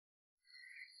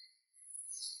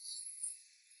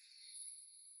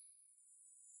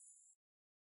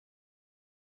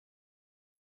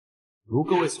如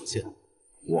各位所见，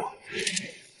我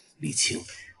李青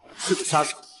是个杀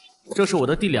手，这是我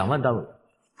的第2万单位。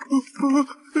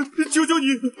求求你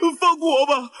放过我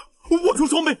吧，我出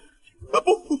双倍，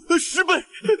不10倍。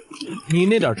你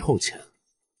那点臭钱，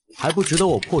还不值得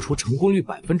我破除成功率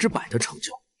100%的成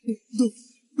就。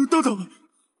等等，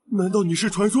难道你是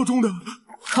传说中的？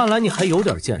看来你还有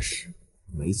点见识。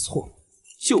没错，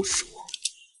就是我，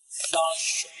杀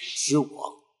手之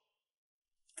王。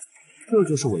这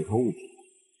就是委托物品，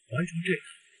完成这个，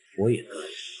我也可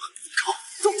以。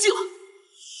中计了！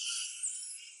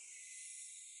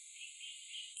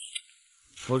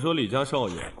我说李家少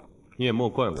爷，你也莫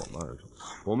怪我们二中，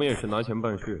我们也是拿钱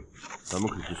办事，咱们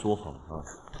可是说好啊，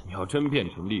你要真变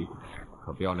成厉鬼，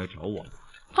可不要来找我们。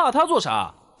怕他做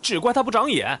啥？只怪他不长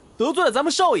眼，得罪了咱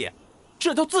们少爷，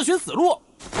这条自寻死路。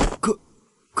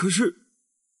可是，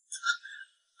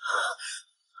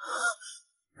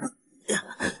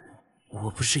我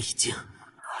不是已经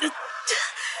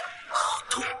好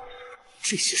痛，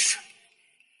这些是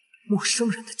陌生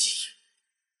人的记忆，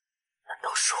难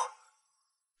道说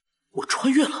我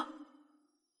穿越了？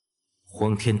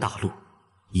荒天大陆，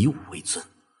以武为尊，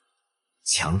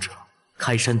强者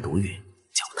开山夺月，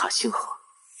脚踏星河，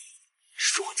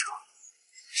弱者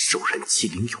受人欺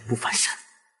凌，永不翻身。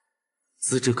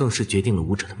资质更是决定了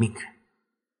武者的命运。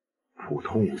普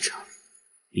通武者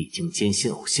历经艰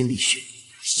辛呕心沥血，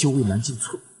修为难进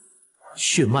寸；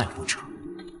血脉武者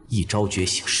一朝觉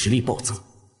醒，实力暴增，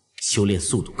修炼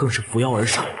速度更是扶摇而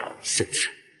上，甚至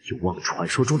有望传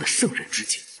说中的圣人之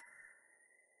境。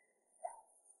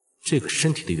这个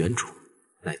身体的原主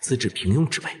乃资质平庸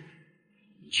之辈，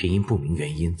却因不明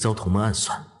原因遭同门暗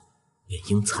算，也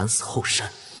应惨死后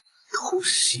山。偷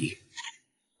袭、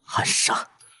暗杀。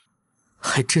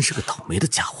还真是个倒霉的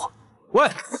家伙！喂，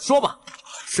说吧，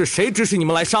是谁指使你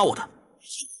们来杀我的？啊！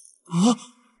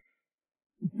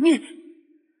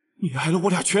你挨了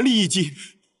我俩全力一击，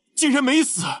竟然没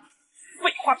死！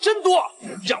废话真多，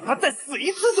让他再死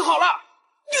一次就好了。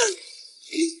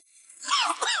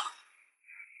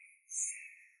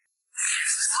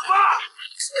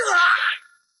死吧！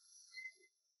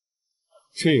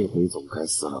这回总该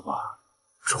死了吧？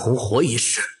重活一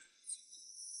世，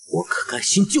我可甘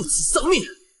心就此丧命？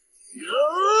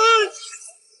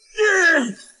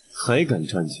还敢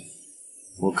站起？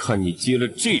我看你接了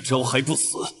这招还不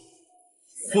死！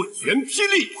混元霹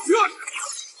雳！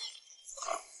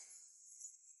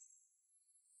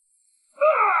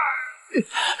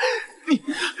你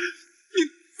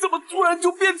怎么突然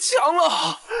就变强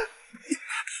了？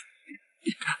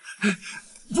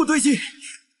不对劲！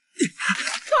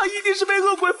他一定是被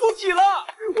恶鬼附体了！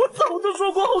我早就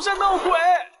说过后山闹鬼。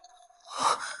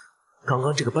刚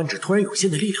刚这个扳指突然涌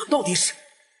现的力量到底是？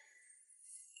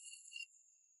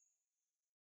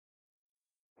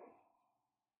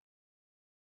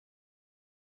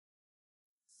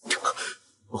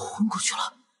我昏过去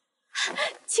了。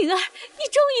晴儿，你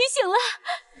终于醒了！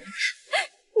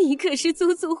你可是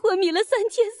足足昏迷了3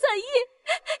天3夜，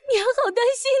娘好担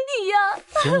心你呀！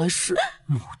原来是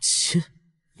母亲。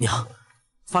娘，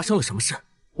发生了什么事？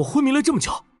我昏迷了这么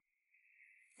久。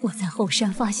我在后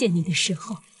山发现你的时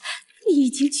候，你已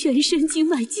经全身经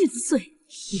脉尽碎，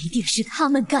一定是他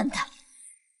们干的。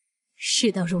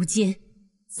事到如今，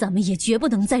咱们也绝不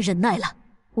能再忍耐了，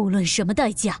无论什么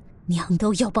代价，娘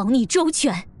都要保你周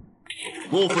全。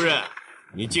穆夫人，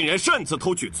你竟然擅自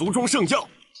偷取族中圣教，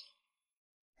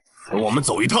和我们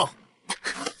走一趟。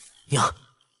娘，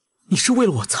你是为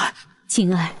了我才……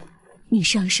晴儿，你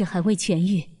伤势还未痊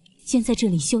愈，先在这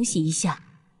里休息一下，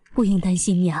不用担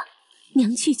心娘，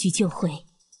娘去去就回。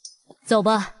走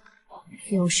吧，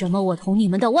有什么我同你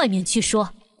们到外面去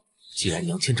说。既然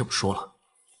娘亲这么说了，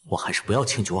我还是不要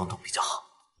轻举妄动比较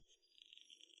好。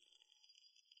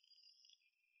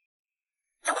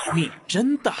命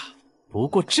真大，不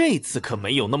过这次可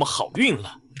没有那么好运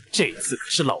了。这次可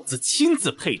是老子亲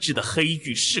自配制的黑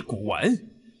玉噬骨丸，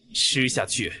吃下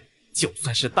去，就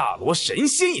算是大罗神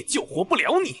仙也救活不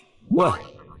了你。喂，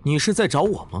你是在找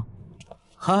我吗？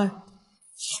嗨，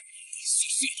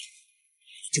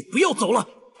就不要走了。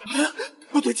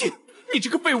不对劲，你这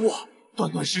个废物，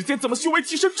短短时间怎么修为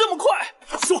提升这么快？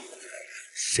说，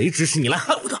谁指使你来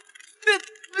害我的？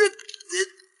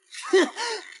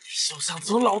休想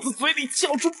从老子嘴里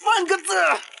撬出半个字！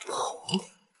哦，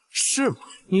是吗？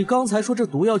你刚才说这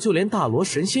毒药就连大罗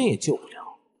神仙也救不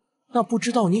了，那不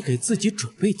知道你给自己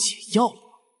准备解药了？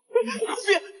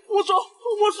别，我说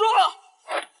了，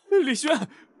李轩，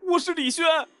我是李轩，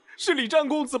是李战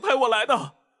公子派我来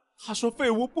的。他说废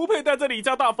物不配待在李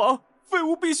家大房，废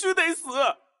物必须得死。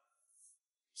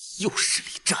又是李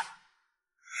战。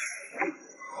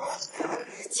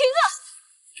晴儿，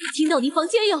听到你房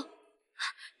间有，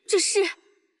这是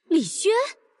李轩。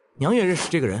娘也认识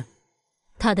这个人。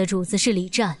他的主子是李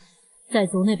战，在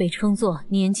族内被称作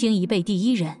年轻一辈第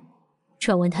一人。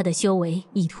传闻他的修为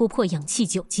已突破氧气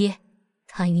9阶，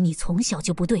他与你从小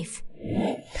就不对付。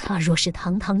他若是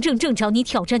堂堂正正找你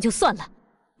挑战就算了，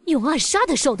用暗杀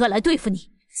的手段来对付你，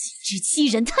岂知欺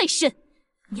人太甚！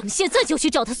娘现在就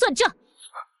去找他算账。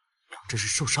娘这是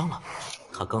受伤了，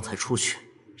他刚才出去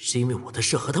是因为我的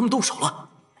事和他们动手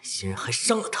了，那些人还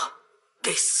伤了他，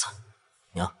该死！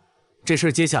娘，这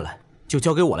事接下来就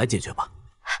交给我来解决吧。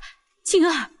静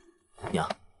儿，娘，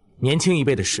年轻一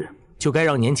辈的事就该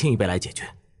让年轻一辈来解决，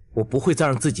我不会再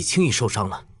让自己轻易受伤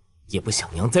了，也不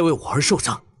想娘再为我而受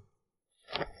伤。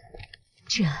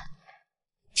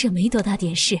这没多大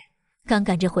点事，刚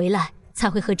赶着回来，才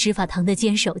会和执法堂的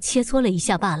监守切磋了一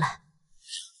下罢了。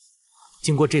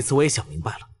经过这次，我也想明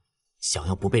白了，想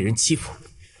要不被人欺负，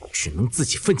只能自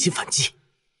己奋起反击。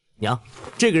娘，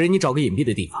这个人你找个隐蔽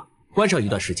的地方关上一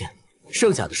段时间，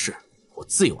剩下的事我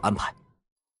自有安排。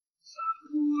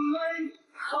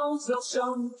号角响，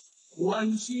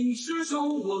万军之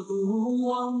中我独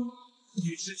望，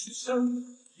一直去生，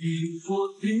引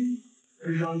佛顶，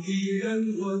让敌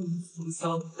人闻风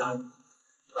丧胆。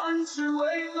安之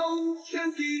为龙，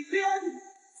天地变，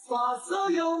法则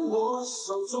由我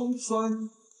手中转。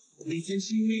利剑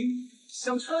清明，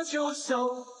响彻九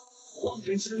霄，荒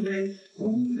天之内，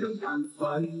无人敢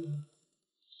犯。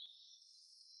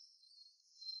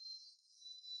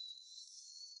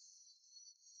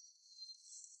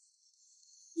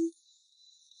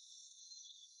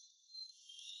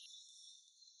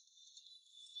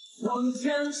荒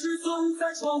天至尊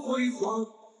在朝辉煌，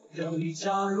让你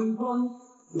家荣光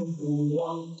永不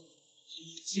忘。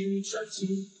披荆斩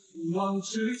棘，不忘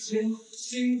之前，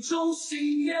心中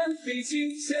信念比金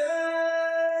坚。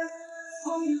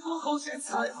风雨过后见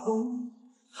彩虹，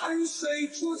汗水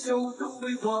煮酒都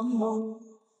会光梦。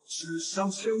世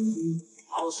上生命，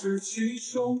傲视群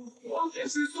雄，荒天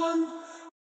至尊。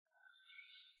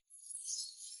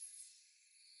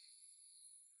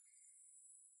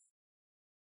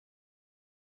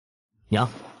娘，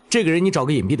这个人你找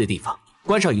个隐蔽的地方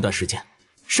关上一段时间，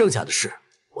剩下的事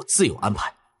我自有安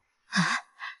排。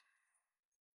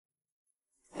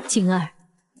静儿，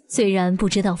虽然不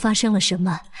知道发生了什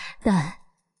么，但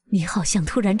你好像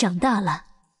突然长大了。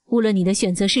无论你的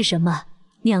选择是什么，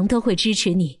娘都会支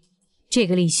持你。这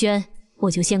个李轩，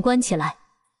我就先关起来，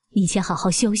你先好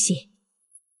好休息。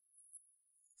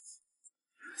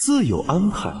自有安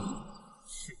排。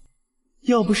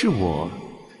要不是我，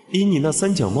以你那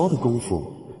三脚猫的功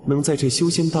夫，能在这修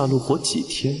仙大陆活几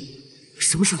天？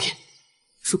什么声音？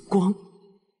是光？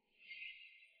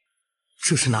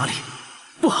这是哪里？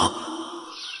不好！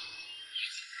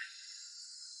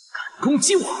敢攻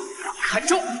击我，看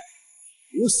招！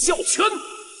无效拳！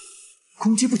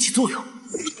攻击不起作用，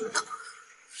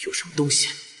有什么东西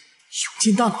涌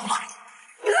进大脑了？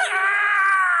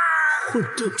混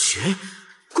沌诀，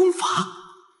功法。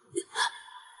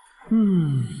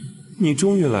你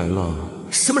终于来了。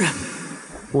什么人？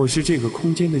我是这个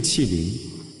空间的器灵，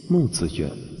木子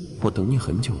远，我等你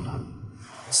很久了。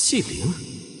器灵，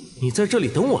你在这里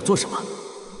等我做什么？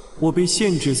我被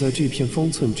限制在这片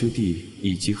方寸之地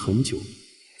已经很久，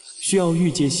需要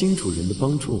遇见新主人的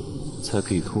帮助才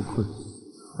可以脱困。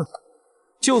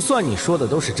就算你说的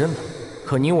都是真的，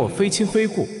可你我非亲非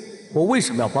故，我为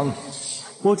什么要帮你？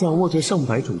我掌握着上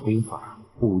百种兵法、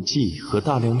武技和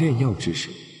大量炼药知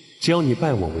识，只要你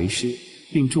拜我为师，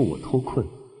并助我脱困，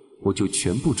我就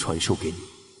全部传授给你。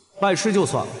拜师就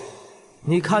算了，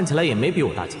你看起来也没比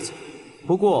我大几岁，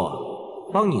不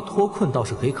过帮你脱困倒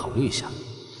是可以考虑一下。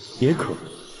也可，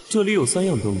这里有3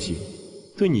样东西，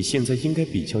对你现在应该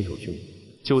比较有用，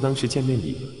就当是见面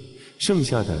礼了。剩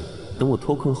下的等我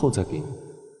脱困后再给你。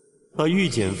把玉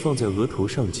简放在额头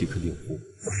上即可领悟。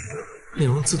内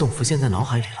容自动浮现在脑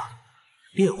海里了。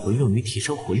炼魂用于提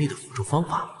升魂力的辅助方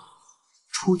法。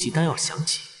初级丹药响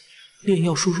起，炼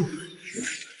药术入门，黑暗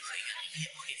炼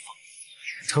配方。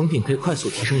成品可以快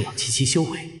速提升氧气期修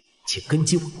为，且根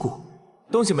基稳固。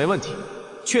东西没问题，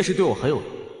确实对我很有用。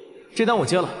这单我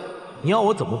接了，你要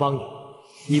我怎么帮你？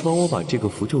你帮我把这个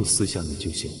符咒撕下来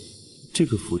就行。这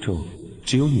个符咒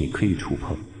只有你可以触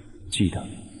碰，记得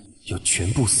要全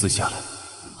部撕下来。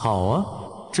好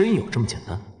啊，真有这么简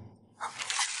单。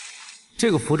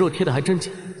这个符咒贴的还真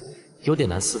紧，有点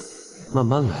难撕。慢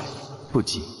慢来，不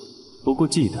急。不过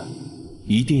记得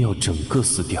一定要整个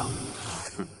撕掉。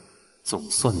总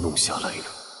算弄下来了。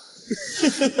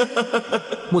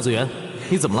木子元，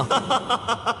你怎么了？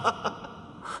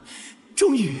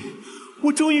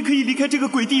我终于可以离开这个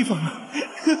鬼地方了。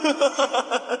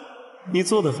你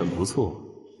做得很不错，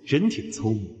人挺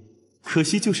聪明，可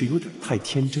惜就是有点太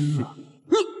天真了。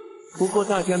不过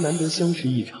大家难得相识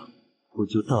一场，我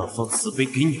就大放慈悲，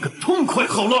给你个痛快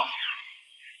好了。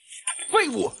废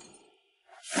物！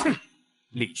哼，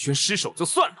李轩失手就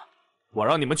算了，我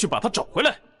让你们去把他找回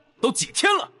来，都几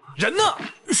天了，人呢？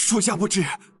属下不知。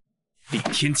李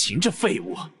天晴这废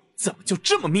物，怎么就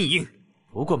这么命硬？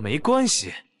不过没关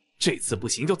系，这次不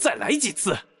行就再来几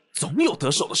次，总有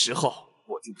得手的时候。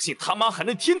我就不信他妈还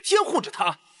能天天护着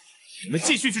他。你们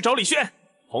继续去找李轩，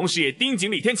同时也盯紧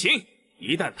李天晴，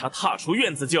一旦他踏出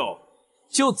院子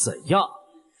就怎样？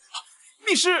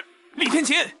你是李天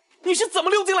晴，你是怎么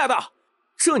溜进来的？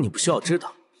这你不需要知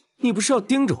道，你不是要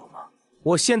盯着我吗？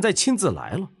我现在亲自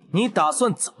来了，你打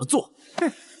算怎么做？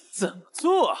怎么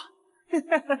做？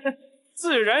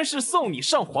自然是送你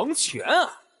上黄泉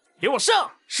啊！给我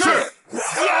上！是。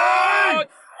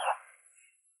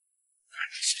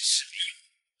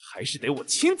还是得我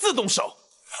亲自动手。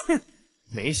哼，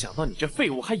没想到你这废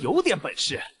物还有点本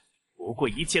事。不过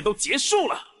一切都结束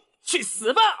了，去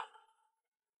死吧！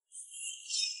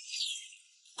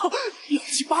妖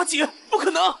气8阶，不可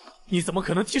能！你怎么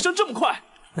可能提升这么快？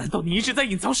难道你一直在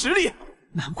隐藏实力？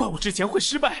难怪我之前会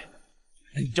失败。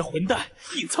原来你这混蛋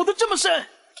隐藏的这么深。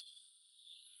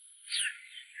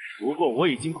不过我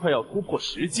已经快要突破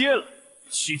10阶了，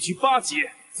区区8阶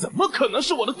怎么可能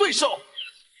是我的对手？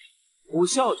不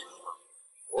笑去了吗？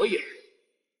我也是，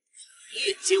你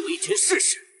也借我一拳试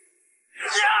试。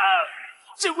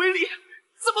这威力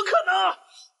怎么可能？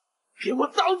给我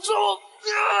挡住！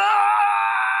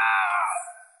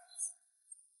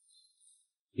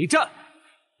李战，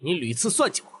你屡次算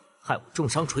计我，害我重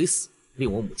伤垂死，令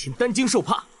我母亲担惊受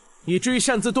怕，以至于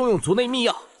擅自动用族内秘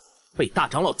药，被大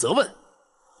长老责问。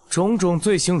种种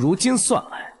罪行，如今算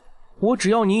来，我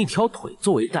只要你一条腿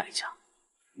作为代价，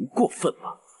不过分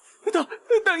吧？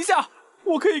等一下，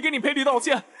我可以给你赔礼道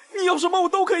歉，你要什么我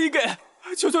都可以给，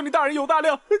求求你大人有大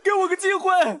量，给我个机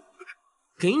会。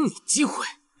给你机会？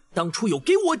当初有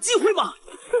给我机会吗？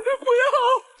不要！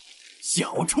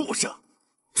小畜生，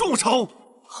住手！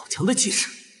好强的气势！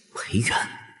裴元，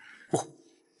不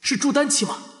是朱丹期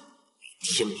吗？李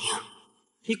天明，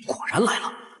你果然来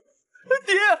了！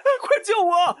爹，快救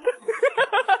我！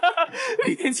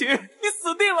李天晴，你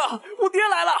死定了！我爹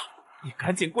来了！你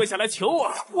赶紧跪下来求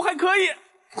我，我还可以。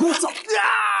聒噪！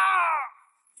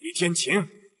李天晴，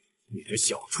你这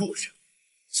小畜生，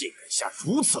竟然下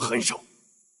如此狠手！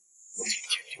我今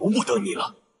天由不得你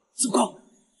了！子光，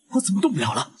我怎么动不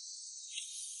了了？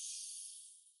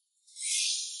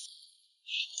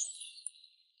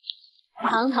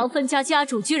堂堂分家家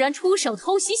主居然出手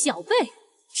偷袭小辈，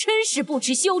真是不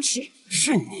知羞耻！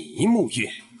是你，沐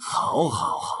月，好，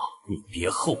你别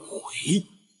后悔。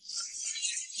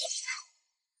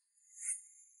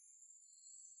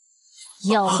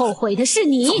要后悔的是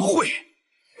你！怎么会？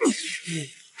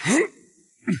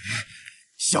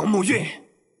小沐月，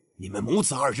你们母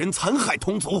子2人残害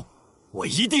同族，我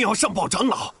一定要上报长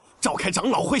老，召开长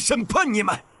老会审判你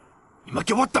们。你们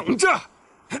给我等着！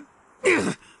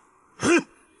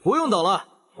不用等了，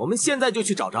我们现在就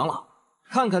去找长老，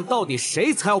看看到底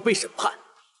谁才要被审判。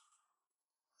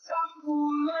山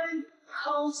不累，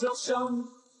号角响，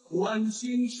万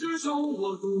军之中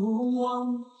我独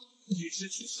王。一直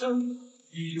去生，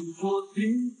一路破顶，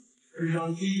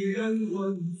让敌人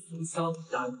闻风丧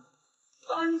胆。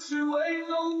半指为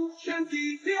龙，天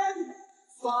地变，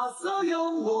法则由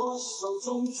我手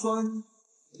中传。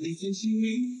历尽清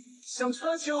明，响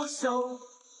彻九霄，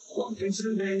荒天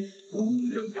之内，无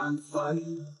人敢犯。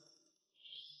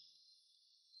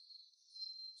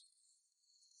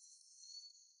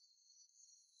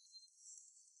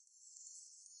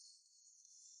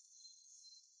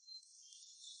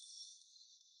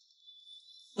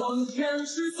荒天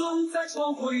至尊再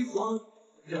创辉煌，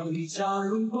让你加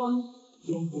荣光，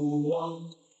永不忘。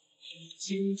披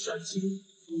荆斩棘，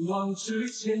不忘之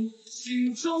前，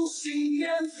心中信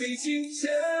念比金钱。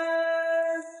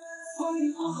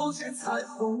风过后见彩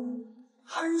虹，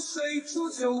汗水铸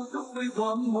就的辉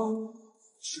煌梦。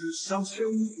世上权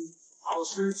力，傲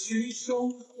视群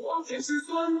雄，荒天至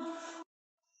尊。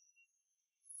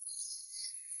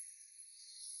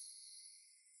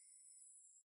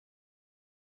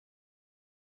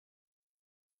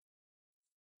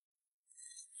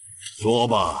说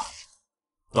吧，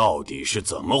到底是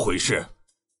怎么回事？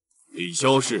李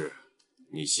萧氏，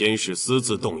你先是私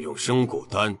自动用生骨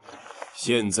丹，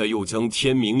现在又将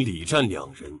天明、李战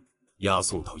2人押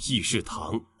送到议事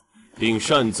堂，并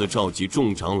擅自召集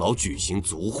众长老举行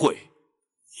族会。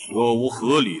若无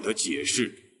合理的解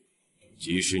释，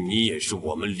即使你也是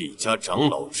我们李家长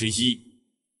老之一，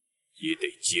也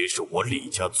得接受我李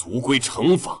家族规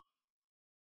惩罚。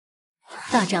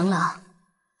大长老，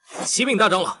启禀大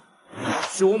长老，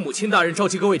是我母亲大人召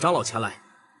集各位长老前来，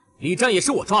李战也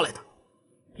是我抓来的，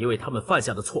因为他们犯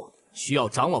下的错需要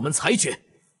长老们裁决。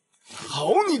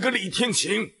好你个李天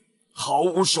晴，毫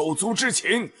无手足之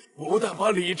情，不但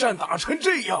把李战打成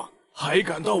这样，还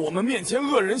敢到我们面前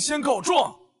恶人先告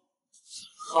状。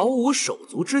毫无手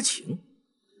足之情？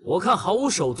我看毫无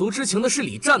手足之情的是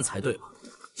李战才对吧？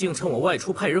竟趁我外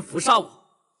出派人伏杀我，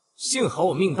幸好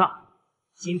我命大，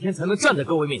今天才能站在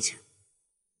各位面前。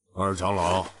二长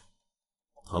老，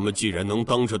他们既然能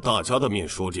当着大家的面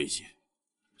说这些，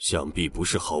想必不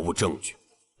是毫无证据。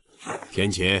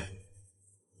天琴，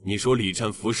你说李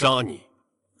战伏杀你，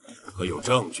可有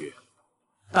证据？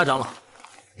大长老，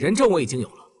人证我已经有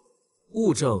了，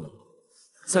物证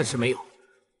暂时没有，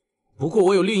不过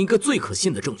我有另一个最可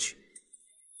信的证据。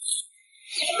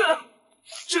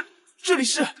这里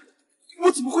是，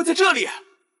我怎么会在这里？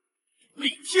李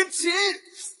天琴，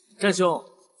战兄，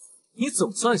你总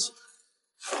算醒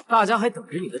了，大家还等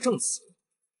着你的证词。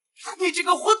你这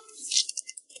个混！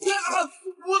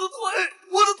我的腿！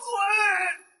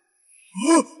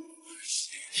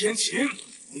天琴，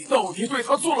你到底对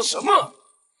他做了什么？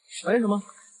没什么，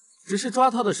只是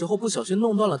抓他的时候不小心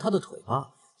弄断了他的腿罢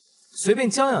了，随便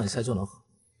将养一下就能好。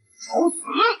找死！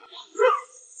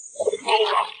够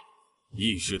了！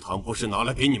议事堂不是拿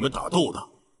来给你们打斗的。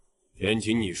天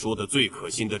琴，你说的最可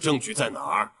信的证据在哪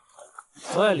儿？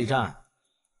喂，李战，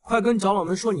快跟长老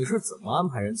们说你是怎么安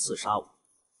排人刺杀我，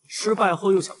失败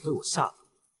后又想对我下毒。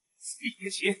李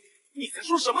天琴，你在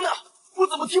说什么呢？我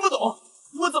怎么听不懂？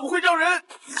我怎么会让人……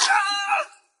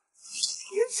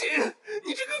天琴，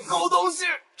你这个狗东西，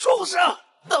畜生！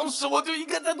当时我就应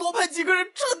该再多派几个人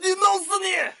彻底弄死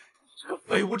你！这个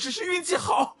废物只是运气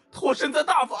好，脱身在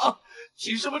大房，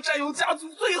凭什么占有家族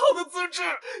最好的资质？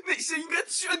那些应该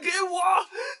全给我，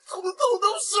统统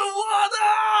都是我的！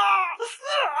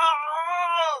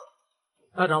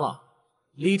大长老，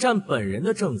李战本人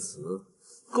的证词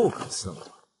够可信了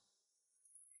吧？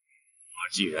他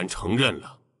既然承认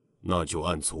了，那就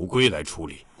按族规来处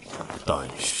理。但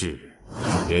是，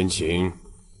天晴，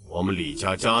我们李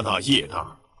家家大业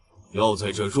大，要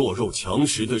在这弱肉强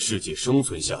食的世界生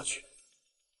存下去，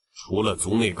除了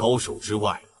族内高手之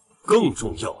外，更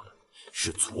重要的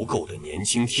是足够的年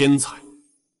轻天才，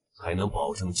才能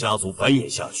保证家族繁衍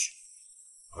下去。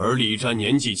而李战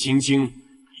年纪轻轻，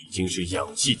已经是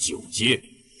氧气9阶，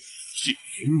至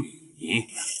于你，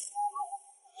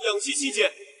氧气7阶，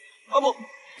啊不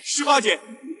，18阶。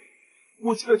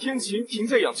我记得天琴停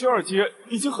在氧气2阶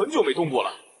已经很久没动过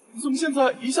了，怎么现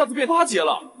在一下子变8阶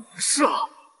了？是啊，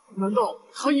难道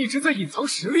他一直在隐藏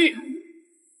实力？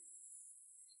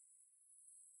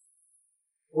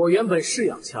我原本是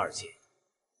氧气2阶，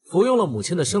服用了母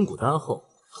亲的生骨丹后，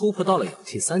突破到了氧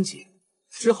气3阶，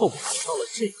之后补充到了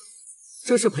这个。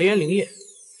这是培元灵液，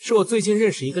是我最近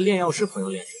认识一个炼药师朋友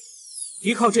炼制的。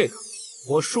依靠这个，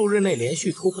我数日内连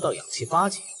续突破到氧气8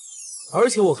阶，而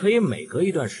且我可以每隔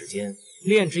一段时间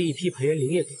炼制一批培元灵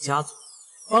液给家族，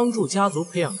帮助家族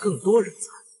培养更多人才。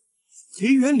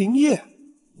培元灵液，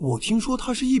我听说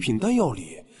它是一品丹药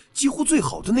里几乎最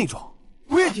好的那种。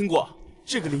我也听过，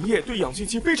这个灵液对氧气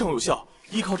期非常有效，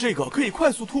依靠这个可以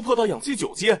快速突破到氧气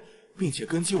9阶，并且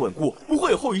根基稳固，不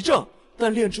会有后遗症。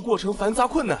但炼制过程繁杂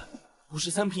困难，不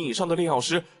是3品以上的炼药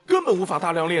师根本无法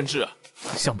大量炼制。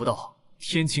想不到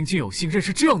天晴竟有幸认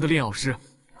识这样的炼药师，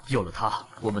有了他，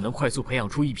我们能快速培养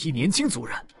出一批年轻族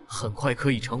人，很快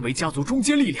可以成为家族中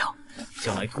坚力量，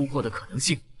将来突破的可能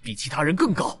性比其他人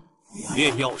更高。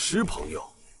炼药师朋友，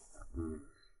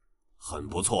很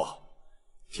不错。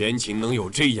天晴能有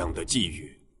这样的际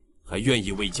遇，还愿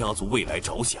意为家族未来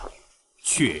着想，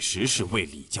确实是为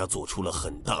李家做出了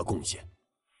很大贡献。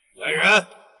来人，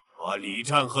把李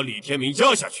战和李天明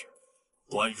押下去，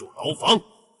关入牢房。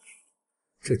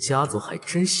这家族还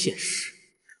真现实。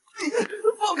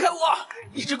放开我！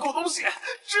你这狗东西，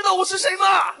知道我是谁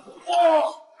吗？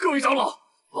各位长老，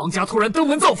王家突然登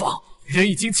门造访，人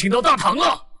已经请到大堂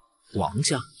了。王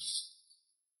家？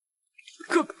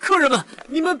客人们，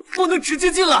你们不能直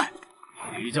接进来。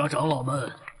李家长老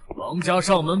们，王家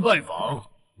上门拜访，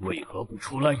为何不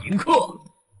出来迎客？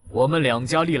我们2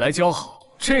家历来交好，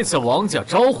这次王家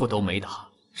招呼都没打，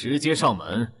直接上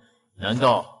门，难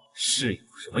道是有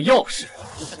什么要事？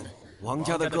王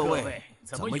家的各位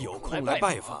怎么有空来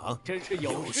拜访？真是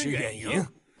有失远迎。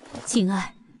景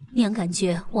儿，娘感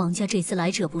觉王家这次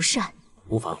来者不善。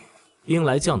无妨，兵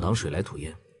来将挡，水来土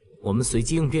掩，我们随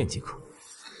机应变即可。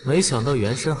没想到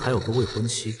原身还有个未婚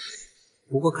妻，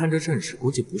不过看这阵势，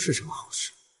估计不是什么好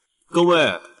事。各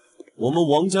位，我们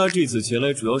王家这次前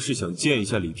来主要是想见一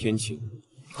下李天晴，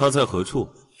他在何处？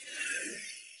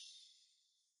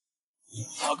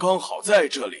他刚好在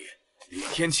这里。李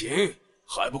天晴，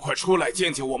还不快出来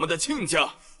见见我们的亲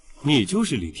家？你就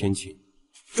是李天晴？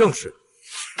正是。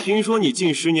听说你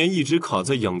近10年一直卡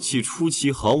在氧气初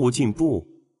期，毫无进步。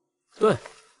对，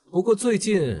不过最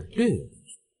近略有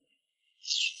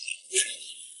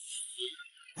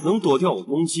能躲掉我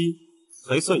攻击，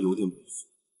还算有点本事。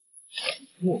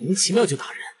莫名其妙就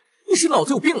打人，你是脑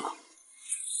子有病啊！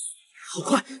好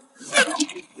快！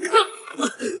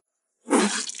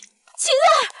晴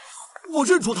儿，我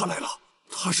认出他来了，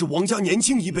他是王家年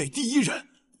轻一辈第一人，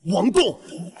王栋。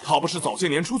他不是早些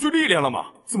年出去历练了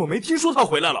吗？怎么没听说他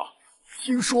回来了？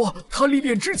听说他历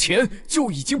练之前就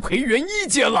已经培元1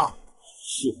阶了。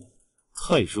是，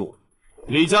太弱了。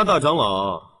李家大长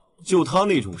老，就他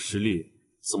那种实力，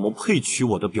怎么配娶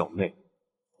我的表妹？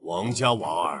王家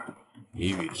娃儿，你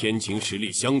与天晴实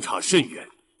力相差甚远，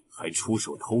还出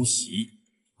手偷袭，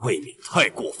未免太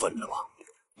过分了吧？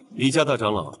李家大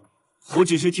长老，我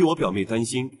只是替我表妹担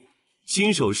心，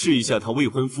亲手试一下她未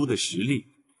婚夫的实力，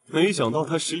没想到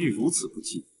他实力如此不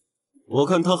济。我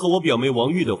看他和我表妹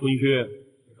王玉的婚约，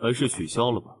还是取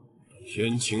消了吧。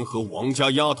天晴和王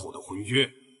家丫头的婚约，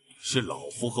是老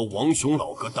夫和王雄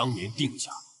老哥当年定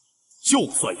下，就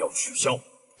算要取消，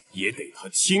也得他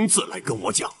亲自来跟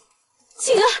我讲。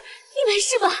晴儿，你没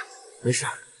事吧？没事，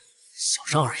小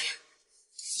伤而已。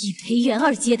以培元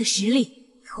2阶的实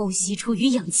力偷袭处于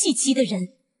氧气期的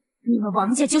人，你们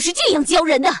王家就是这样教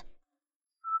人的？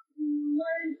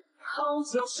好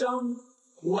交响，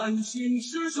万军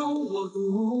之中我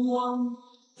独望。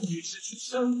一直去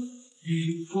生，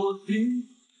一破定，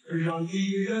让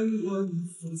敌人闻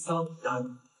风丧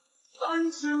胆。安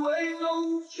之为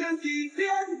龙，天地变，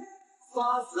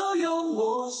法则由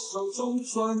我手中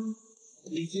转。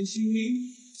一见清明，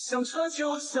响彻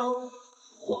九霄，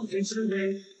荒天之内，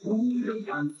无人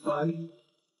敢犯。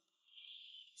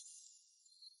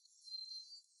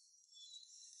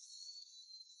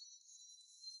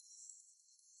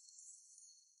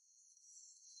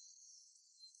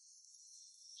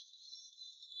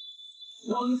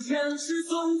荒天至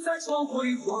尊再创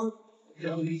辉煌，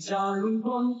让李家荣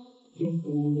光永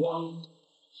不忘。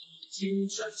金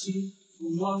战旗，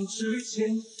不忘之前，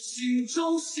心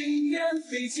中信念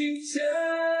比金坚。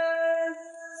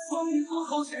风雨过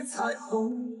后见彩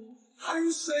虹，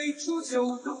汗水铸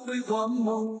就的辉煌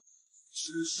梦。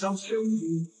世上雄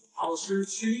鹰，傲视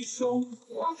群雄，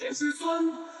荒天至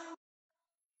尊。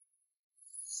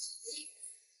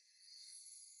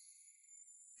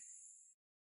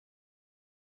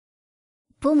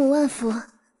伯母万福，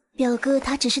表哥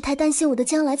他只是太担心我的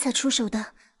将来才出手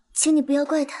的，请你不要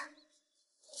怪他。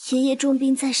爷爷重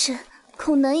病在身，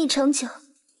恐难以长久，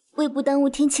为不耽误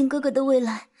天晴哥哥的未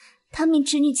来，他命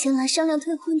侄女前来商量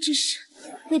退婚之事。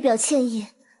为表歉意，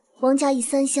王家以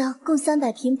3箱共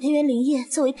300瓶培元灵液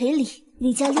作为赔礼。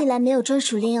李家历来没有专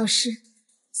属炼药师，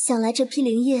想来这批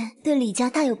灵液对李家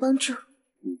大有帮助。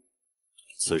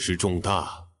此事重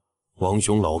大，王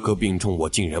雄老哥病重，我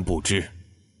竟然不知。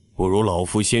不如老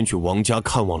夫先去王家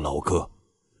看望老哥，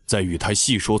再与他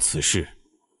细说此事。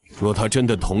若他真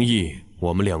的同意，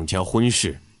我们2家婚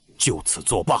事就此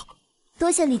作罢。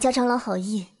多谢李家长老好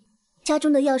意。家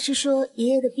中的药师说，爷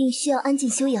爷的病需要安静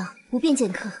休养，不便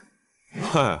见客。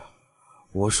嗨，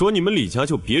我说你们李家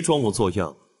就别装模作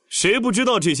样，谁不知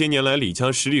道这些年来李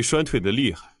家实力衰退的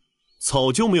厉害，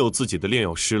早就没有自己的炼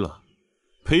药师了，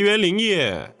培元灵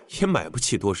液也买不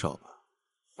起多少吧？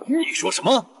你说什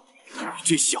么？你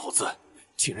这小子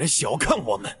竟然小看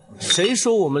我们！谁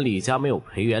说我们李家没有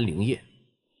培元灵液？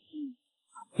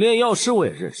炼药师我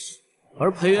也认识，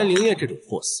而培元灵液这种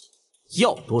货色，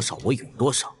要多少我有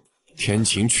多少。天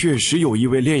晴确实有一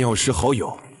位炼药师好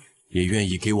友，也愿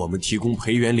意给我们提供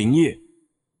培元灵液。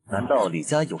难道李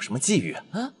家有什么觊觎？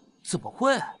啊？怎么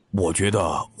会？我觉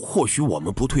得或许我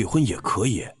们不退婚也可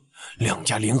以，2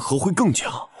家联合会更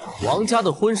强。王家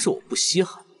的婚事我不稀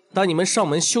罕，但你们上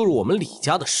门羞辱我们李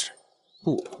家的事，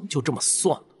不能就这么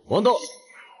算了。王栋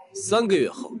，3个月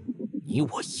后，你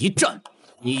我一战，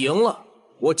你赢了，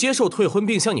我接受退婚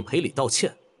并向你赔礼道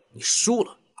歉；你输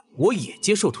了，我也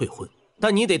接受退婚，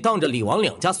但你得当着李王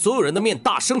2家所有人的面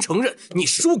大声承认你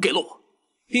输给了我，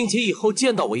并且以后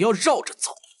见到我要绕着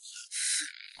走。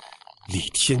李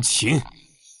天晴，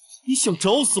你想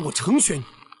找死我成全你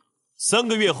！3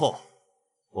个月后，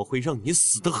我会让你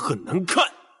死得很难看。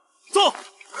走。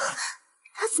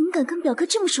他怎么敢跟表哥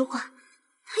这么说话？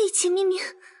他以前明明……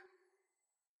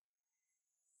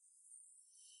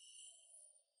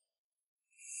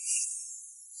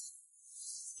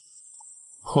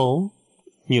哦，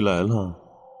你来了。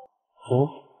哦，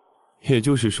也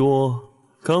就是说，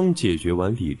刚解决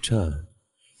完李战，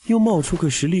又冒出个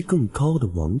实力更高的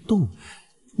王栋，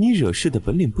你惹事的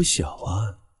本领不小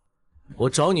啊！我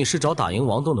找你是找打赢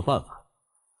王栋的办法，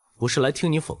不是来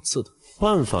听你讽刺的。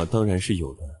办法当然是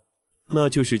有的，那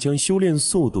就是将修炼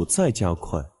速度再加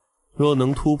快。若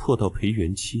能突破到培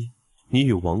元期，你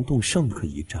与王栋尚可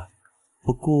一战。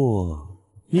不过，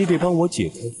你得帮我解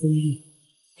开封印。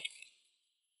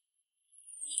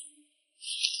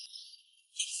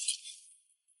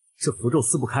这符咒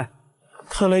撕不开，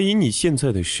看来以你现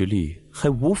在的实力，还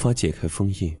无法解开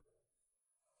封印。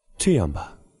这样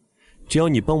吧，只要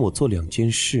你帮我做2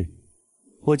件事，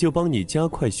我就帮你加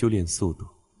快修炼速度。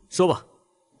说吧，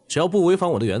只要不违反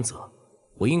我的原则，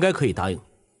我应该可以答应你。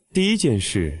第1件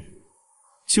事，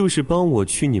就是帮我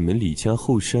去你们李家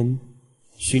后山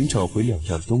寻找回2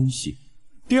样东西。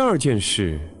第2件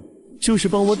事，就是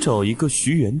帮我找一个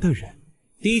徐元的人。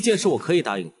第1件事我可以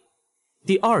答应你，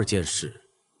第2件事，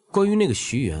关于那个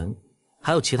徐元，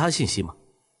还有其他信息吗？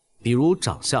比如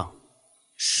长相、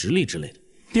实力之类的。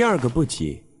第2个不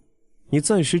急，你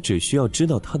暂时只需要知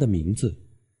道他的名字，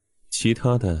其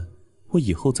他的我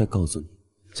以后再告诉你。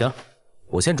行，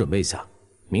我先准备一下，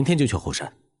明天就去后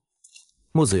山。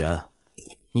木子元，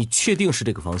你确定是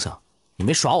这个方向？你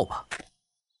没耍我吧？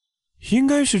应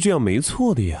该是这样没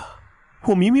错的呀，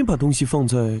我明明把东西放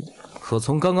在……可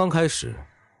从刚刚开始，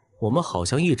我们好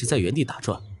像一直在原地打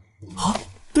转。啊，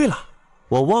对了，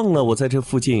我忘了我在这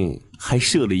附近还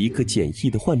设了一个简易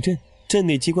的幻阵，阵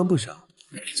内机关不少，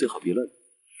最好别乱。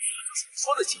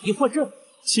说的简易幻阵，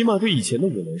起码对以前的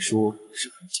我来说是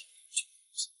很简易。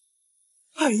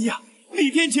哎呀，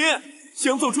李天琴，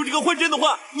想走出这个幻阵的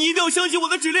话，你一定要相信我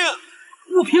的指令。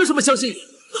我凭什么相信你？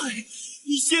哎，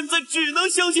你现在只能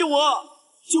相信我，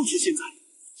就是现在，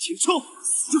请冲，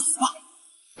死就死吧。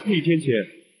李天琴，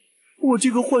我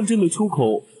这个幻阵的出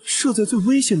口设在最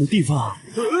危险的地方。好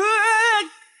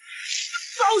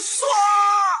爽！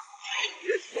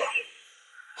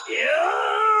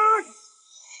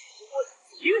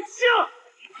停下！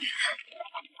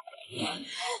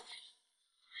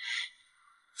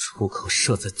出口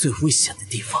设在最危险的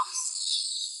地方，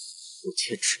目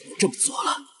前只能这么做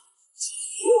了。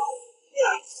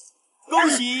恭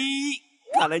喜，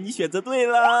看来你选择对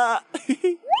了。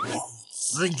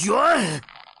子元，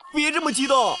别这么激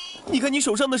动，你看你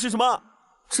手上的是什么？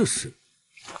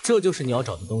这就是你要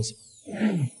找的东西。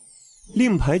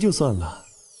令牌就算了，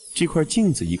这块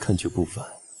镜子一看就不凡，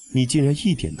你竟然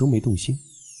一点都没动心。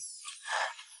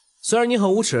虽然你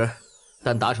很无耻，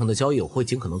但达成的交易我会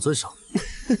尽可能遵守。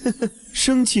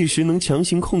生气时能强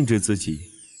行控制自己，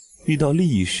遇到利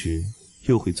益时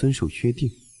又会遵守约定。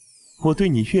我对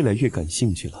你越来越感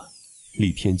兴趣了，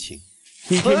李天晴。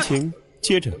李天晴，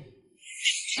接着。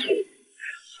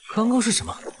刚刚是什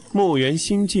么？墓园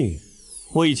心境，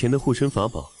我以前的护身法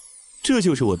宝，这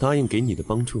就是我答应给你的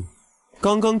帮助。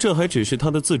刚刚这还只是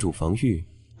他的自主防御，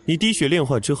你滴血炼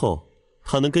化之后，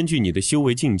它能根据你的修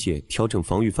为境界调整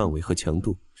防御范围和强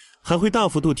度，还会大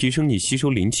幅度提升你吸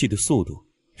收灵气的速度，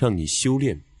让你修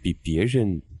炼比别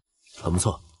人……很不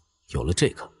错，有了这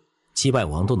个，击败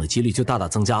王栋的几率就大大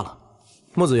增加了。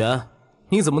莫子元，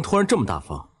你怎么突然这么大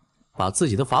方，把自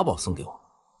己的法宝送给我？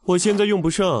我现在用不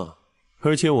上，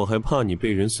而且我还怕你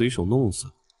被人随手弄死，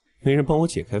没人帮我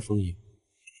解开封印。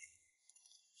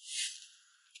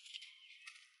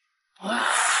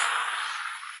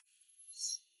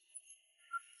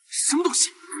什么东西？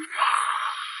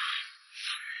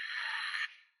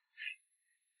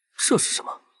这是什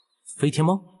么？飞天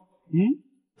猫？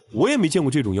我也没见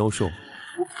过这种妖兽，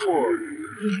不过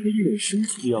看他一脸生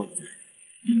气的样子，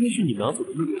应该是你拿走的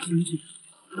那个心境，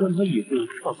让他以后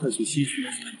怕快速吸取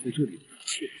在这里的一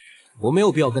切。我没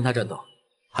有必要跟他战斗，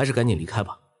还是赶紧离开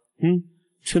吧。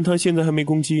趁他现在还没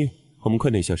攻击，我们快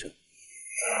点下山。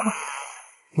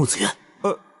木子元，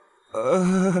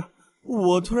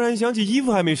我突然想起衣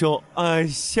服还没收，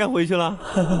先回去了。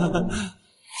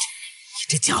你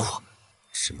这家伙，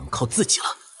只能靠自己了。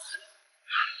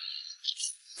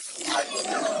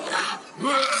真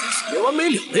是没完没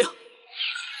了的呀！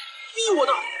逼我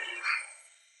呢！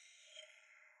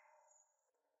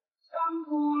山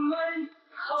不累，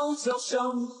号角响，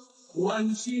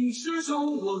万顷之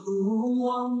中我独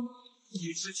望，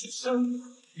一直去生，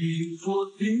一作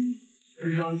定，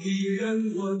让一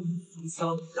人闻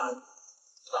苍然。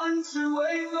半指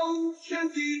为龙，天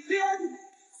地变，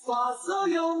法则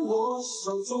由我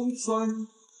手中转。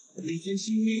利剑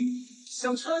清明，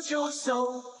响彻九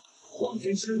霄，荒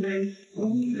天之内，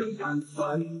无人敢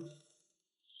犯。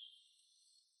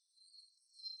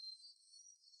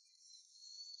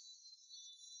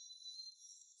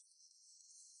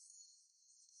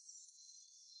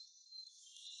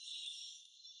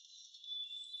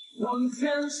荒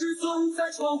天至尊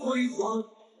再创辉煌，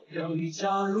让你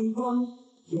加荣光。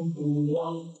永不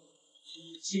忘。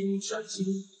披荆斩棘，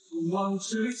勇往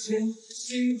直前，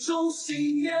心中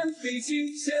信念比金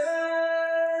坚。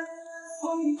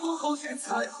风过后见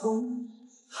彩虹，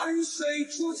汗水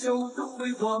铸就的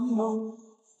辉煌梦。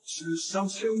世上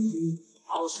穷女，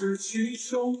傲视群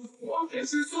雄，荒天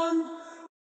至尊。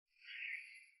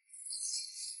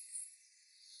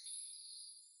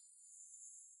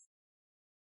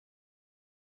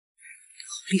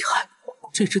厉害！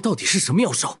这只到底是什么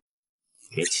妖兽？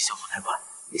元气消耗太快，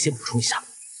得先补充一下。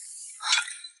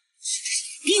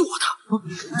逼我的！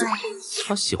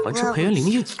他喜欢吃培元灵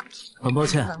液。很抱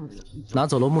歉，拿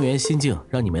走了木原心境，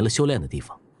让你没了修炼的地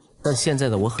方。但现在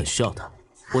的我很需要它，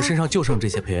我身上就剩这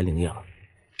些培元灵液了。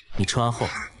你吃完后，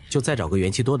就再找个元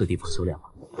气多的地方修炼吧。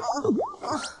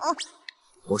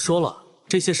我说了，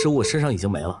这些食物我身上已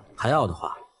经没了，还要的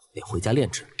话得回家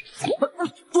炼制。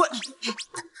对。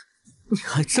你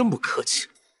还真不客气，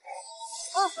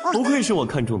不愧是我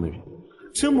看中的人，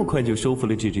这么快就收服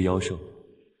了这只妖兽。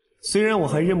虽然我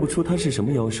还认不出它是什么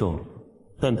妖兽，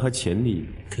但它潜力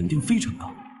肯定非常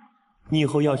高。你以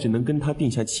后要是能跟它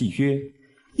定下契约，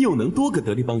又能多个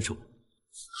得力帮手。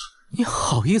你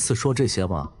好意思说这些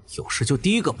吗？有事就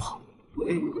第一个跑。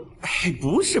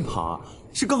不是跑，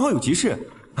是刚好有急事。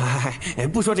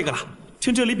不说这个了，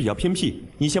趁这里比较偏僻，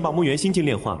你先把木原心境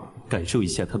炼化了，感受一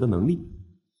下它的能力。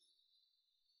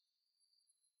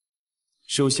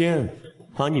首先，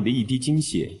把你的一滴精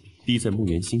血滴在木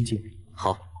原心境。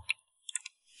好。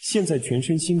现在全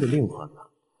身心的炼化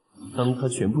它，当它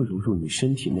全部融入你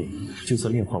身体内，就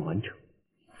算炼化完成。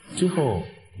之后，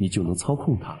你就能操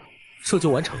控它了。这就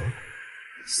完成了。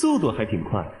速度还挺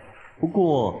快，不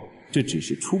过这只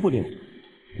是初步炼化，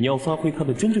你要发挥它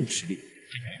的真正实力。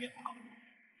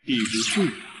比如这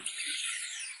样。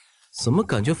怎么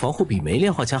感觉防护比没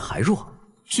炼化前还弱？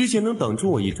之前能挡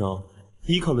住我一招，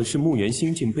依靠的是木原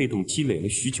心境被动积累了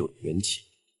许久的元气，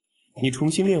你重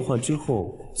新炼化之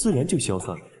后，自然就消散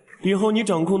了。以后你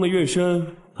掌控的越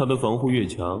深，它的防护越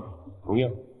强，同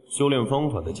样，修炼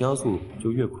方法的加速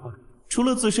就越快。除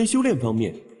了自身修炼方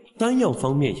面，丹药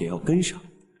方面也要跟上。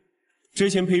之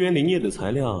前培元灵液的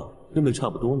材料用的差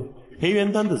不多了，培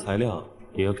元丹的材料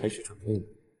也要开始准备了。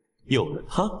有了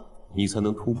它，你才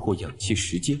能突破氧气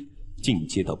时间，进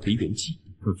阶到培元期。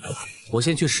我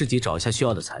先去市集找一下需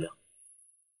要的材料。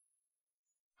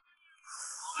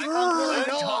抢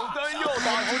丹药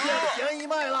打折，便宜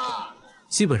卖了。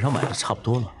基本上买的差不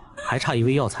多了，还差一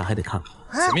味药材，还得看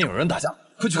看。前面有人打架，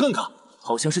快去看看。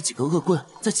好像是几个恶棍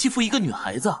在欺负一个女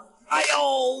孩子。哎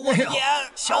呦，我的天！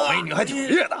小美女还挺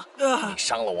烈的，你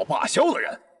伤了我罢休的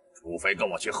人，除非跟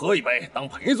我去喝一杯当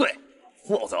赔罪，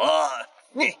否则……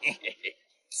休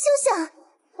想！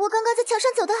我刚刚在桥上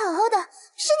走得好好的，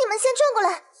是你们先撞过来，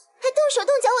还动手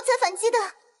动脚，我才反击的。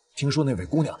听说那位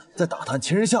姑娘在打探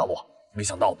前人下落，没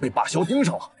想到被罢休盯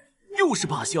上了。又是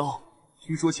罢休！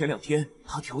听说前2天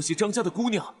他调戏张家的姑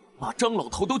娘，把张老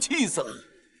头都气死了。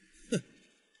哼，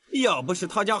要不是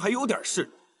他家还有点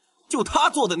事，就他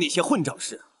做的那些混账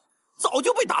事，早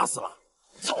就被打死了。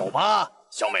走吧，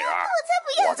小美人儿，我才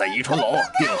不要！我在宜春楼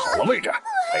定好了位置，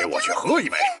陪我去喝一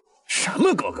杯。什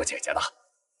么哥哥姐姐的，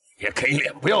也给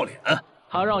脸不要脸！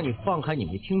他让你放开，你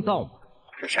没听到吗？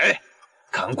是谁？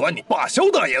敢管你罢休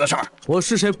大爷的事儿？我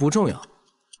是谁不重要，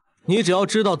你只要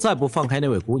知道再不放开那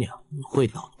位姑娘，你会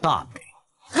倒大霉。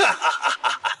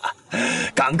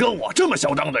敢跟我这么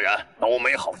嚣张的人，都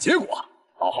没好结果。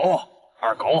老侯，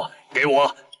二狗，给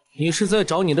我！你是在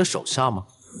找你的手下吗？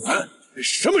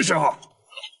什么时候？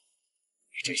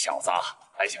你这小子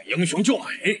还想英雄救美？我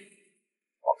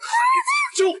看你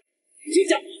怎么救！接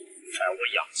下，在我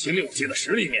氧气6阶的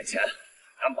实力面前，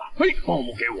敢把背报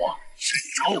幕给我，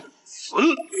这招死！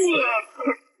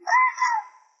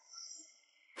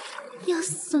要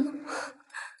死了吗？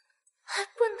还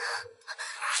不能？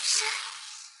谁？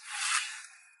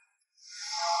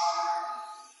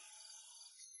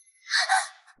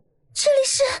这里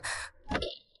是？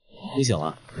你醒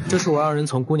了，这是我让人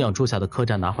从姑娘住下的客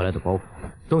栈拿回来的包袱，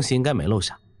东西应该没漏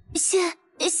下。谢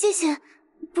谢，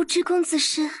不知公子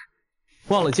是？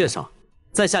忘了介绍，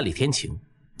在下李天晴。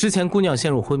之前姑娘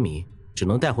陷入昏迷，只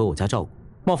能带回我家照顾，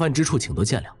冒犯之处请多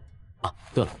见谅。啊，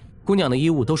对了，姑娘的衣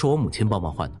物都是我母亲帮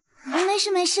忙换的。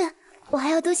没事，我还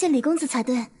要多谢李公子才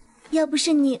对。要不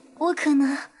是你，我可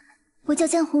能……我叫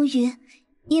江红云，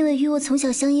因为与我从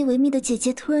小相依为命的姐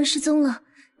姐突然失踪了，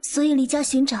所以离家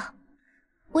寻找。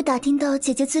我打听到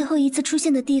姐姐最后一次出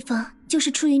现的地方就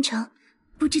是出云城，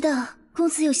不知道公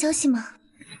子有消息吗？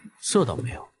这倒没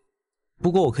有，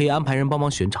不过我可以安排人帮忙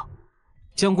寻找。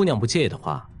江姑娘不介意的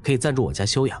话，可以暂住我家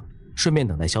休养，顺便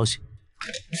等待消息。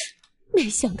没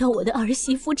想到我的儿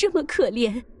媳妇这么可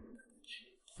怜。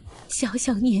小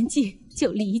小年纪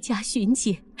就离家寻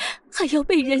姐，还要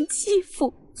被人欺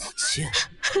负。亲，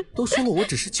都说了我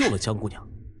只是救了江姑娘，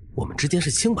我们之间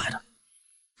是清白的。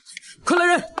快来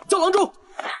人，叫郎中！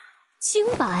清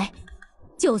白？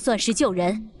就算是救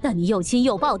人，但你又亲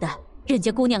又抱的，人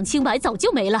家姑娘清白早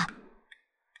就没了。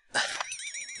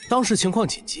当时情况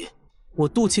紧急，我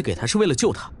赌气给她是为了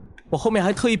救她，我后面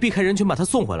还特意避开人群把她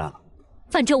送回来了。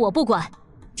反正我不管，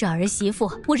这儿媳妇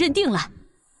我认定了，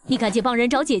你赶紧帮人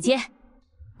找姐姐。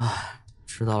哎，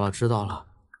知道了知道了。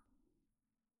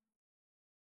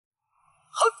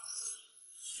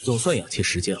总算养气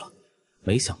10阶了，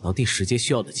没想到第10阶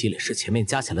需要的积累是前面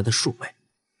加起来的数倍，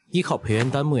依靠培元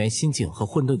丹、木元心境和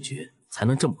混沌诀才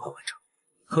能这么快完成。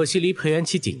可惜离培元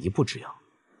期仅一步之遥。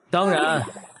当然，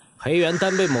培元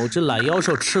丹被某只懒妖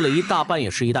兽吃了一大半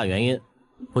也是一大原因。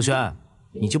博轩，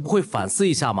你就不会反思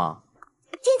一下吗？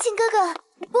天晴哥哥，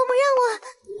伯母让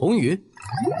我……红雨，你赶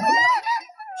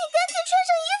紧穿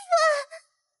上衣服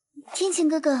啊！天晴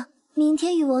哥哥，明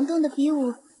天与王栋的比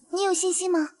武，你有信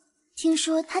心吗？听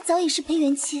说他早已是培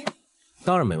元期。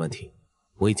当然没问题，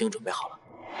我已经准备好了。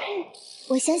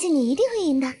我相信你一定会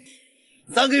赢的。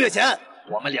3个月前，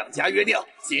我们2家约定，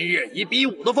今日以比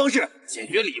武的方式解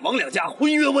决李王2家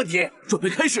婚约问题。准备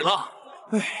开始了。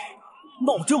哎，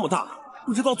闹这么大，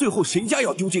不知道最后谁家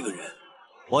要丢这个人。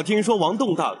我听说王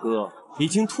栋大哥已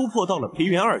经突破到了培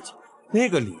元2级，那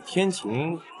个李天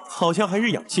晴好像还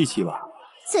是养气期吧。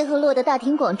最后落得大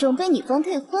庭广众被女方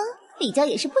退婚，李家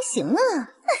也是不行啊。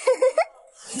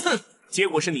哼，结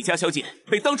果是你家小姐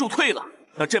被当众退了，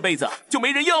那这辈子就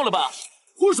没人要了吧？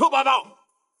胡说八道！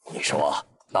你说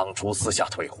当初私下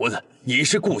退婚，你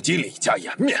是顾及李家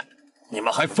颜面，你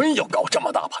们还非要搞这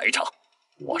么大排场，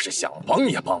我是想帮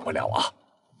也帮不了啊！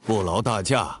不劳大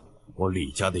驾，我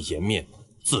李家的颜面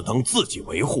自当自己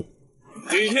维护。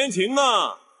李天晴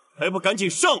啊，还不赶紧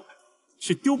上来！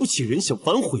是丢不起人想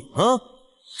反悔吗？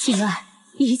晴儿，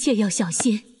一切要小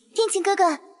心。天晴哥哥，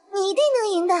你一定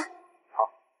能赢的。好，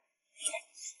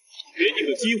给你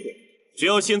个机会，只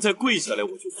要现在跪下来，我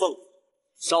就放你。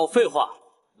少废话，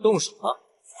动手吧！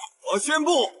我宣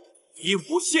布，比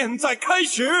武现在开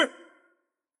始。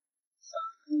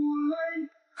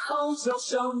号角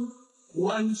响，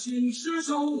万军之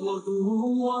中我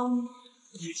独望，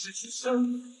一矢之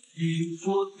声一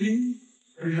作定，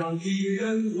让敌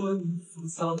人闻风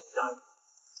丧胆。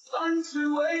安之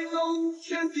为动，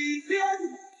天地变，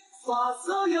法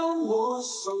则由我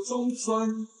手中转。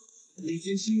历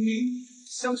尽清明，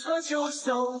响彻九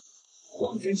霄，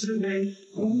荒天之内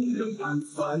无人敢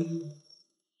犯。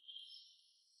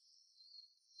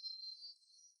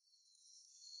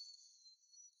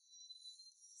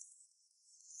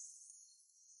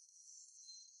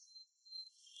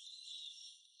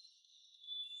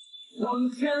荒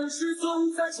天至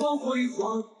尊再创辉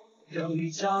煌，让你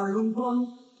家荣光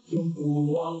永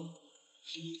不忘。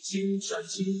披荆斩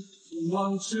棘，不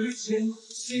忘之前，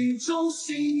心中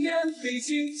信念比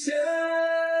金坚。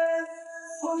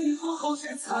风雨过后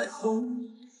见彩虹，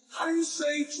汗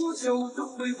水铸就的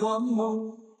辉煌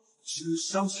梦。世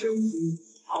上全无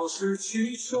好事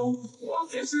去穷，荒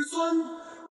天至尊。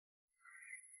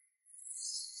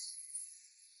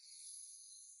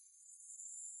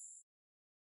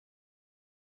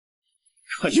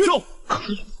看招！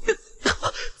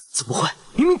怎么会？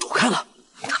明明躲开了。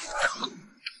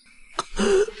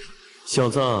小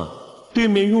子，对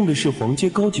面用的是黄阶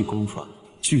高级功法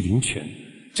聚灵拳，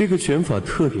这个拳法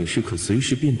特点是可随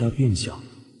时变大变小，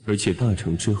而且大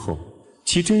成之后，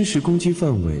其真实攻击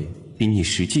范围比你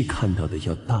实际看到的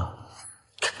要大。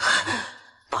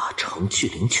大成聚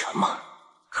灵拳吗？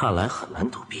看来很难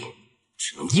躲避，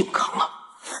只能硬扛了。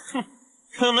哼，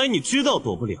看来你知道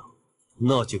躲不了。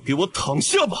那就给我躺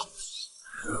下吧！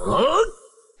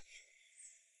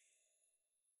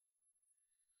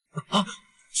啊！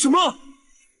什么？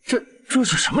这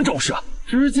是什么招式啊？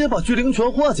直接把聚灵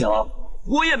拳化解了？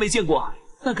我也没见过，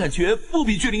但感觉不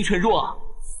比聚灵拳弱啊！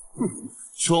哼，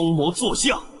装模作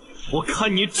样！我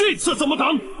看你这次怎么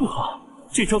挡！不好，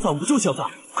这招挡不住，小子，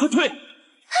快退！天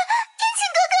晴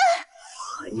哥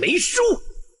哥，还没输！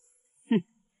哼，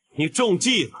你中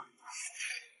计了。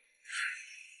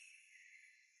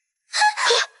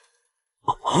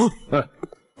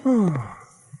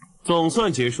总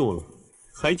算结束了，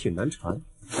还挺难缠。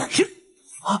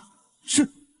啊，这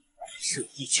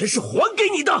一拳是还给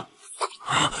你的！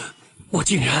我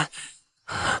竟然……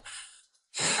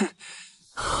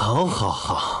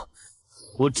好，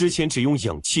我之前只用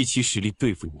养气期实力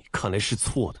对付你，看来是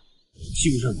错的，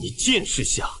就让你见识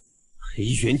下培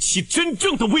元期真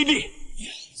正的威力。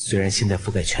虽然现在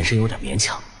覆盖全身有点勉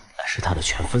强，但是他的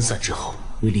拳分散之后，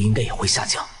威力应该也会下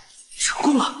降。成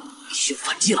功了，必须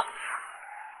反击了！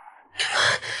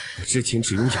我之前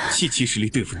只用氧气气实力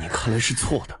对付你，看来是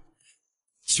错的。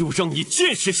就让你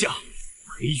见识下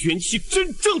黑元气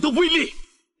真正的威力。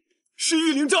是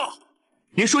御灵罩，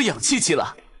别说氧气期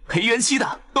了，黑元期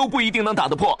的都不一定能打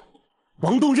得破。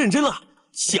王东认真了，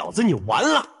小子你完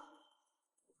了！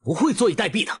不会坐以待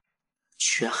毙的，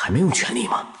居然还没用全力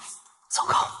吗？糟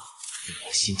糕，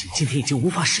心境今天已经无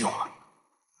法使用了。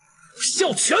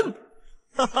笑拳！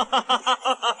哈哈哈哈哈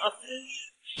哈！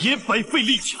别白费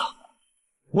力气了，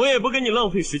我也不跟你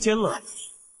浪费时间了，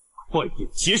快点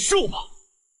结束吧！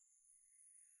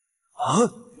啊，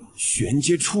玄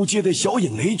阶初阶的小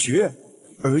影雷诀，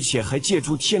而且还借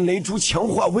助天雷珠强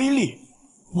化威力，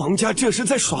王家这是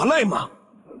在耍赖吗？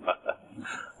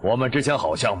我们之前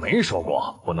好像没说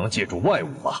过不能借助外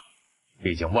物吧？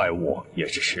毕竟外物也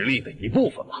是实力的一部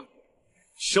分嘛。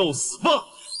受死吧！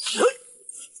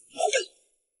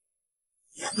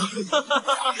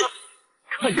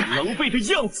看你狼狈的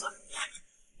样子，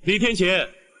李天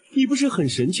邪，你不是很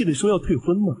神气的说要退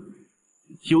婚吗？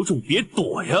有种别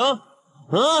躲呀！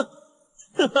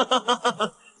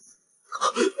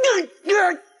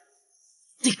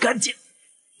你赶紧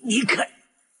离开，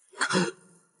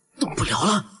动不了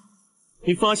了。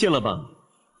你发现了吧？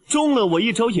中了我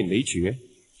一招引雷诀，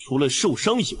除了受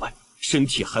伤以外，身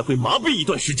体还会麻痹一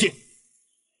段时间。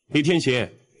李天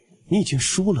邪，你已经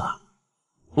输了。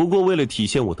不过为了体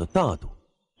现我的大度，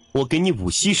我给你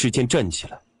5息时间站起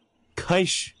来。开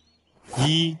始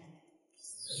，1。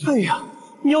哎呀，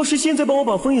你要是现在帮我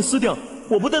把封印撕掉，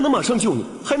我不但能马上救你，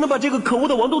还能把这个可恶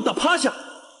的王东打趴下。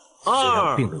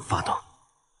2，并没有发动，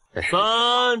但是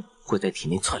3会在体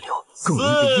内窜流，更容易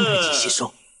被阴太极吸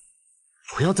收。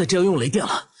不要再这样用雷电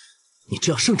了，你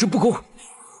这样胜之不恭。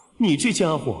你这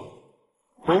家伙，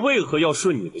我为何要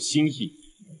顺你的心意？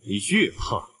你越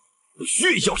怕，我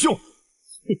越要用。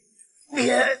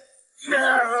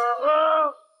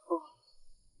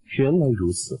原来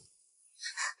如此。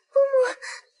伯母，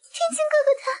天晴哥哥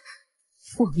他……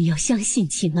我们要相信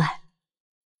晴儿。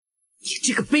你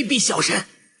这个卑鄙小人，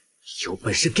有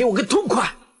本事给我个痛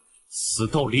快！死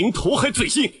到临头还嘴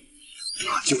硬，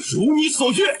那就如你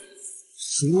所愿。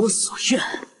如我所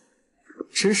愿，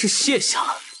真是谢下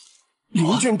了。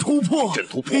临阵突破，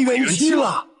黑元期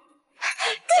了。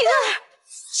对儿，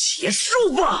结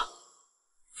束吧！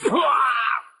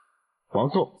王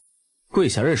总，跪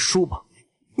下认输吧。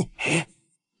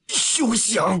休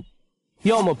想！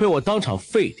要么被我当场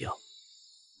废掉，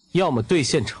要么兑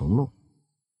现承诺，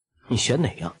你选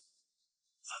哪样？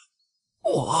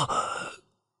我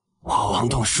王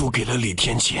东输给了李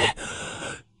天琴，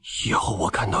以后我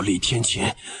看到李天琴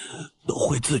都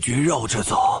会自觉绕着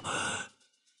走，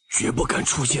绝不敢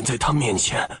出现在他面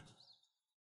前。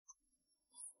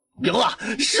赢了，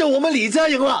是我们李家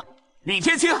赢了！李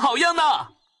天琴好样的！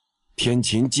天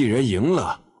琴既然赢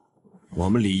了，我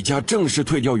们李家正式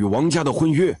退掉与王家的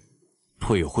婚约，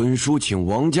退婚书请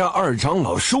王家2长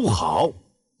老收好。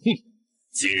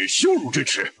今日羞辱之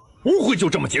耻，不会就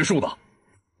这么结束的。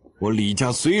我李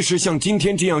家随时像今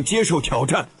天这样接受挑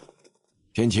战。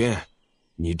天琴，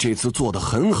你这次做得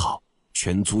很好，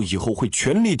全族以后会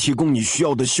全力提供你需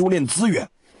要的修炼资源。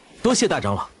多谢大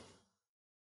长老。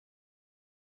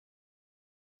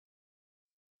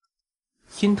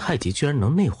阴太极居然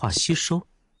能内化吸收，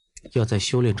要在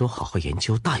修炼中好好研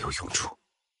究，大有用处。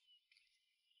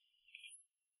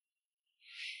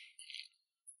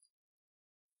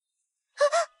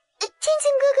天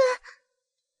晴哥哥，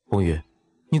红雨，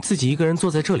你自己一个人坐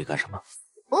在这里干什么？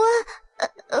我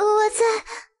在。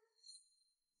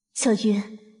小鱼，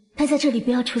待在这里不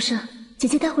要出声，姐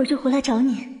姐待会儿就回来找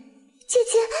你。姐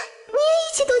姐，你也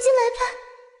一起躲进来吧。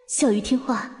小鱼听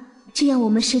话，这样我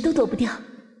们谁都躲不掉。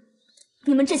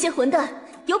你们这些混蛋，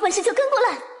有本事就跟过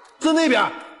来！在那边，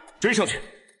追上去！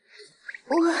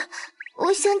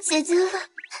我想姐姐了，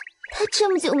她这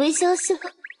么久没消息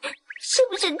了，是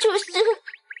不是出事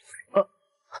了？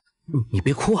你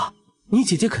别哭啊，你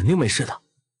姐姐肯定没事的。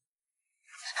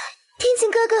天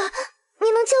晴哥哥，你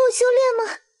能教我修炼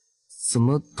吗？怎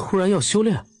么突然要修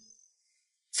炼？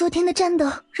昨天的战斗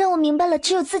让我明白了，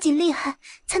只有自己厉害，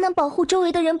才能保护周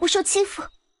围的人不受欺负。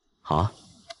好啊，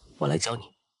我来教你。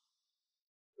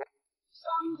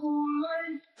山不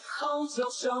累，号角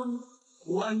响，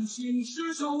万顷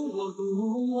之中我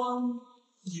独望。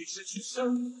一世去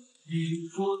生，一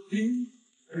佛定，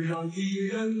让一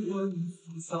人问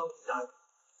风骚然。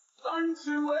三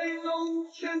尺为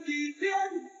龙，天地变，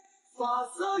法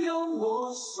则由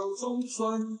我手中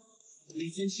转。利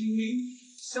剑清明，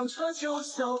响彻九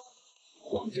霄，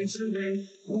荒天之内，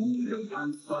无人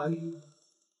敢犯。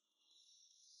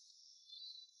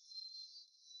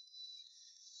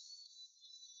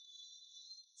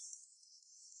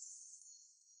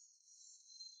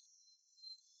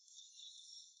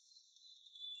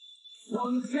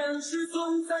荒天至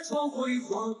尊再创辉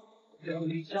煌，亮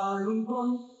丽加荣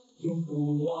光，永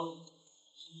不忘。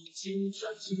披荆斩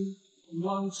棘，勇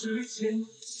往直前，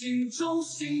心中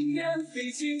信念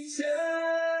比金坚。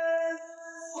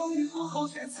风雨过后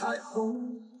见彩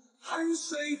虹，汗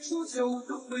水铸就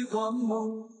的辉煌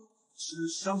梦。世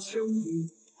上求你，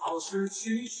好事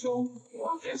去穷，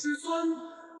荒天至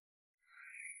尊。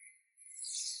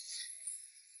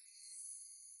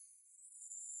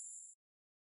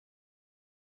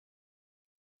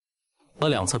了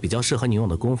2册比较适合你用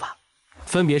的功法，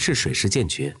分别是水石剑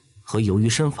诀和游鱼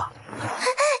身法。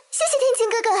谢谢天晴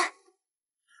哥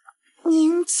哥。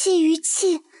凝气于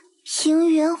气，平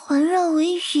原环绕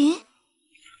为云。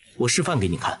我示范给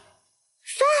你看。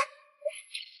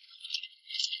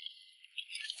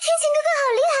天晴哥哥好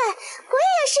厉害，我也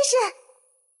要试试。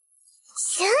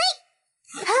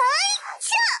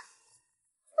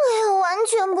哎呀，完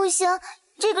全不行，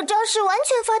这个招式完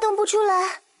全发动不出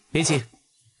来。别急，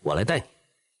我来带你。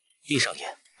闭上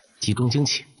眼，集中精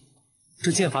气。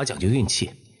这剑法讲究运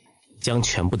气，将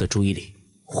全部的注意力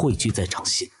汇聚在掌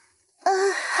心。好。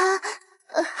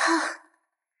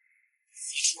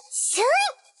行，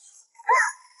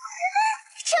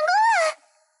成功了！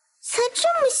才这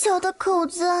么小的口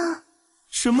子啊！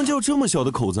什么叫这么小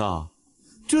的口子啊？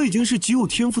这已经是极有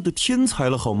天赋的天才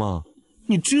了，好吗？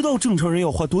你知道正常人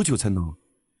要花多久才能？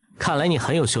看来你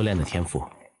很有修炼的天赋，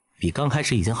比刚开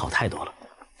始已经好太多了。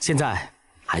现在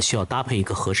还需要搭配一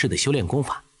个合适的修炼功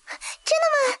法。真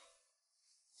的吗？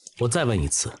我再问一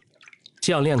次，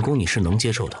这样练功你是能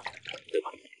接受的，对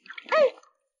吧？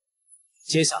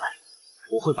接下来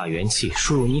我会把元气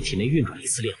输入你体内运转一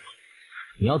次炼化，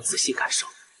你要仔细感受，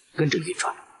跟着运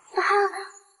转。好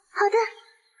的。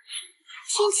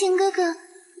天晴哥哥，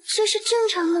这是正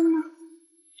常的吗？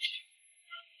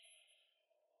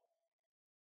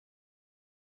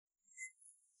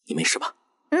你没事吧？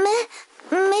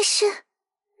没事。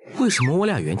为什么我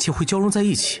俩元气会交融在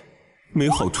一起？没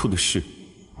好处的事，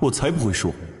我才不会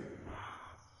说。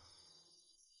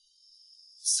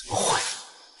怎么会？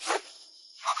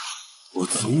我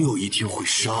总有一天会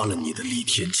杀了你的厉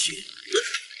天晴。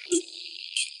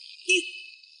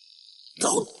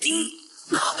到底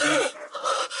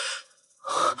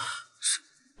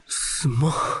什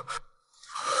么？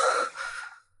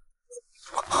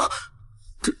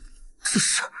这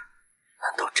是？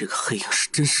难道这个黑影是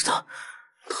真实的？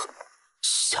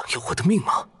想要我的命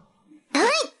吗？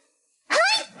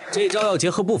这招要结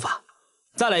合步伐，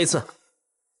再来一次。好的。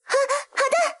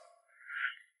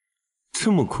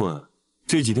这么困，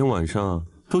这几天晚上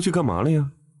都去干嘛了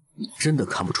呀？你真的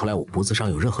看不出来我脖子上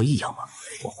有任何异样吗？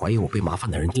我怀疑我被麻烦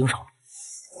的人盯上了。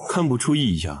看不出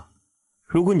异样。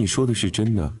如果你说的是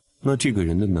真的，那这个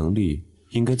人的能力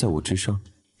应该在我之上，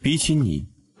比起你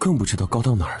更不知道高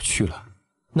到哪儿去了。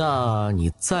那你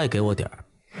再给我点儿。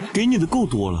给你的够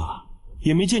多了，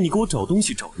也没见你给我找东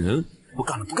西找人。不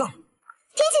干了。天晴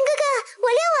哥哥，我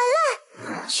练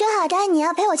完了。说好的你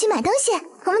要陪我去买东西，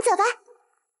我们走吧。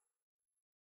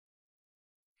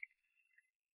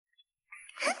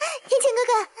天晴哥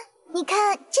哥，你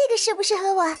看这个适不适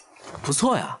合我？不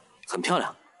错呀，很漂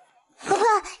亮。婆婆，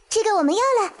这个我们要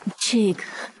了。这个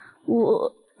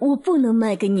我不能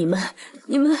卖给你们，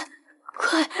你们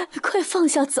快放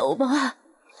下走吧。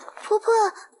婆婆，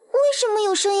为什么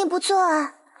有生意不做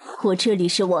啊？我这里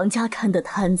是王家看的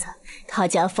摊子，他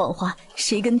家放话，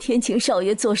谁跟天晴少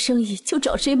爷做生意就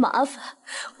找谁麻烦，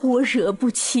我惹不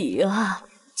起啊。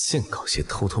净搞些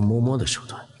偷偷摸摸的手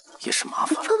段，也是麻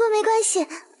烦。婆婆没关系，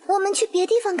我们去别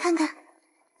地方看看。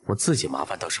我自己麻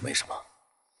烦倒是没什么，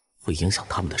会影响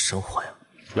他们的生活呀。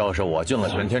要是我进了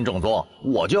玄天正宗，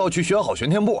我就要去学好玄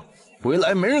天步，回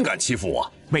来没人敢欺负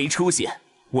我。没出息，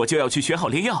我就要去学好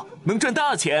炼药，能赚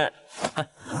大钱。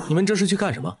你们这是去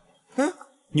干什么？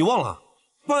你忘了，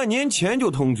半年前就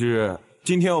通知，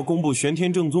今天要公布玄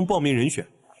天正宗报名人选，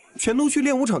全都去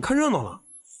练武场看热闹了。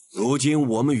如今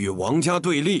我们与王家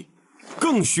对立，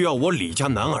更需要我李家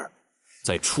男儿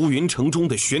在出云城中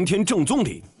的玄天正宗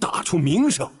里打出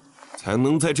名声，才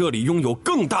能在这里拥有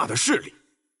更大的势力。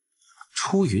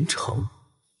出云城，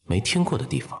没听过的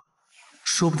地方，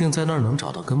说不定在那儿能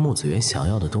找到跟木子园想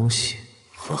要的东西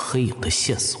和黑影的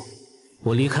线索。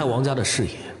我离开王家的视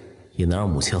野，也能让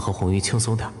母亲和红衣轻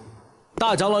松点。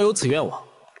大长老有此愿望，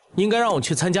应该让我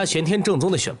去参加玄天正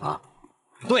宗的选拔。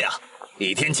对呀，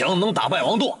李天强能打败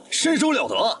王舵，身手了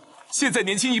得。现在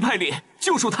年轻一派里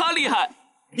就属他厉害，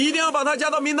一定要把他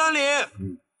加到名单里。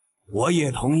我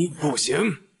也同意。不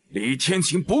行，李天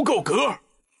晴不够格。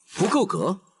不够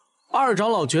格？二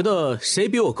长老觉得谁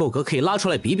比我够格，可以拉出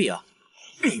来比比啊。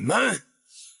你们，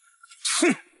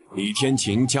哼！李天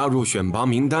晴加入选拔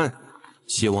名单，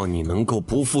希望你能够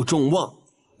不负众望，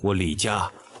我李家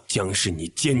将是你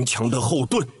坚强的后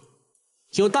盾。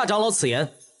有大长老此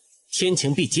言，天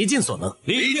晴必竭尽所能。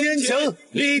李天晴，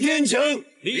李天晴，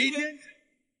李天。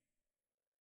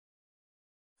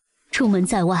出门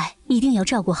在外，一定要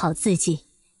照顾好自己，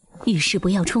遇事不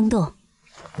要冲动。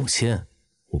母亲，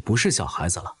我不是小孩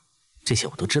子了，这些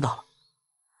我都知道了。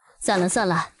算了算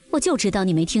了，我就知道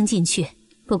你没听进去。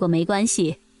不过没关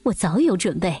系，我早有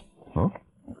准备。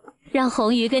让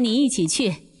红鱼跟你一起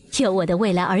去，有我的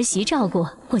未来儿媳照顾，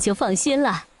我就放心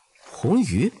了。红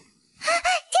鱼，天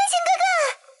晴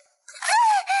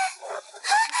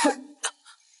哥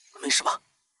哥，没事吧？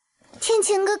天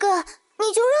晴哥哥，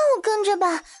你就让我跟着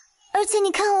吧，而且你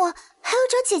看我还要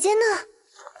找姐姐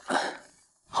呢。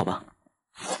好吧，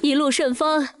一路顺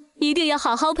风，一定要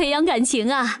好好培养感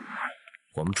情啊！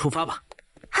我们出发吧。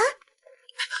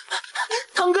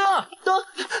堂哥，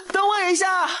等我一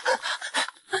下。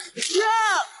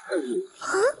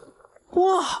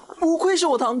哇，不愧是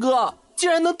我堂哥，竟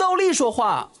然能倒立说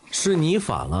话。是你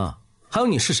反了，还有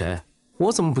你是谁？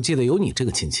我怎么不记得有你这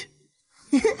个亲戚？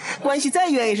关系再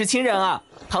远也是亲人啊！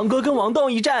堂哥跟王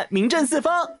栋一战，名震四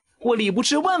方，我李不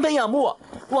吃万分仰慕，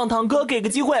望堂哥给个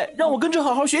机会，让我跟着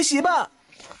好好学习吧。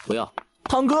不要，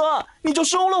堂哥，你就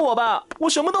收了我吧，我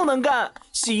什么都能干，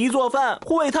洗衣做饭、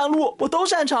护卫探路，我都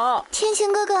擅长。天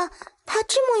晴哥哥，他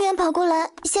这么远跑过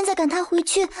来，现在赶他回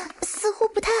去，似乎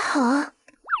不太好。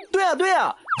对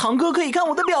啊，堂哥可以看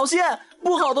我的表现，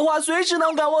不好的话随时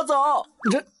能赶我走。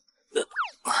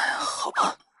好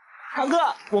吧。堂哥，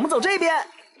我们走这边。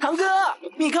堂哥，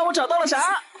你看我找到了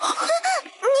啥？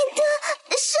你的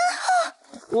身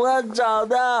后。我找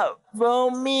到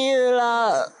蜂蜜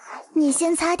了。你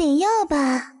先擦点药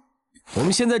吧。我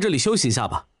们先在这里休息一下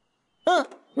吧。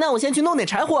那我先去弄点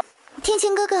柴火。天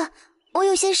晴哥哥，我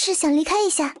有些事想离开一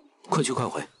下。快去快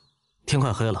回，天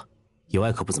快黑了，野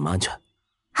外可不怎么安全。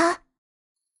好。山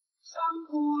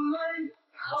谷内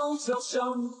号角响，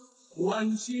万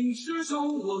顷之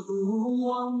中我独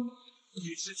望，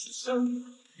一直出声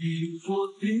一作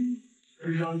定，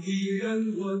让敌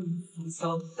人闻风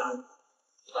丧胆。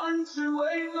安之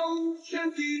为农，天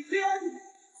地变，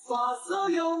法则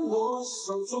由我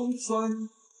手中转。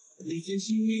利剑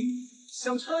清明，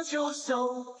响彻九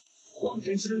霄，荒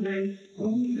天之内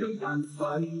无人敢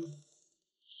犯。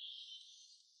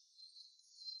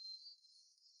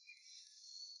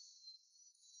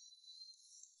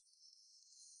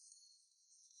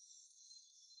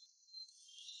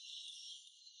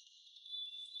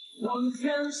荒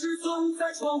天至尊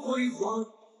再创辉煌，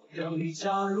让你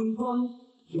家荣光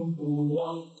永不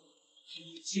忘。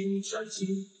披荆斩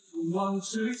棘，不忘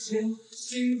之前，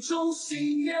心中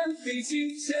信念必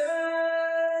尽现。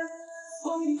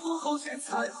风过后见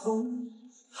彩虹，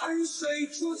汗水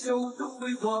铸就的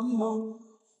辉煌梦。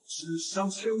世上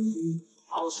求你，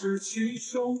好事去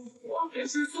凶，荒天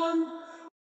至尊。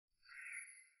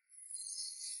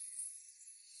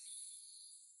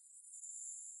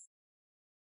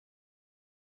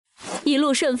一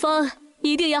路顺风，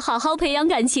一定要好好培养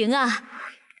感情啊！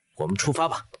我们出发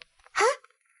吧。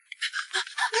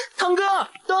堂哥，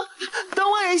等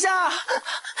我一下。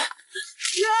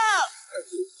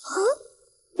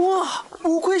哇，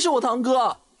不愧是我堂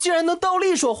哥，竟然能倒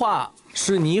立说话。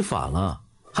是你反了，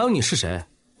还有你是谁？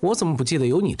我怎么不记得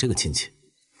有你这个亲戚？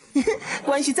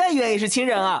关系再远也是亲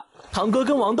人啊！堂哥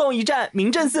跟王栋一战，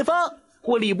名震四方，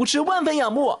我李不吃万分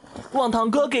仰慕，望堂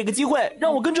哥给个机会，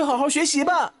让我跟着好好学习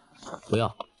吧。不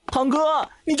要，堂哥，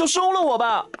你就收了我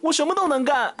吧，我什么都能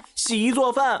干，洗衣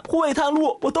做饭、护卫探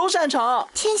路，我都擅长。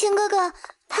天晴哥哥，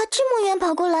他这么远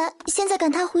跑过来，现在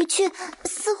赶他回去，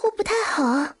似乎不太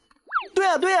好。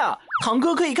对啊，堂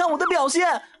哥可以看我的表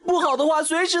现，不好的话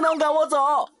随时能赶我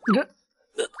走。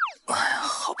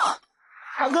好吧。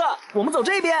堂哥，我们走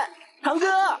这边。堂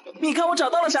哥，你看我找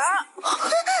到了啥？你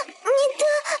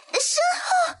的身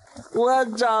后。我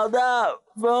找到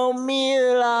蜂蜜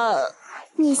了。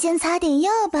你先擦点药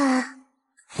吧。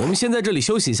我们先在这里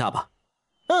休息一下吧。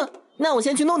那我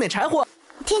先去弄点柴火。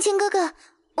天晴哥哥，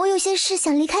我有些事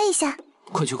想离开一下。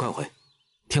快去快回，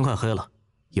天快黑了，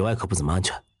野外可不怎么安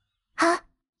全。好。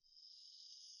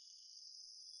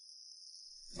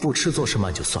不吃做事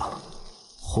慢就算了，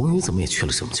红鱼怎么也去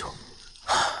了这么久？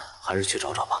还是去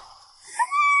找找吧。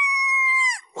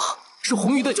哇，是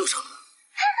红鱼的叫声！你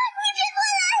别过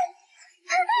来！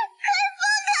快放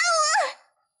开我！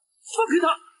放开他！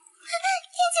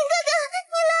天晴哥哥，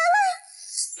你来了！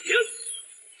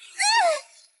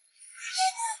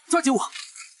抓紧我！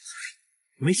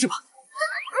没事吧？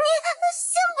你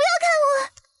先不要看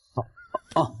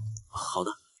我。好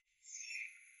的。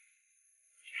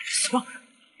什么？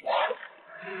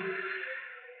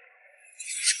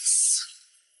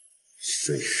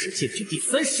瞬时剑诀第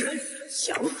3式，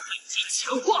强化加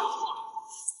强化。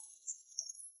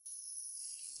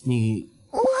你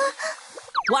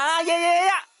哇呀呀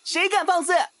呀！谁敢放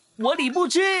肆？我李不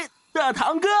知的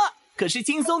堂哥可是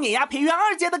轻松碾压培元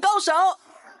2阶的高手。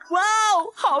哇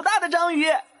哦，好大的章鱼！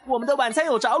我们的晚餐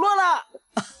有着落了。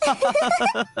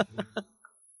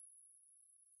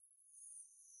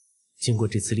经过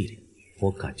这次历练，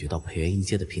我感觉到培元1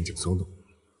阶的瓶颈松动，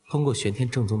通过玄天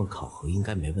正宗的考核应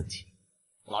该没问题。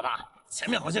老大，前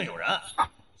面好像有人。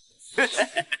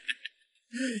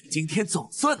今天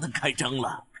总算能开张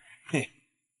了。嘿，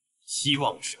希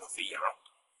望是个飞扬。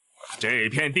这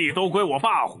片地都归我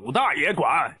霸虎大爷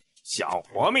管，想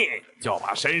活命就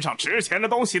把身上值钱的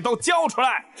东西都交出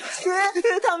来。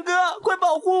堂哥，快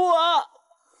保护我！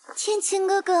天晴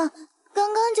哥哥，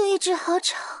刚刚就一直好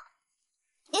吵。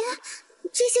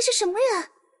这些是什么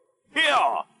人？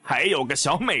哟，还有个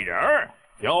小美人儿，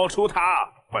交出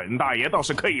她，本大爷倒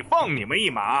是可以放你们一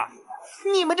马。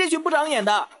你们这群不长眼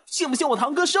的，信不信我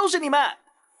堂哥收拾你们？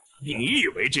你以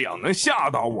为这样能吓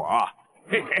到我？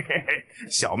嘿嘿嘿嘿，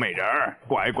小美人儿，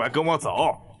乖乖跟我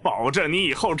走，保证你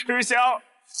以后吃香。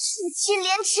区区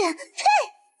廉耻！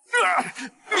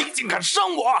呸！你竟敢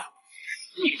伤我！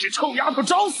你这臭丫头，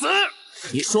找死！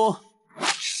你说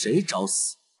谁找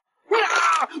死？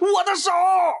我的手！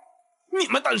你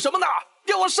们等什么呢？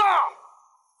给我上！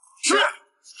是。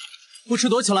不吃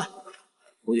躲起来。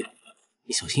不远，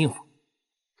你小心一会儿。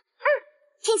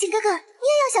天晴哥哥，你也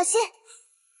要小心。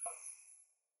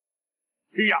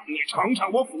让你尝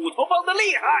尝我斧头帮的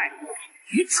厉害！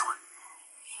愚蠢！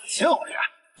就是，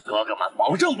哥哥们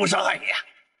保证不伤害你。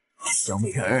小美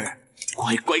人儿，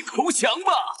乖乖投降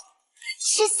吧！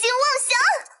痴心妄想！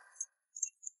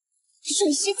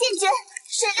瞬时剑诀，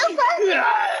水流环。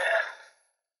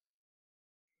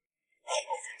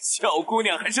小姑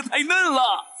娘还是太嫩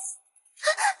了。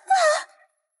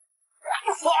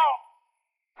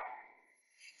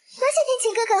多谢天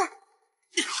晴哥哥。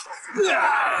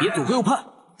别躲归我盼，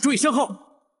注意向后。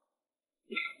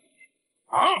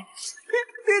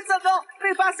糟糕，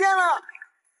被发现了！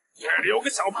这里有个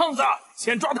小胖子，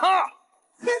先抓他！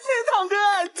堂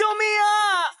哥，救命啊！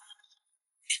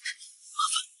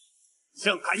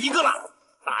剩他一个了，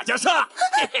大家上！怎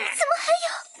么还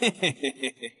有？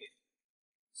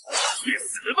去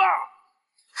死吧！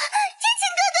天晴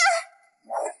哥哥！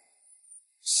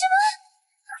什么？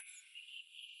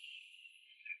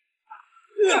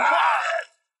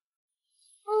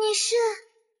你是？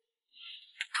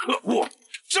可恶！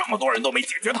这么多人都没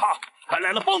解决他，还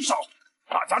来了帮手，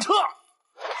大家撤！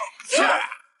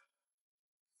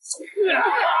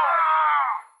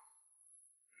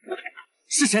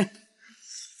是谁？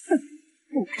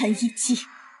不堪一击！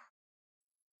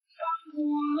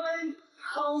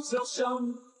号角响，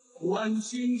万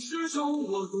军之中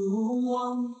我独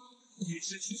王，一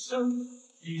直去生，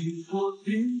一破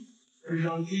冰，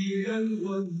让敌人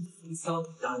闻风丧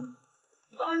胆。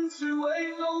安之为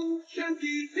龙，天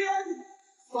地变，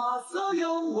法则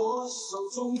由我手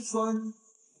中转。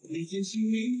历尽清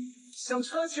明，响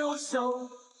彻九霄，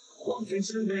荒天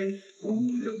之内，无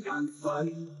人敢犯。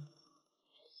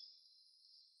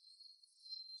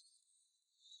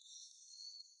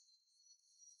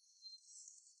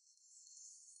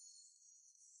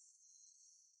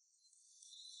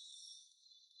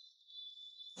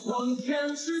荒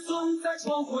天至尊再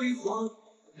创辉煌，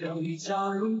让你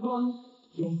加荣光，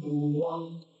永不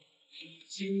忘。披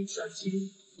荆斩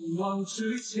棘，不忘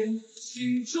之前，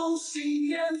心中信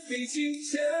念比金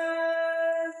坚。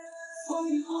风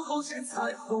雨过后见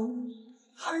彩虹，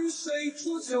汗水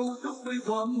铸就的辉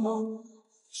煌梦。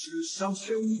世上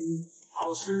全部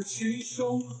傲视群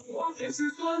雄，荒天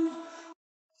至尊。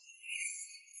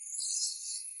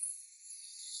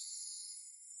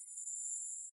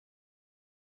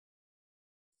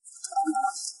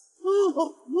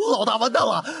老大完蛋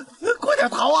了，快点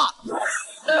逃啊！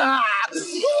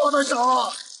我的手！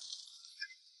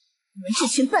你们这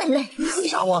群败类！别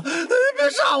杀我！别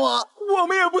杀我！我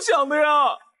们也不想的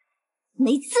呀！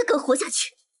没资格活下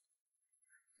去！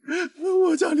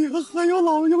我家里还有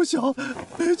老有小，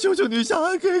求求女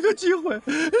侠给个机会，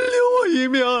留我一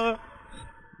命！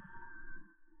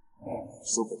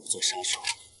如果不做杀手，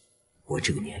我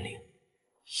这个年龄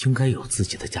应该有自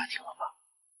己的家庭了吧？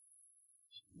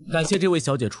感谢这位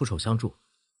小姐出手相助，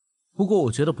不过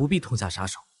我觉得不必痛下杀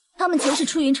手。他们全是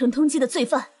出云城通缉的罪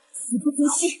犯，死不足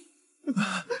惜。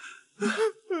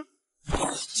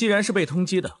既然是被通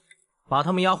缉的，把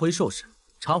他们押回受审，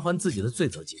偿还自己的罪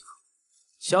责即可。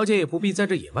小姐也不必在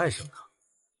这野外生疼。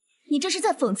你这是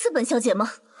在讽刺本小姐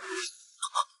吗？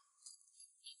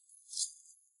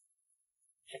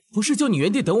不是就你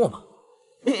原地等我吗？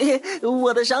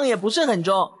我的伤也不是很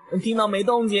重，听到没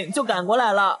动静就赶过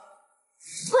来了。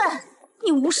喂，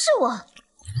你无视我！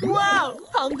哇，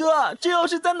堂哥，这又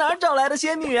是在哪儿找来的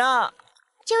仙女啊？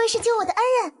这位是救我的恩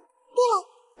人。对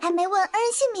了，还没问恩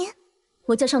人姓名。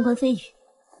我叫上官飞羽。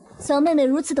小妹妹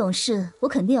如此懂事，我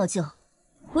肯定要救，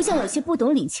不像有些不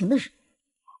懂领情的人。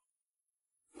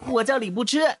我叫李不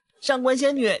吃。上官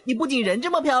仙女，你不仅人这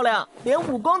么漂亮，连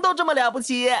武功都这么了不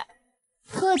起。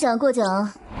过奖过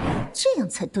奖，这样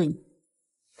才对呢。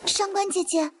上官姐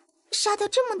姐，杀掉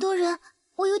这么多人，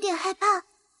我有点害怕。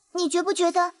你觉不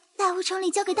觉得大湖城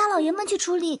里交给大老爷们去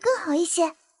处理更好一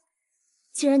些？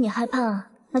既然你害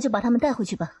怕，那就把他们带回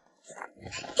去吧。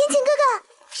天晴哥哥，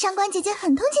上官姐姐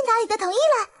很通情达理的同意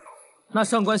了。那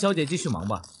上官小姐继续忙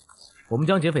吧，我们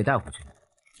将劫匪带回去，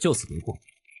就此别过。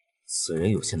此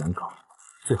人有些难搞，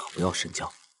最好不要深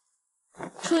交。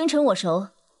楚云城我熟，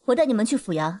我带你们去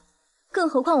府衙，更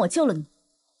何况我救了你，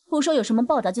不说有什么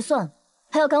报答就算了，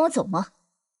还要赶我走吗？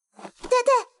对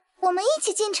对，我们一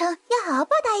起进城，要好好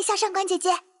报答一下上官姐姐。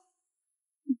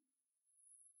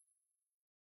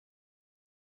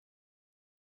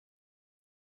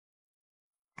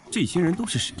这些人都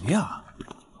是谁呀？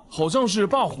好像是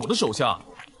霸虎的手下，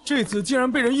这次竟然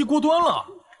被人一锅端了。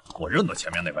我认得前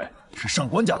面那位是上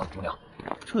官家的姑娘，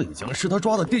这已经是他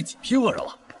抓的第几批恶人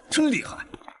了，真厉害！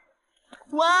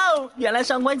哇哦，原来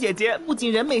上官姐姐不仅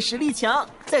人美实力强，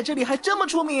在这里还这么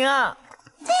出名啊！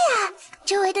对啊，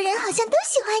周围的人好像都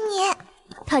喜欢你。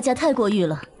他家太过誉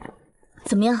了，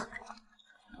怎么样？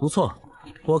不错，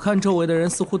我看周围的人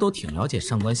似乎都挺了解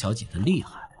上官小姐的厉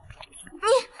害。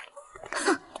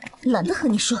懒得和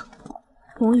你说。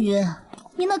红鱼，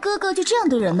你那哥哥就这样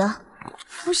对人的？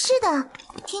不是的，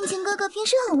天晴哥哥平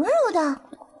时很温柔的。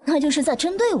那就是在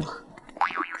针对我。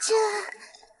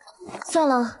算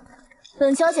了，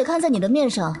本小姐看在你的面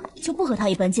上，就不和他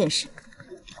一般见识。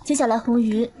接下来红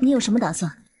鱼，你有什么打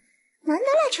算？难得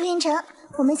来楚云城，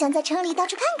我们想在城里到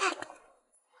处看看。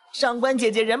上官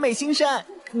姐姐人美心善，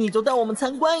你就带我们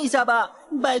参观一下吧，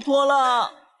拜托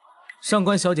了。上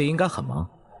官小姐应该很忙，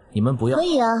你们不要。可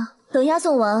以啊，等押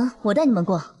送完，我带你们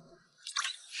逛。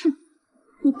哼，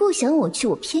你不想我去，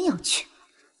我偏要去，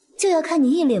就要看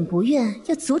你一脸不愿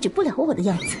又阻止不了我的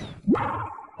样子。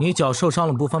你脚受伤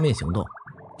了，不方便行动，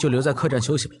就留在客栈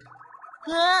休息吧。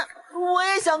我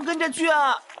也想跟着去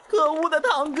啊！可恶的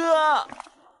堂哥，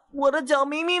我的脚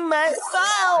明明没。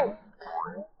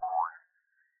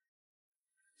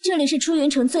这里是出云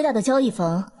城最大的交易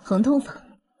坊——恒通坊，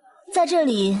在这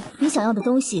里你想要的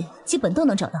东西基本都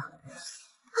能找到。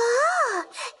哦，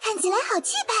看起来好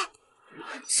气派！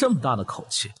这么大的口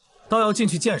气，倒要进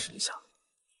去见识一下。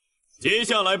接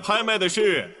下来拍卖的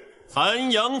是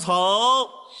寒阳草。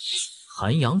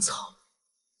寒阳草，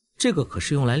这个可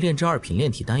是用来炼制2品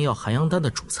炼体丹药寒阳丹的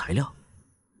主材料。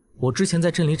我之前在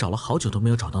镇里找了好久都没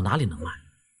有找到哪里能卖。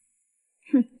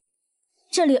哼，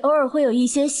这里偶尔会有一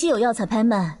些稀有药材拍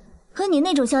卖，和你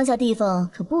那种乡下地方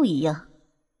可不一样。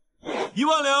1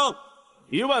万两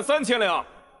，13000两。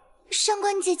上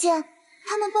官姐姐，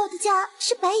他们报的价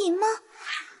是白银吗？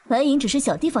白银只是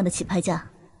小地方的起拍价，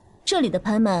这里的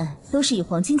拍卖都是以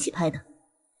黄金起拍的。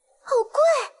好贵！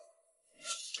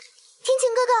天晴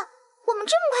哥哥，我们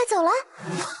这么快走了？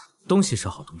东西是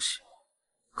好东西，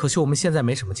可惜我们现在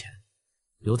没什么钱，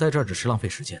留在这儿只是浪费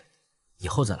时间，以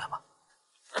后再来吧。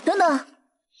等等，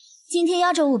今天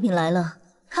压轴物品来了，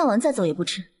看完再走也不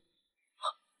迟。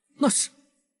那是。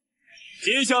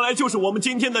接下来就是我们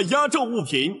今天的压轴物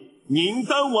品——凝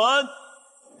丹丸，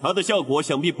它的效果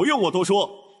想必不用我多说，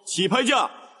起拍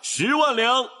价10万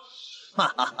两。哈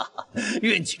哈哈哈！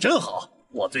运气真好，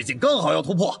我最近刚好要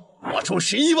突破，我出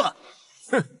11万。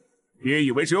哼，别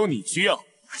以为只有你需要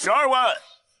，12万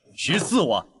，14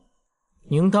万。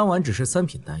凝丹丸只是3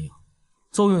品丹药，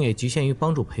作用也局限于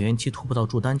帮助培元期突破到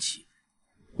筑丹期，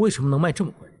为什么能卖这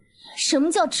么贵？什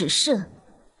么叫只是？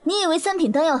你以为3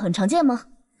品丹药很常见吗？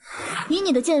以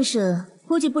你的见识，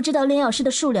估计不知道炼药师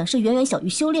的数量是远远小于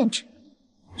修炼者。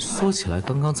说起来，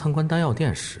刚刚参观丹药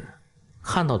店时，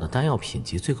看到的丹药品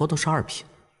级最高都是2品，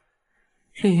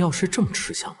炼药师这么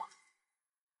吃香吗？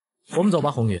我们走吧，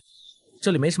红雨，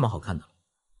这里没什么好看的。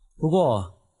不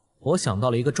过，我想到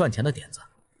了一个赚钱的点子。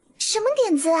什么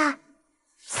点子啊？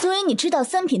所以你知道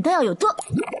3品丹药有多……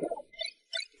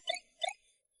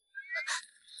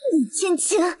李天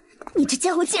晴，你这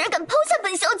家伙竟然敢抛下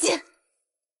本小姐！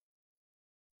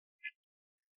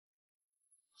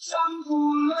山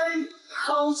不累，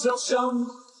好小香，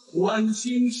万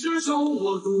顷之中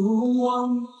我独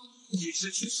望。一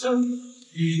世去生，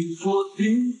一座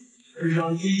定，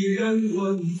让一人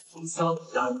闻风丧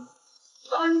胆。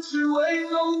安之为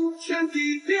龙，天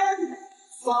地变，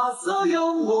法则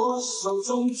由我手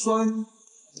中转，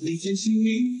利剑清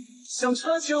明，响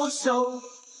彻九霄，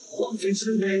荒天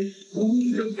之内，无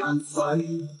人敢犯。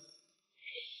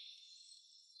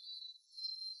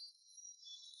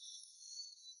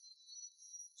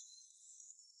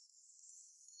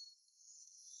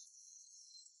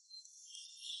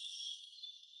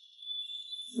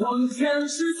荒天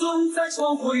至尊再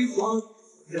创辉煌，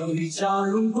让你家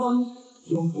荣光，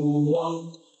永不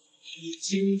忘。披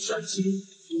荆斩棘，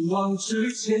勇往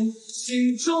直前，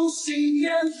心中信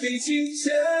念比金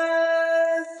坚。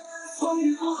风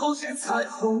雨过后见彩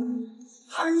虹，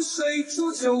汗水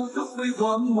铸就的辉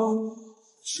煌梦。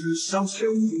世上穷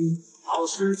云，傲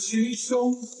视群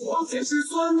雄，荒天至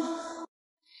尊。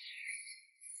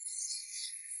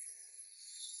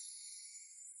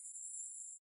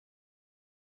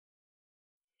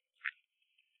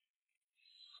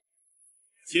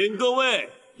请各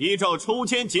位依照抽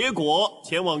签结果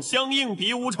前往相应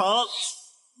比武场。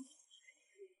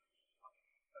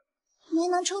没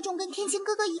能抽中跟天晴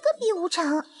哥哥一个比武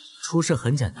场。出事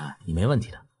很简单，你没问题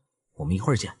的。我们一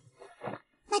会儿见。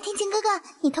那天晴哥哥，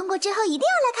你通过之后一定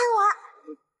要来看我。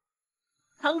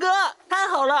堂哥，太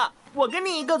好了，我跟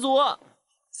你一个组。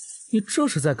你这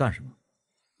是在干什么？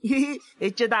嘿嘿，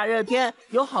这大热天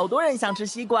有好多人想吃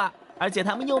西瓜，而且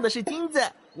他们用的是金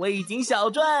子，我已经小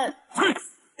赚。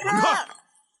你看，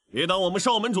别挡我们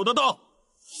少门主的道！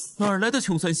哪来的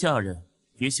穷酸下人？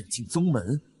也想进宗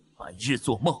门，白日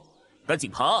做梦！赶紧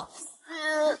爬！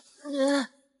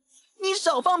你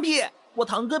少放屁！我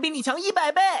堂哥比你强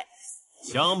100倍！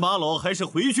乡巴佬还是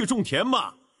回去种田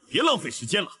吧，别浪费时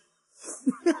间了。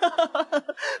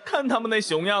看他们那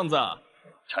熊样子，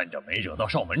趁着没惹到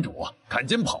少门主，赶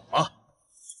紧跑啊！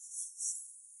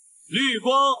绿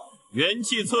光元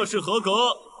气测试合格，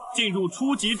进入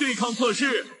初级对抗测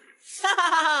试。哈哈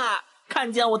哈哈！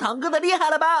看见我堂哥的厉害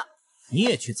了吧？你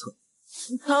也去测。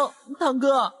堂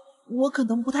哥，我可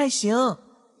能不太行。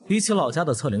比起老家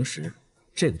的测灵石，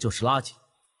这个就是垃圾。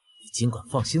你尽管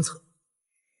放心测。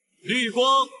绿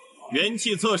光元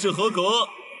气测试合格，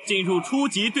进入初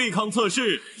级对抗测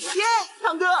试。耶，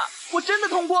堂哥，我真的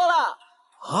通过了！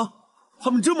啊，他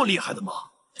们这么厉害的吗？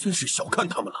真是小看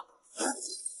他们了。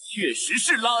确实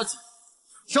是垃圾。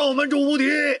少门主无敌！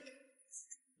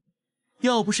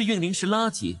要不是运灵石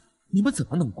垃圾，你们怎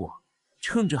么能过？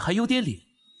趁着还有点脸，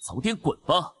早点滚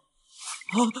吧！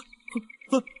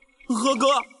何哥，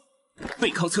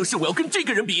对抗测试我要跟这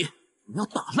个人比，我要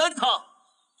打烂他。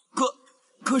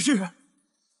可是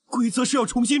规则是要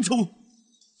重新出。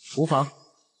无妨，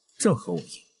正合我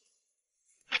意。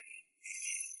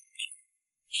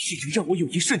竟然让我有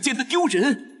一瞬间的丢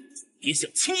人，别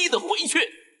想轻易的回去，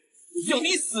我要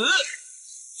你死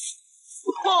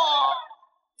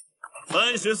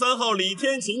！33号李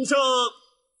天晴胜。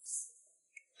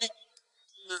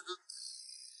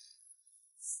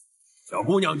小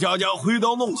姑娘家家挥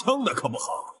刀弄枪的可不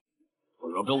好，不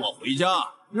如跟我回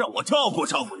家，让我照顾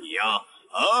照顾你呀！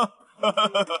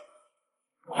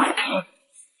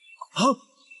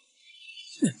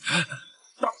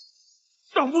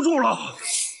挡不住了！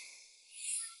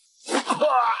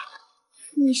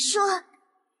你说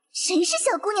谁是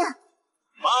小姑娘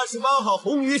？88号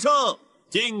红余胜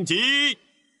晋级。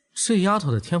这丫头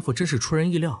的天赋真是出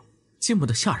人意料，进步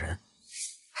的吓人。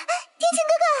天晴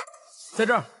哥哥，在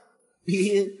这儿。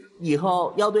以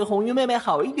后要对红玉妹妹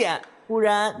好一点，不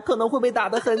然可能会被打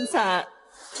得很惨。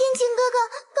天晴哥哥，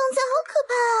刚才好可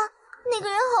怕啊！那个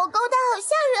人好高大，好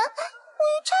吓人，红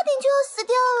玉差点就要死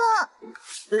掉了。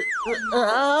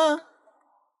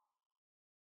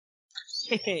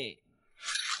嘿嘿，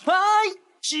哎，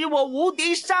是我无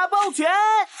敌沙暴拳！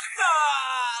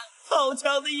好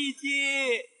强的一击！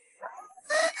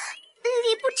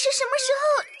李不知什么时候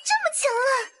这么强了？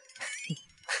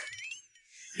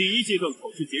第一阶段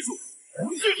考试结束，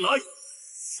进来！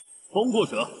通过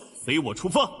者随我出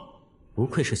发。不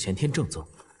愧是玄天正宗，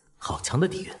好强的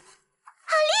底蕴！好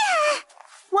厉害！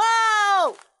哇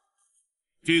哦！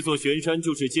这座玄山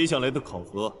就是接下来的考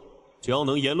核，只要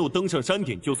能沿路登上山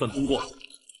顶，就算通过。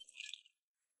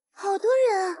好多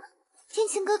人啊！天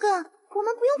晴哥哥，我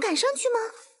们不用赶上去吗？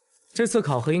这次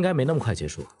考核应该没那么快结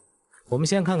束，我们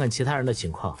先看看其他人的情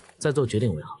况，再做决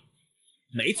定为好。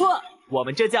没错，我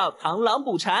们这叫螳螂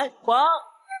捕蝉，狂！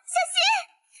小心！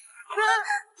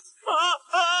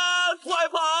快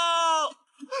跑！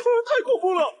太恐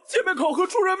怖了，前面考核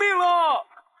出人命了。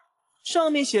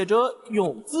上面写着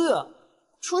勇字，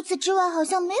除此之外好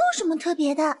像没有什么特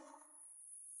别的。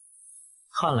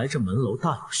看来这门楼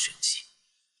大有玄机。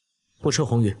不吃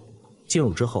红鱼，进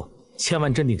入之后千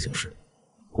万镇定行事。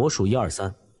我数1、2、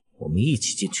3，我们一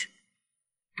起进去。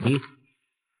1、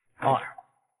2、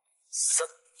4，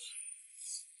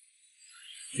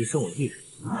只剩我一人。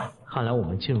看来我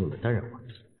们进入了单人环。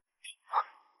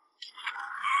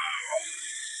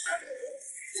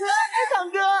堂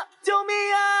哥，救命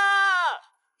啊！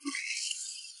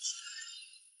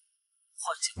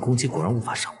幻境攻击果然无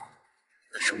法伤我，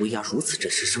但是威压如此真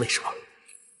实是为什么？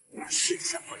试一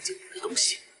下幻境里的东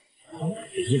西，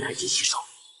被阴海级吸收。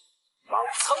宝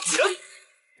苍拳，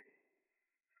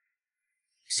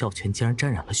哮拳竟然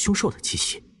沾染了凶兽的气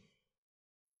息。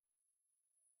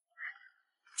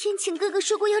天晴哥哥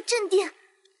说过要镇定，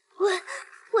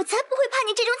我才不会怕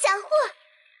你这种假货。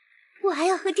我还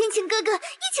要和天晴哥哥一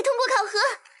起通过考核。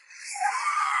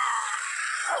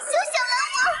休想拦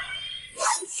我！万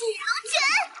气龙卷！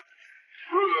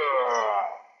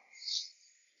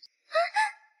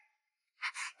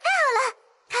太好了，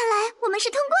看来我们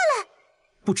是通过了。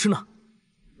不吃呢，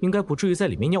应该不至于在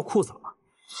里面尿裤子了吧？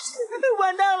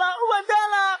完蛋了，完蛋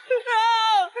了！啊，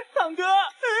堂哥，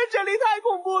这里太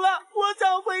恐怖了，我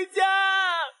想回家。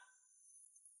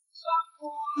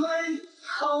不泪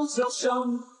号角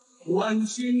响，万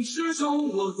军之中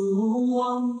我独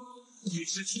望。一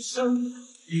指出声，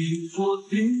一破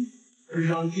冰，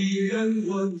让敌人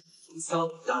闻风丧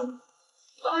胆。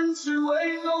半指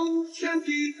挥动天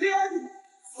地变，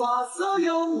法则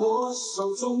由我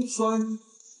手中转。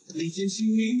利剑清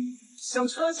明，响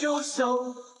彻九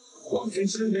霄，荒天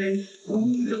之内无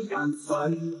人敢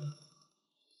犯。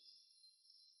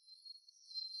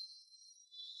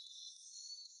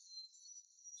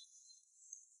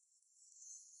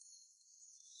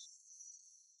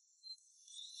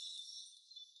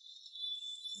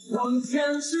荒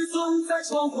天至尊再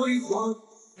创辉煌，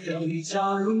让你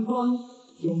加荣光，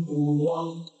永不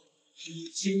忘。披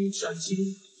荆斩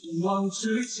棘，勇往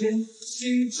直前，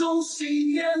心中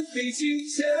信念比金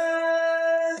钱。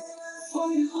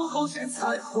风雨过后见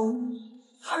彩虹，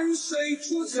汗水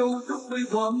铸就的辉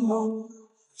煌梦。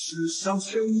世上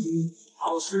权力，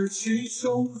傲视群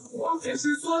雄，荒天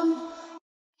至尊。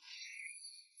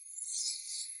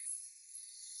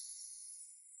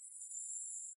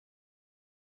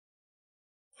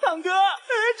堂哥，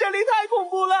这里太恐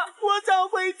怖了，我想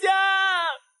回家。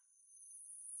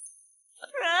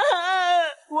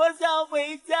我想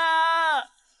回家。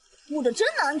哭得真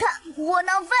难看，窝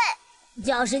囊废！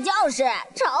就是，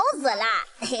吵死了！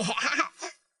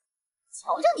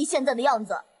瞧瞧你现在的样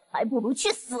子，还不如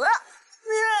去死！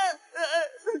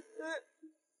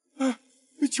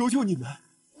求求你们，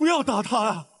不要打他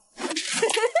啊！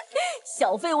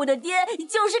小废物的爹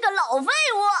就是个老废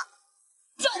物。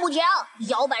就不行，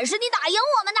有本事你打赢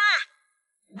我们呐！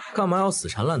干嘛要死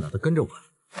缠烂打的跟着我？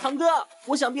堂哥，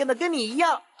我想变得跟你一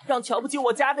样，让瞧不起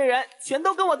我家的人全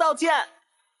都跟我道歉。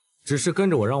只是跟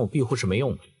着我让我庇护是没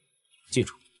用的，记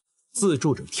住，自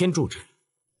助者天助之。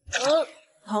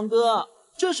堂哥，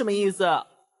这什么意思？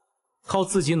靠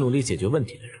自己努力解决问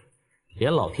题的人，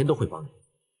连老天都会帮你。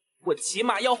我起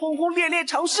码要轰轰烈烈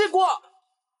尝试过，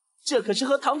这可是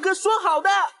和堂哥说好的。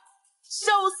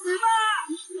受死吧！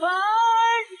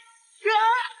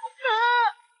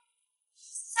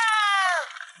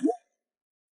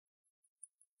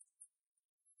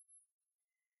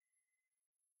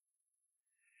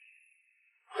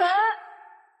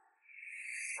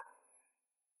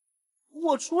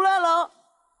我出来了。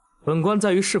本关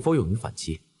在于是否勇于反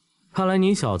击，看来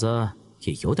你小子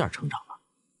也有点成长了。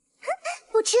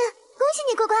不吃，恭喜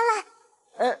你过关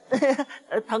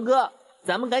了。堂哥，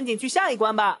咱们赶紧去下一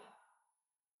关吧。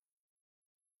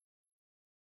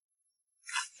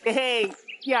嘿嘿，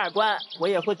第二关我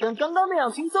也会跟刚刚那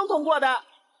样轻松通过的。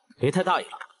别太大意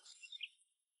了。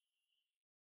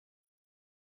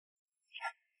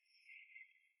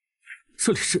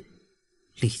这里是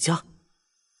李家，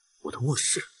我的卧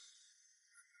室，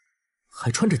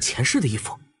还穿着前世的衣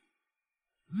服。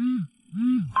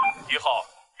1号，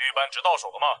玉扳指到手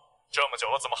了吗？这么久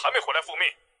了，怎么还没回来复命？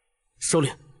首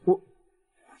领，我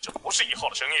这不是1号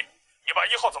的声音，你把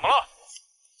1号怎么了？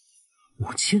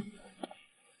母亲，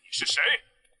你是谁？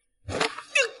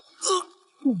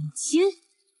母亲，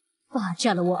霸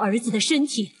占了我儿子的身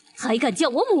体，还敢叫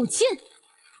我母亲？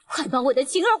快把我的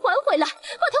晴儿还回来，把她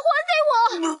还给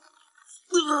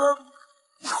我！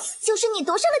就是你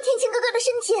夺上了天晴哥哥的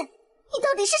身体，你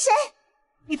到底是谁？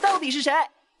你到底是谁？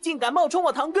竟敢冒充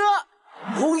我堂哥！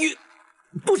红玉，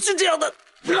不是这样的。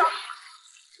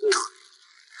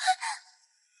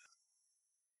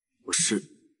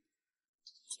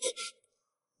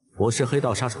我是黑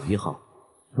道杀手1号，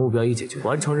目标已解决，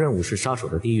完成任务是杀手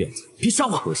的第一原则。别杀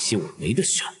我！可惜我没得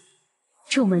选。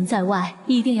出门在外，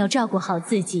一定要照顾好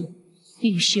自己，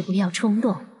遇事不要冲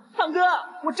动。堂哥，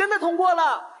我真的通过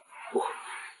了。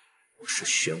我是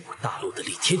玄武大陆的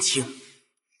李天晴。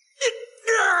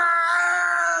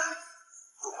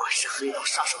不管是黑道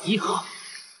杀手1号，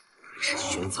还是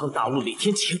玄苍大陆李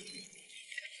天晴，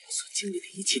我所经历的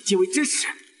一切皆为真实。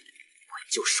我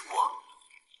就是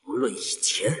我，无论以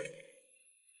前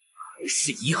还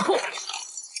是以后。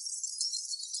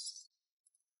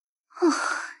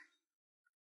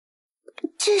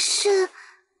这是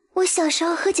我小时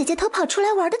候和姐姐偷跑出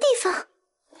来玩的地方。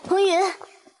红雨，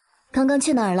刚刚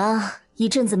去哪儿了？一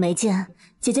阵子没见，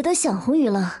姐姐都想红雨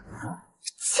了。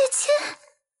姐姐，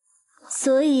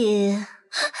所以为什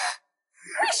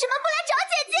么不来找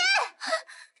姐姐？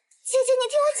姐姐，你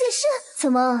听我解释。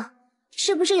怎么，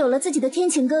是不是有了自己的天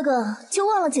晴哥哥就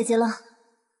忘了姐姐了？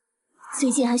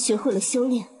最近还学会了修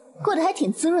炼，过得还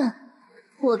挺滋润。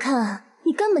我看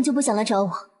你根本就不想来找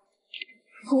我。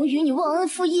红雨，你忘恩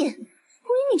负义！红雨，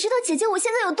你知道姐姐我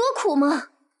现在有多苦吗？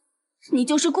你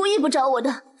就是故意不找我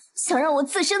的，想让我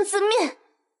自生自灭。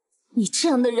你这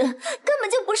样的人根本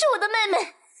就不是我的妹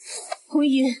妹。红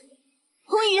雨，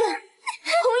红雨，红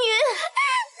雨！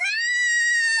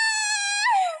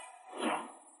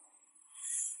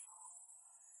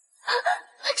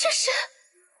这是……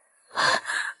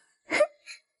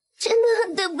真的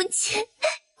很对不起，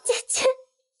姐姐。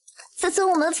自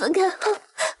从我们分开后，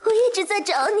我一直在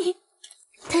找你，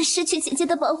但失去姐姐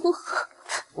的保护后，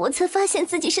我才发现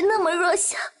自己是那么弱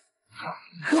小。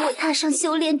而我踏上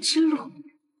修炼之路，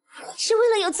是为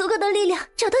了有足够的力量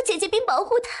找到姐姐并保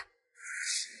护她。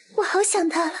我好想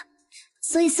她了，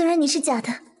所以虽然你是假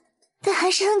的，但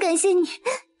还是很感谢你，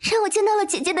让我见到了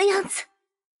姐姐的样子。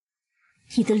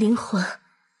你的灵魂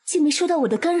竟没受到我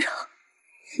的干扰，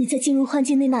你在进入幻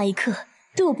境内那一刻，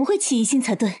对我不会起疑心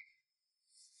才对。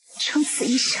从此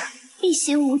一生必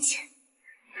须无解，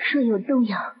若有动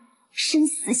摇，生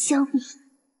死相依。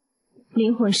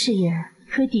灵魂誓言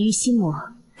可以抵御心魔，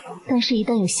但是一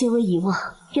旦有些微遗忘，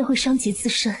便会伤及自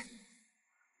身。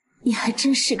你还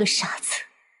真是个傻子。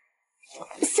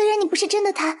虽然你不是真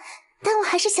的他，但我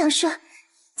还是想说，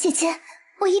姐姐，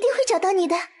我一定会找到你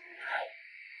的。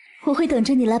我会等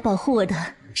着你来保护我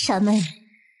的，傻妹妹。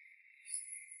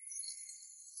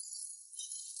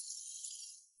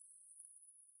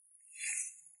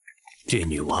这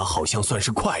女娃好像算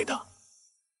是快的。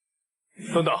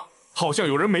等等，好像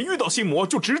有人没遇到心魔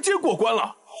就直接过关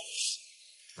了。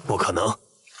不可能，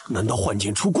难道幻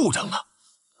境出故障了？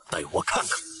带我看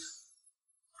看。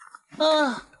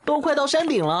都快到山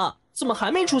顶了，怎么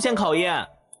还没出现考验？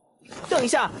等一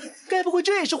下，该不会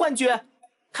这也是幻觉？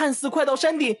看似快到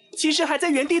山顶，其实还在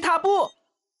原地踏步。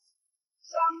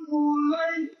山不累，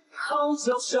号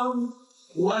角响，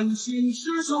万顷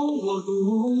之中我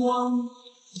独望。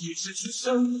一直去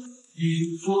生，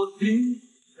一座顶，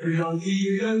让一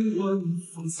人闻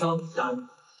风丧胆。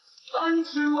安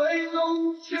之为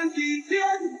动，天地变，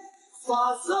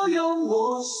法则由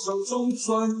我手中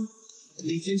转。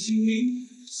利剑清明，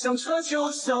响彻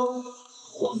九霄，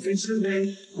荒天之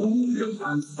内，无人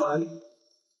敢犯。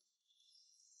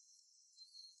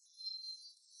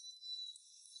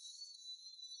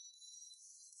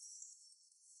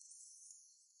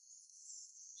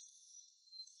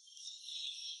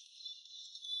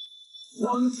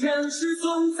荒天至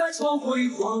尊再创辉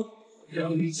煌，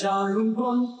让你加荣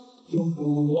光，永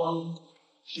不忘。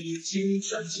披荆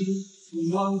斩棘，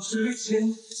勇往直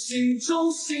前，心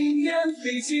中信念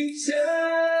比金坚。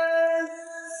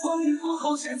风雨过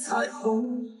后见彩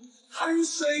虹，汗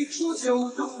水铸就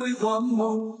的辉煌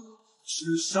梦。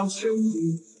世上权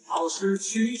力，傲视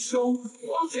群雄，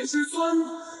荒天至尊。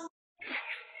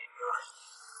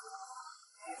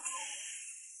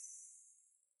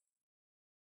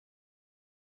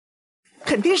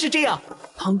肯定是这样，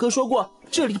堂哥说过，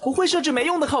这里不会设置没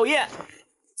用的考验。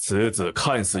此子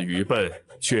看似愚笨，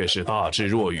却是大智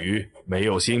若愚，没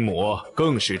有心魔，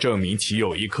更是证明其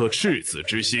有一颗赤子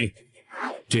之心。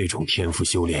这种天赋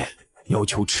修炼，要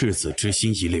求赤子之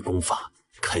心一类功法，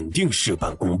肯定事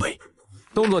半功倍。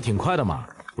动作挺快的嘛，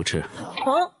不吃。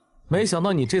没想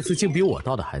到你这次竟比我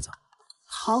到的还早。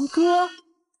堂哥，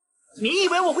你以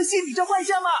为我会信你这幻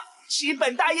象吗？吃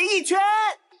本大爷一拳！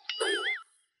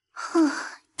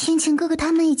天晴哥哥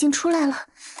他们已经出来了，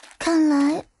看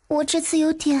来我这次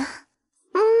有点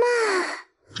慢。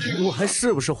我还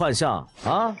是不是幻象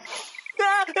啊？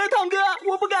堂哥，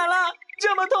我不敢了，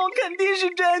这么痛肯定是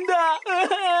真的。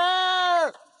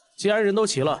既然人都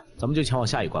齐了，咱们就前往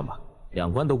下一关吧。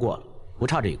2关都过了，不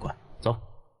差这一关。走。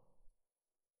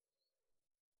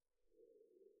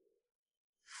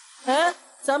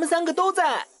咱们3个都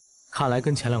在。看来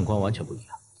跟前2关完全不一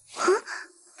样。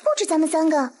不止咱们3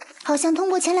个，好像通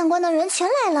过前2关的人全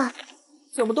来了。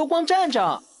怎么都光站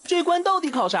着？这关到底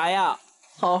考啥呀？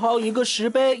好好一个石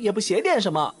碑也不写点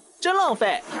什么，真浪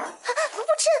费。不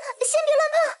吃，先别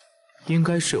应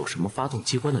该是有什么发动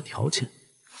机关的条件。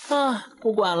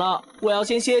不管了，我要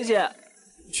先歇歇。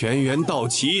全员到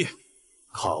齐，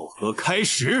考核开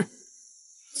始。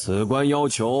此关要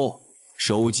求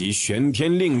收集玄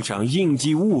天令上印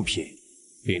记物品，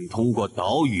并通过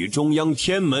岛屿中央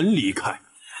天门离开。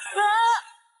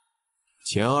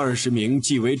前20名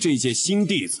即为这届新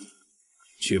弟子，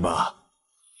去吧。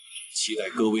期待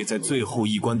各位在最后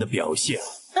一关的表现。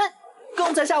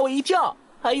刚才吓我一跳，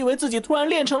还以为自己突然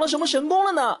练成了什么神功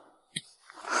了呢。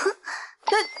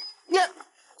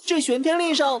这玄天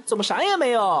令上怎么啥也没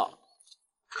有？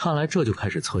看来这就开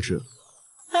始测试了。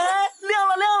亮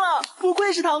了！不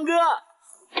愧是堂哥。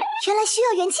原来需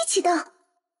要元气启动。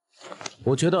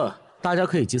我觉得大家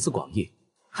可以集思广益，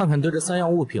看看对这3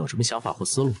样物品有什么想法或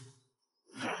思路。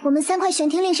我们3块玄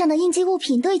天令上的印记物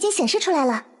品都已经显示出来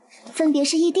了，分别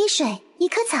是1滴水、1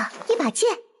颗草、1把剑。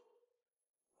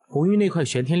红玉那块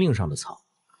玄天令上的草，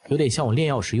有点像我炼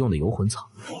药时用的游魂草。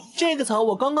这个草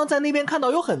我刚刚在那边看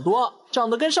到有很多，长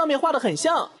得跟上面画的很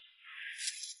像。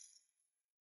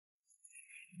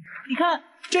你看，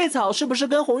这草是不是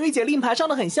跟红玉姐令牌上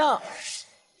的很像？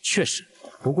确实，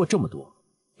不过这么多，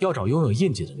要找拥有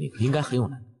印记的那个应该很有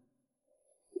难。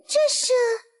这是……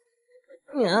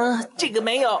这个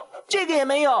没有，这个也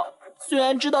没有。虽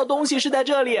然知道东西是在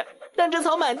这里，但这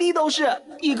草满地都是，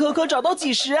一颗颗找到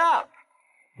几十啊！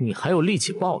你还有力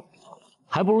气抱怨，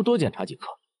还不如多检查几颗。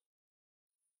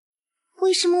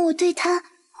为什么我对它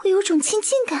会有种亲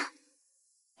近感？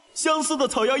相似的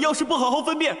草药要是不好好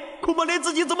分辨，恐怕连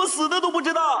自己怎么死的都不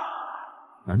知道。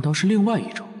难道是另外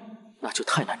一种？那就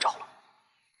太难找了。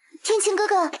天晴哥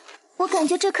哥，我感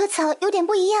觉这棵草有点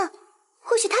不一样，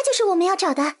或许它就是我们要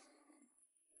找的。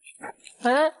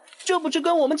这不是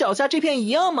跟我们脚下这片一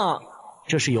样吗？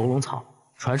这是游龙草，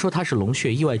传说它是龙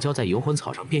血意外浇在游魂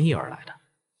草上变异而来的，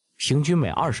平均每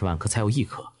20万颗才有1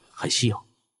颗，很稀有。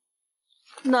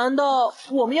难道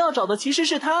我们要找的其实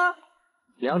是它？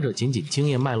两者仅仅经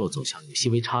验脉络走向有细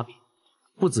微差别，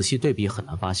不仔细对比很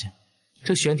难发现。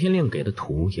这玄天令给的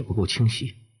图也不够清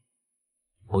晰。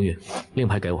红玉，令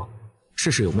牌给我，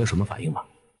试试有没有什么反应吧。快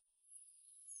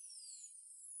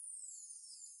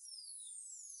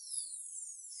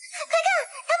看，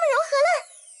它们融合了！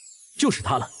就是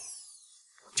它了。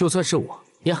就算是我，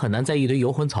也很难在一堆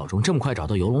游魂草中这么快找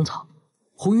到游龙草。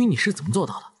红玉，你是怎么做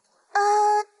到的？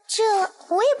这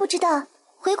我也不知道，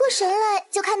回过神来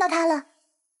就看到它了。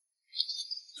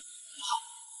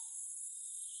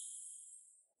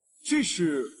这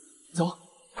是……走，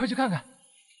快去看看。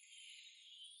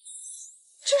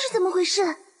这是怎么回事？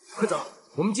快走，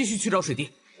我们继续去找水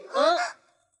滴。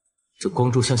这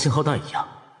光柱像信号弹一样，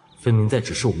分明在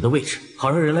指示我们的位置，好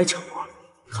让人来抢夺。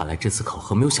看来这次考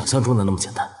核没有想象中的那么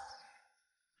简单。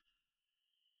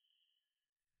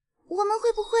我们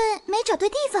会不会没找对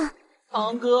地方？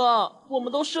堂哥，我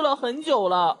们都试了很久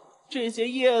了，这些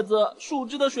叶子、树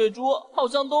枝的水珠好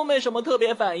像都没什么特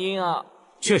别反应啊。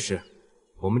确实，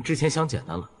我们之前想简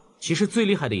单了，其实最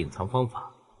厉害的隐藏方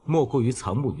法，莫过于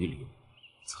藏木于林，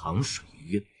藏水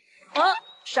于渊。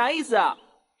啥意思啊？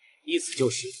意思就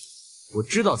是我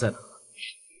知道在哪。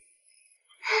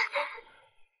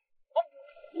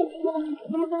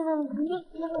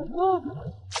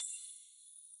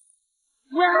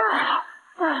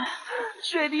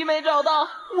水滴没找到，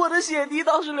我的血滴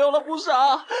倒是流了不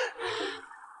少。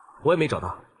我也没找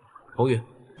到。红玉，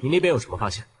你那边有什么发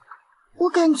现？我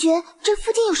感觉这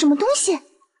附近有什么东西。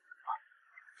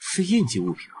是印记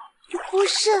物品啊？不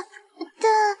是，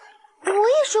但我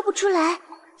也说不出来。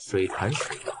水潭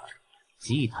水潭，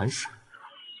即一潭水，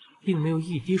并没有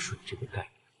一滴水这个概念。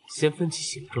先分其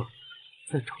形状，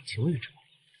再找其位置。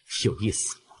有意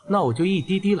思，那我就一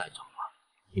滴滴来找吧。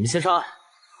你们先上岸。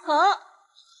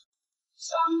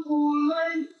山不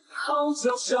累，号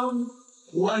角响，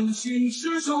万军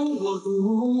之中我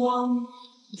独望。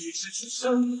一指出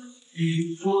声，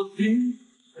一作定，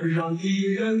让敌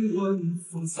人闻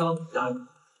风丧胆。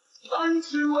安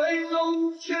之为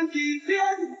龙，天地变，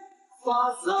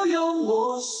法则由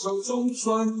我手中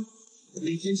转。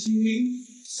利剑清明，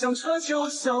响彻九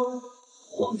霄，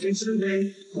荒天之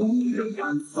内，无人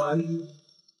敢犯。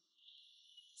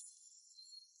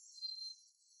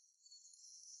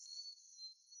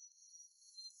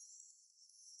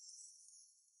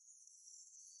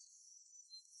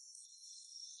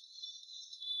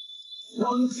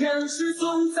荒天至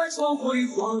尊再创辉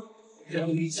煌，让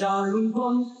你家荣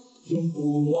光，永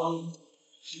不忘。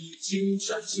披荆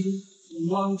斩棘，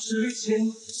不忘之前，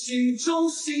心中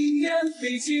信念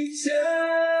比金坚。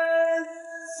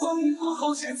风雨过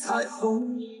后见彩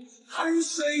虹，汗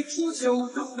水铸就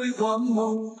的辉煌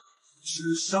梦。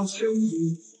世上权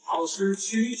力，傲视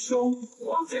群雄，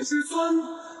荒天至尊。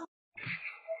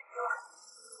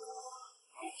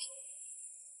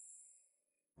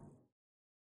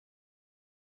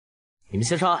你们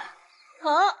先上岸。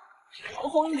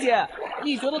红衣姐，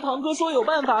你觉得堂哥说有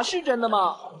办法是真的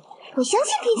吗？我相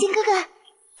信天晴哥哥。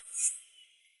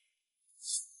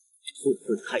混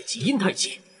沌太极、阴太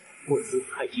极，混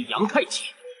沌太极、阳太极。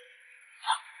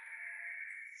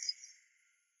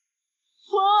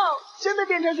哇，真的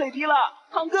变成水滴了！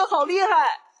堂哥好厉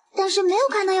害！但是没有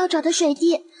看到要找的水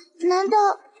滴，难道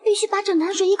必须把整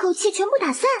潭水一口气全部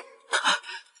打散？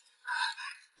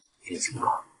天晴哥，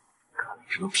看来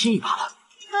只能拼一把了。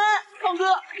堂哥，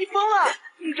你疯了！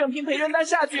一整瓶培元丹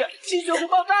下去，气血会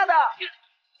爆炸的。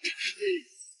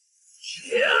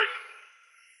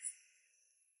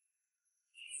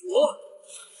我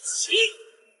起，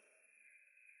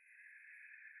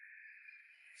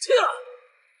去了，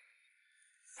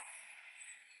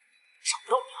找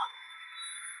不到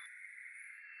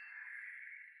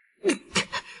你了。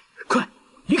快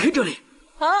离开这里！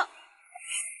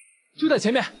就在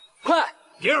前面，快！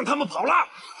别让他们跑了！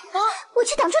我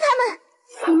去挡住他们！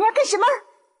你们要干什么？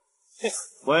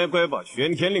乖乖把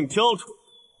玄天令交出来，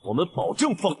我们保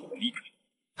证放你们离开。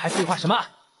还废话什么？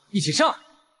一起上！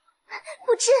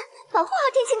不吃，保护好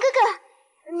天晴哥哥。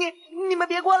你们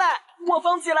别过来，我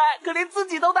疯起来可连自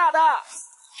己都打的。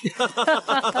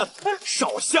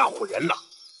少吓唬人了！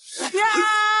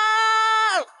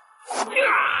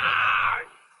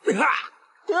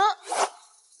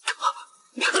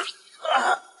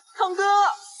堂哥，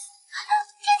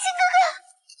天晴哥哥，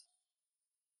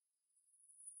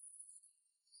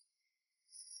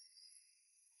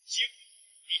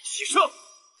一起上！我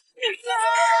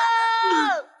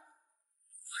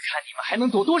看你们还能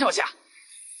躲多少下！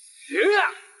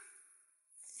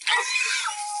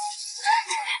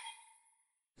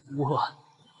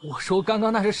我说刚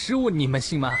刚那是失误，你们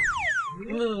信吗？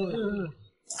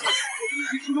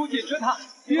一起出手解决他，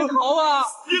别逃啊！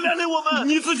别连累我们，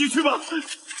你自己去吧。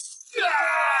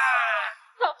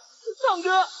堂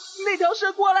哥，那条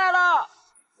蛇过来了！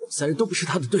我们三人都不是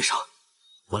他的对手，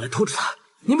我来拖住他，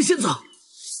你们先走。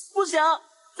不行，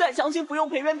再强行服用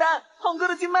培元丹，堂哥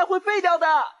的经脉会废掉的。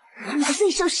你的对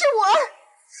手是我。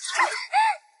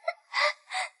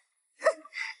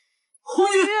红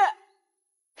玉，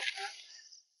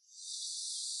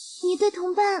你对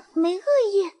同伴没恶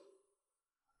意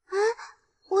啊？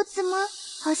我怎么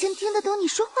好像听得懂你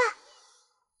说话？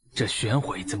这玄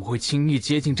悔怎么会轻易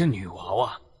接近这女娃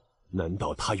娃？难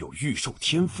道她有御兽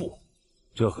天赋？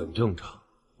这很正常，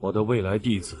我的未来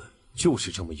弟子就是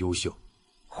这么优秀。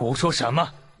胡说什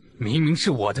么？明明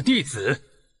是我的弟子。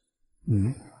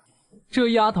这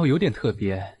丫头有点特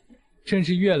别，真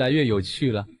是越来越有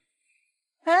趣了。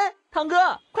哎，堂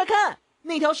哥，快看，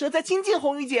那条蛇在亲近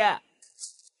红玉姐。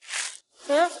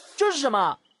这是什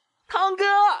么？堂哥，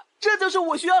这就是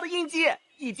我需要的印记，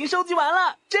已经收集完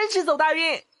了，真是走大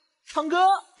运。堂哥，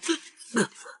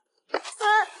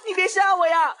你别吓我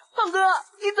呀！堂哥，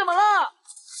你怎么了？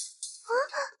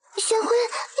玄辉，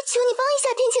求你帮一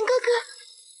下天晴哥哥。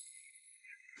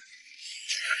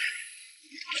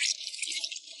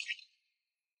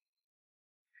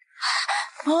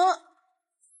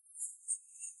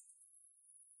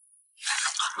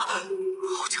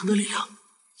好强的力量！以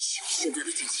现在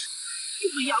的境界，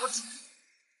根本压不住。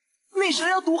那蛇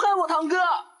要毒害我堂哥。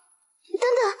等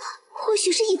等，或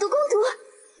许是以毒攻毒。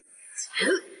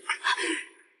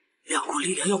两股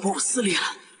力量要把我撕裂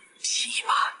了，拼一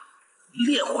把，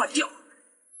炼化掉。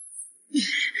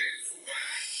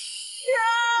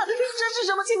这是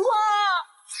什么情况啊？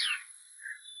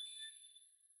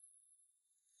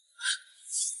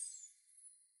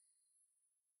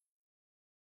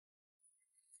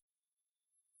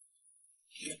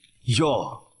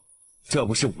哟，这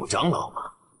不是五长老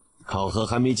吗？考核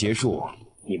还没结束，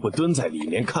你不蹲在里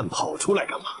面看，跑出来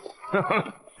干嘛？呵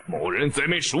呵，某人贼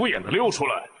眉鼠眼的溜出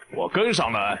来，我跟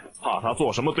上来，怕他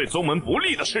做什么对宗门不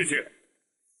利的事情。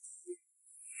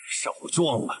少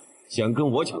装了，想跟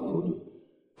我抢徒弟？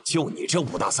就你这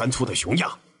5大3粗的熊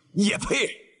样，也配？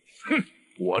哼，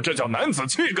我这叫男子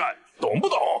气概，懂不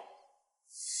懂？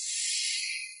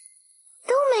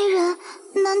都没人，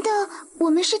难道我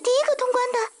们是第一个通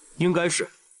关的？应该是。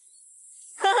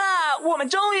哈哈，我们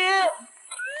终于……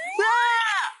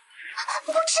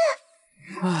不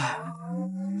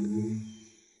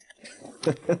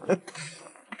吃！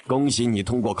恭喜你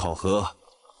通过考核，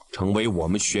成为我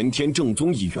们玄天正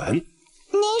宗一员。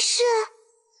您是？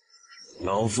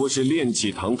老夫是炼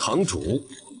气堂堂主。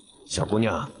小姑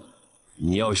娘，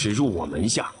你要是入我门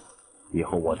下，以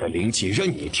后我的灵气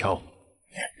任你挑。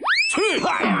去！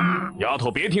丫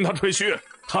头别听他吹嘘，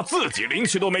他自己灵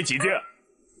气都没几件。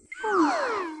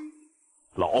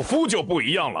老夫就不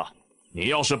一样了，你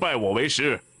要是拜我为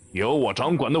师，有我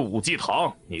掌管的武技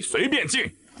堂，你随便进，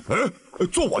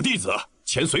做我弟子，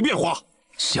钱随便花。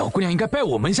小姑娘应该拜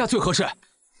我门下最合适。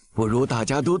不如大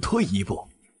家都退一步，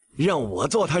让我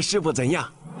做他师傅怎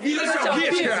样？你个小屁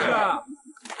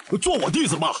事！做我弟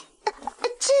子吧。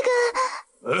这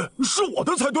个……是我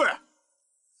的才对。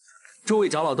诸位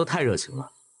长老都太热情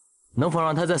了，能否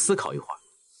让他再思考一会儿？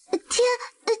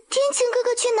天晴哥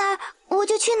哥去哪儿，我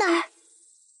就去哪儿。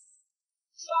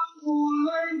山不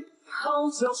累，号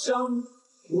角响，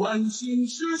万军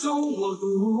之中我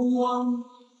独王。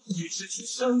一指出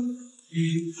生，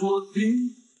一作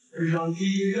定，让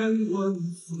敌人闻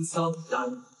风丧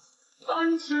胆。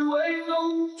半指为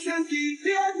龙，天地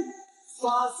变，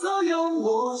法则由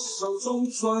我手中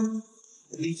转。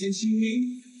利剑清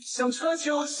明，响彻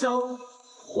九霄，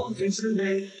荒天之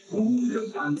内，无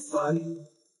人敢犯。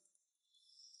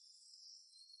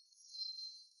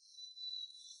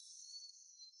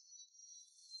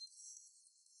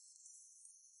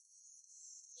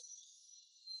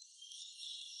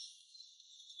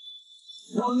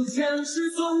荒天至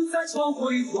尊再创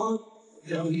辉煌，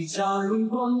让你加荣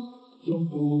光，永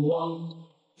不忘。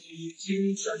披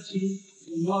荆斩棘，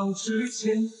勇往直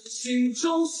前，心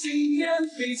中信念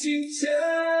比金坚。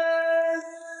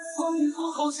风雨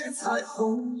过后见彩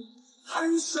虹，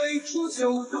汗水铸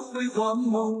就的辉煌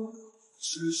梦。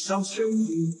世上生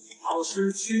命，傲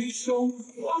视群雄，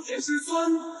荒天至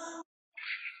尊。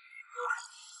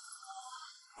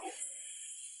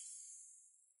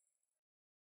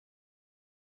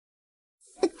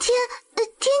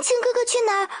天晴哥哥去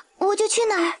哪儿，我就去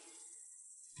哪儿。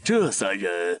这3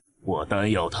人我丹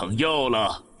药堂要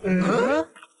了。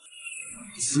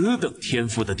此等天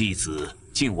赋的弟子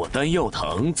进我丹药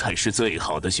堂才是最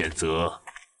好的选择，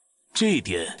这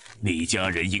点李家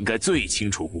人应该最清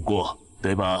楚不过，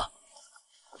对吧？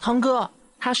堂哥，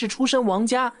他是出身王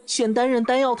家，现担任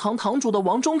丹药堂堂主的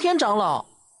王中天长老。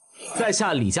在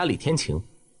下李家李天晴，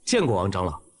见过王长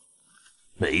老。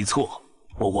没错，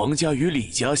我王家与李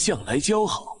家向来交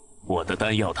好，我的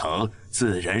丹药堂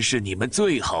自然是你们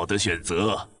最好的选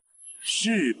择，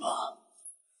是吗？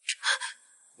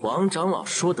王长老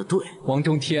说的对。王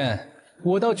中天，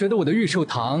我倒觉得我的御兽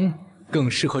堂更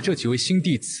适合这几位新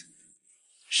弟子。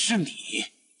是你？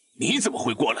你怎么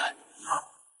会过来？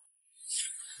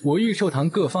我御兽堂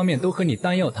各方面都和你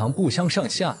丹药堂不相上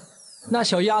下，那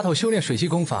小丫头修炼水系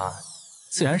功法，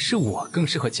自然是我更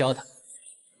适合教的。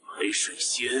白水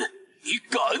仙，你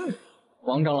敢？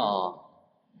王长老，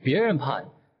别人怕你，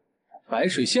白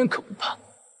水仙可不怕。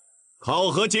考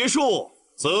核结束，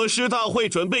择师大会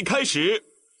准备开始，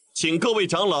请各位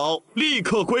长老立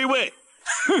刻归位。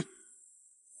哼，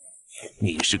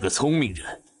你是个聪明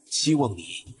人，希望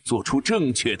你做出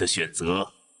正确的选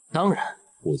择。当然，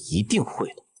我一定会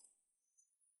的。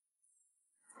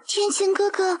天晴哥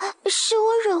哥，是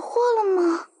我惹祸了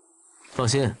吗？放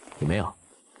心，你没有，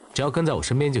只要跟在我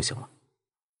身边就行了。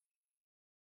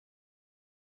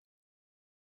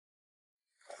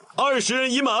20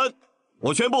人已满，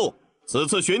我宣布此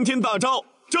次玄天大招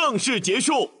正式结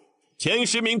束。前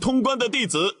10名通关的弟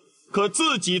子可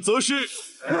自己择师。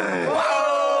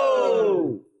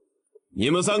你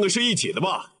们3个是一起的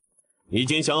吧？已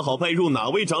经想好拜入哪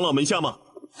位长老门下吗？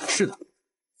是的。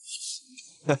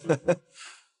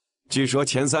据说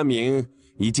前3名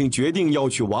已经决定要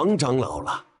去王长老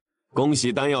了，恭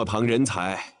喜丹药堂人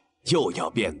才又要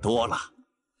变多了。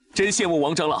真羡慕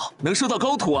王长老能收到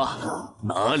高徒啊！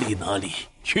哪里，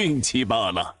运气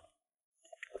罢了。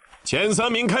前3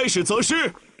名开始择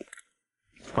师。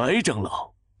白长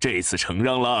老这次承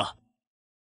让了。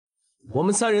我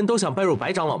们3人都想拜入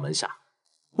白长老门下，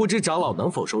不知长老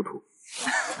能否收徒？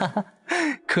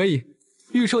可以，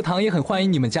御兽堂也很欢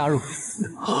迎你们加入。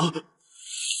啊！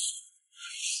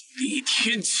李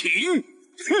天晴，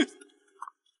哼！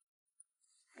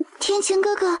天晴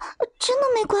哥哥，真的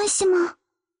没关系吗？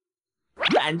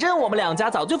反正我们2家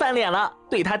早就翻脸了，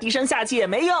对他低声下气也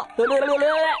没用。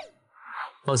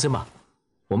放心吧，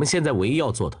我们现在唯一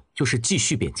要做的就是继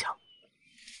续变强。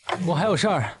我还有事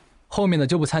儿，后面的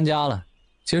就不参加了。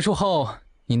结束后，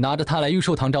你拿着它来御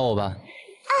兽堂找我吧。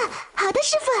好的，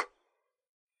师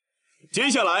傅。接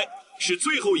下来是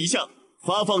最后一项，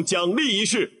发放奖励仪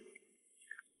式。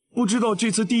不知道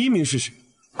这次第1名是谁？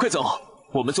快走，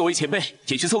我们作为前辈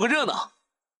也去凑个热闹。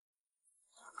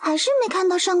还是没看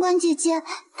到上官姐姐，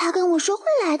她跟我说会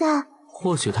来的。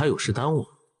或许她有事耽误了。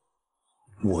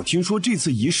我听说这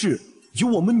次仪式由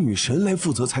我们女神来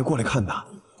负责才过来看的。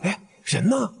哎，人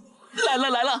呢？来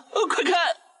了，快看！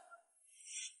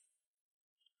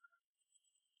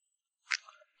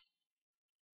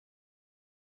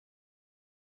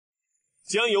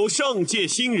将由上届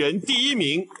新人第1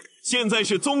名，现在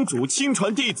是宗主亲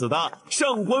传弟子的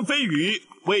上官飞羽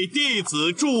为弟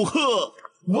子祝贺！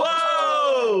哇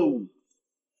哦！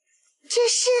这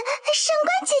是上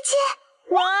官姐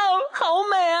姐。哇哦，好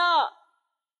美啊！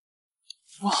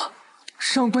哇，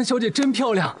上官小姐真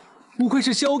漂亮，不愧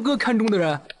是萧哥看中的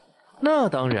人。那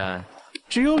当然，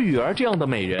只有雨儿这样的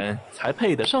美人才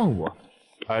配得上我，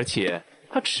而且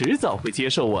她迟早会接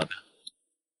受我的。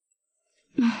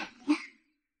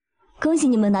恭喜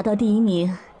你们拿到第1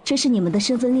名，这是你们的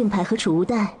身份令牌和储物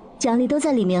袋，奖励都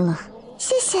在里面了。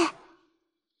谢谢。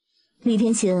李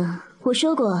天晴，我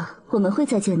说过我们会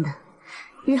再见的，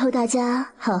日后大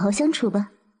家好好相处吧。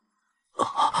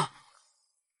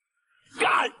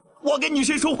我跟女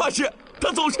神说话时，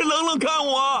她总是冷冷看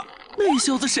我。那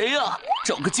小子谁呀？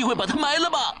找个机会把他埋了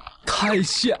吧！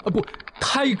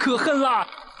太可恨了！啊！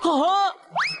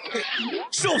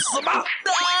受死吧！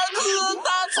打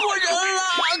错人了！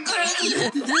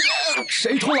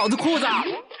谁脱老子裤子？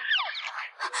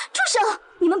住手！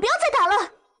你们不要再打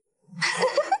了！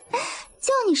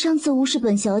叫你上次无视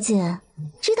本小姐，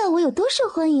知道我有多受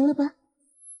欢迎了吧？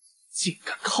竟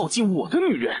敢靠近我的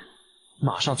女人，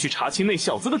马上去查清那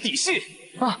小子的底细！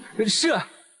啊，是。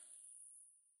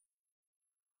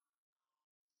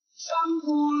山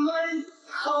不累，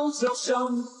号角响，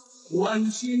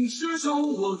万军之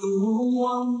中我独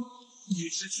王。一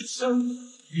直去生，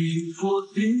一破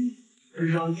地，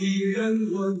让敌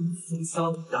人闻风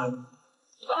丧胆。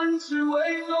半指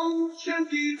为龙，天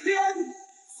地变，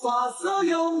法则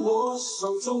由我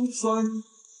手中转。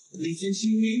利剑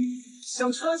清明，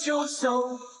响彻九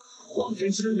霄，荒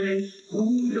天之内，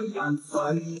无人敢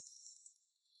犯。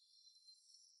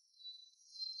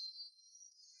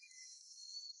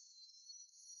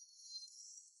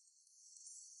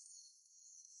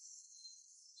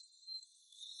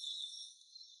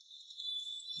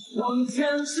荒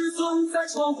天至尊再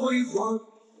创辉煌，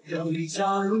让你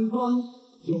加荣光，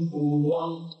永不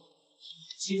忘。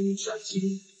金战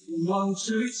金，不忘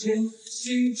之前，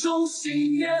心中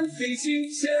信念飞金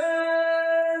钱。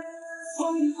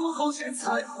风过后见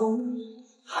彩虹，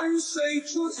汗水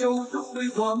煮酒都会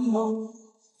光梦。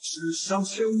世上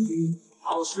求名，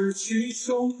好事去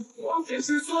穷，荒天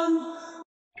至尊。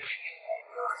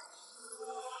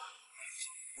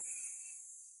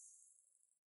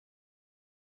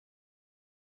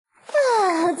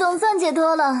总算解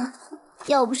脱了。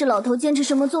要不是老头坚持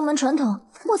什么宗门传统，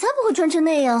我才不会穿成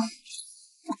那样。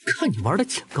我看你玩的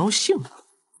挺高兴的。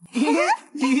我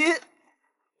也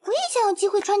想有机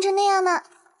会穿成那样呢。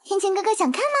天晴哥哥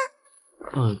想看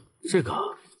吗？这个……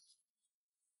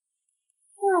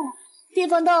地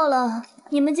方到了，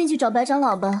你们进去找白长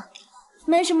老吧。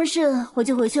没什么事，我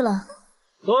就回去了。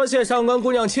多谢上官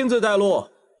姑娘亲自带路。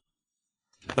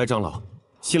白长老，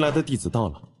新来的弟子到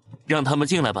了，让他们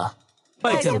进来吧。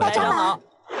拜见白长老。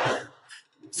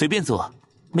随便坐。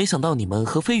没想到你们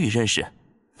和飞羽认识，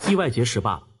意外结识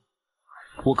罢了。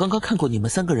我刚刚看过你们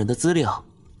3个人的资料，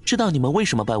知道你们为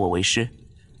什么拜我为师，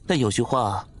但有句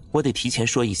话我得提前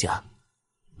说一下：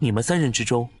你们3人之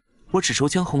中，我只收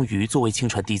江红瑜作为亲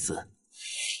传弟子。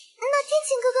那天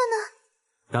晴哥哥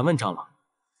呢？敢问长老，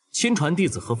亲传弟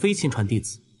子和非亲传弟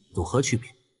子有何区别？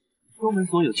宗门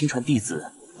所有亲传弟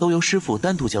子都由师父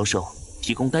单独教授，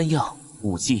提供丹药、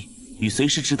武技与随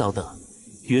时指导等，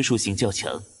约束性较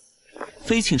强。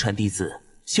非亲传弟子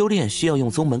修炼需要用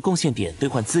宗门贡献点兑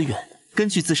换资源，根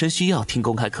据自身需要听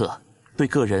公开课，对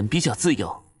个人比较自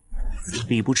由。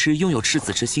李不吃拥有赤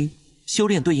子之心，修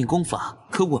炼对应功法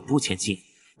可稳步前进，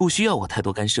不需要我太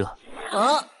多干涉。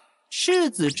啊，赤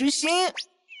子之心。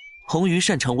红鱼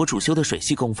擅长我主修的水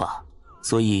系功法，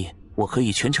所以我可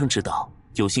以全程指导，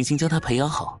有信心将他培养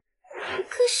好。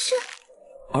可是，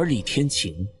而李天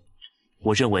晴，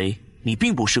我认为你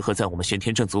并不适合在我们玄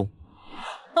天正宗。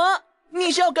啊，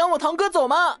你是要赶我堂哥走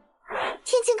吗？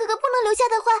天晴哥哥不能留下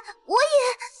的话，我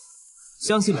也……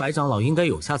相信白长老应该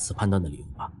有下此判断的理由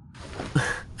吧。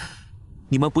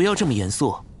你们不要这么严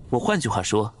肃，我换句话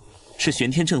说，是玄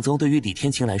天正宗对于李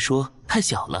天晴来说太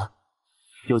小了。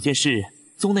有件事，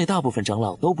宗内大部分长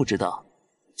老都不知道，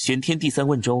玄天第3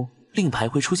问中，令牌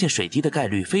会出现水滴的概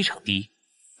率非常低。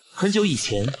很久以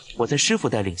前，我在师父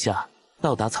带领下，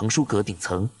到达藏书阁顶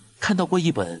层，看到过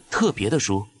一本特别的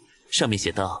书，上面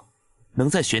写道，能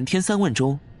在玄天3问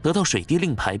中得到水滴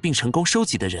令牌并成功收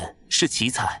集的人是奇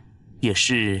才，也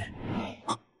是……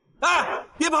哎，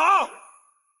别跑！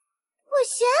我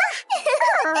玄，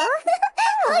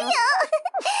好痒！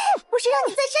不是让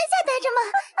你在山下待着吗？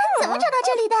怎么找到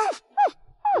这里的？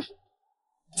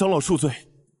长老恕罪。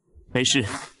没事，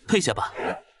退下吧。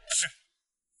是。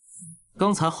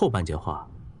刚才后半截话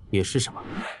也是什么？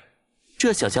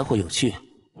这小家伙有趣，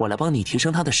我来帮你提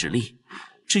升他的实力。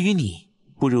至于你，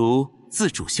不如自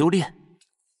主修炼。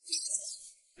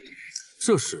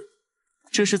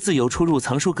这是自由出入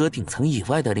藏书阁顶层以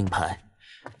外的令牌，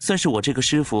算是我这个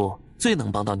师傅最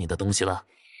能帮到你的东西了。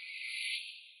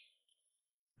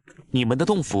你们的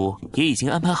洞府也已经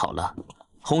安排好了，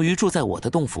红鱼住在我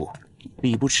的洞府，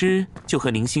你不吃就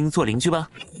和宁星做邻居吧。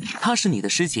她是你的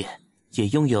师姐，也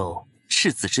拥有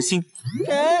赤子之心。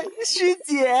师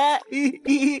姐，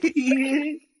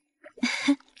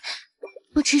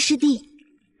不吃师弟。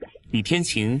李天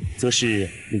晴则是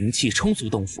灵气充足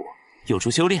洞府，有助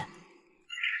修炼。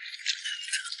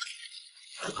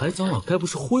海长老该不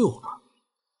是忽悠我吧？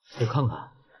我看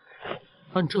看，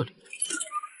按这里。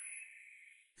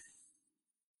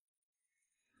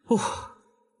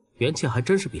元气还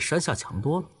真是比山下强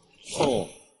多了。哦，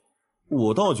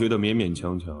我倒觉得勉勉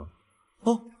强强。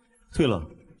哦，对了，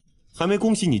还没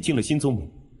恭喜你进了新宗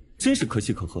门，真是可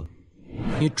喜可贺。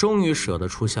你终于舍得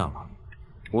出现了。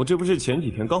我这不是前几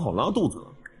天刚好拉肚子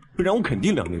了，不然我肯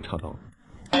定两肋插刀。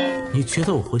你觉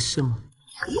得我会信吗？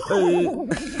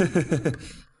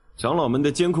长老们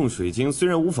的监控水晶虽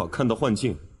然无法看到幻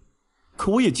境，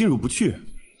可我也进入不去。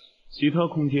其他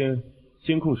空间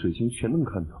监控水晶全能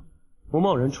看到，我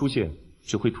贸然出现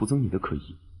只会徒增你的可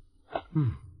疑。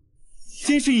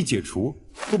监视一解除，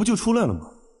我不就出来了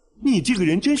吗？你这个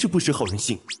人真是不识好人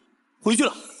心。回去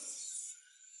了。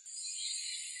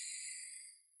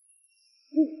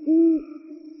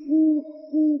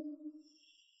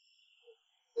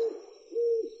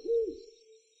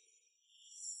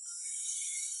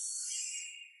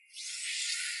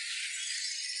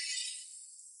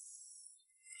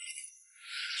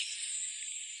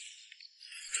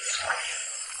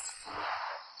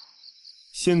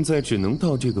现在只能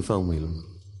到这个范围了吗？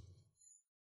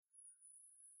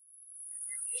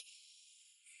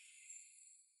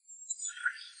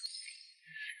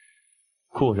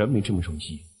果然没这么容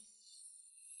易。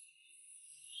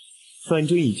反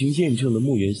正已经验证了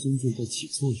木元心剑在起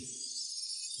作用，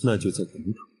那就再等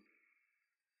等。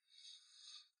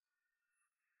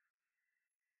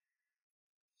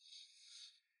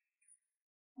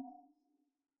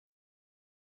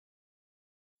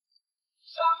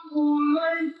不泪，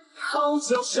号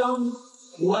角响，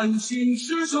万顷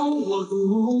之中我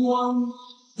独望。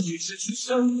举世群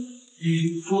生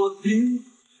因果定，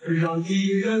让一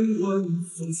人闻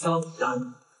风丧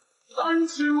胆。安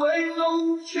之为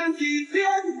龙，天地变，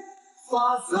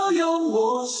法则由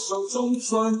我手中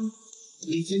转。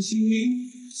一剑清明，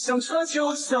响彻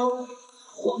九霄，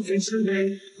荒天之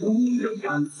内，无人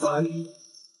敢犯。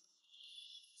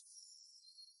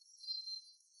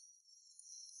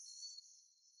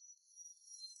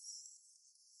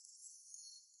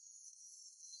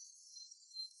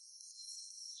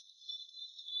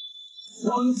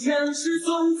荒天至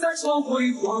尊再创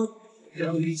辉煌，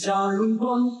让你家荣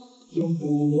光永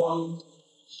不忘。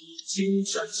披荆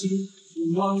斩棘，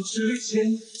不忘之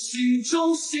前，心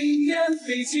中信念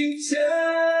比金坚。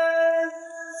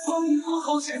风雨过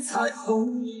后见彩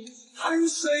虹，汗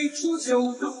水铸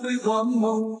就的辉煌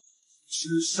梦。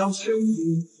世上生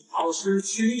命，傲视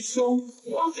群雄，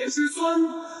荒天至尊。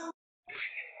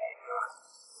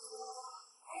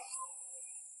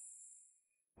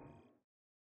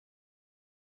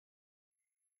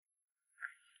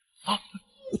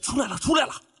出来了，出来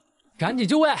了！赶紧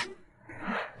就位！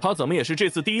他怎么也是这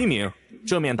次第1名，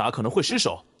正面打可能会失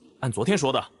手。按昨天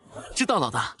说的，知道老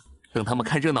大。等他们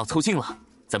看热闹凑近了，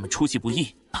咱们出其不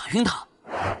意打晕他，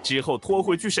之后拖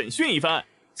回去审讯一番。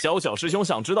萧小师兄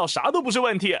想知道啥都不是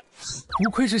问题。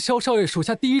不愧是萧少爷手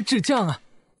下第一智将啊！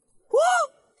哇，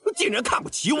竟然看不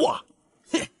起我！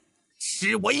哼，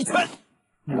吃我一拳！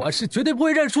我是绝对不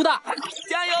会认输的！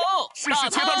加油！试试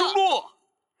切他中路！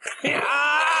加油！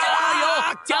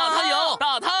加他油！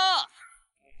打他！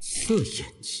这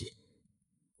演技，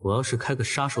我要是开个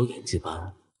杀手演技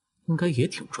班，应该也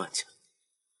挺赚钱。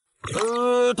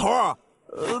头儿，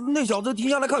那小子停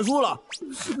下来看书了，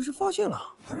是不是发现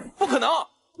了？不可能！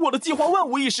我的计划万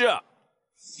无一失，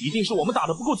一定是我们打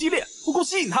得不够激烈，不够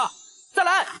吸引他。再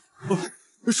来！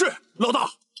是老大。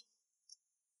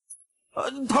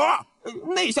头儿，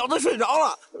那小子睡着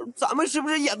了，咱们是不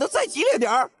是演得再激烈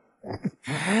点儿？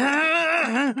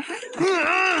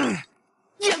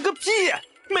演个屁！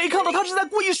没看到他是在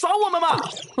故意耍我们吗？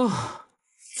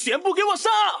全部给我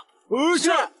上！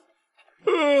是。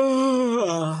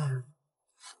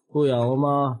不养了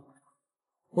吗？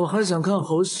我还想看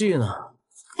猴戏呢。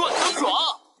乱枪爽，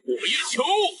我也求，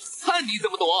看你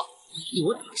怎么躲！给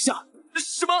我挡下！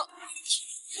什么？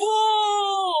不！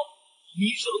你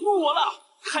惹怒我了，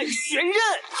看玄刃！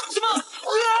什么？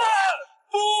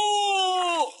不！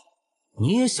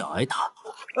你也想挨打？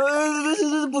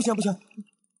不行不行，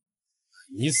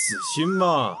你死心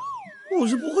吧，我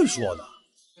是不会说的。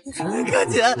哥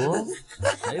姐，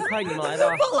谁派你们来的？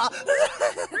放了，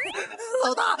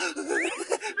老大，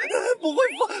不会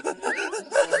放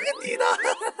你的。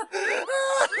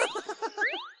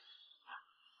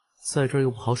在这儿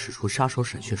又不好使出杀手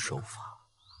闪现手法，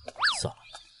算了，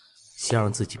先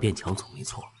让自己变强总没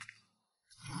错。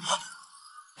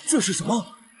这是什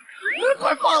么？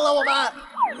快放了我们！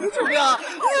救命啊！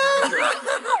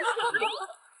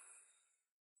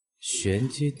玄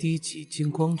阶低级金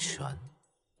光拳，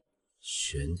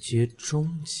玄阶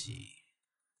中级，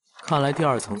看来第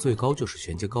2层最高就是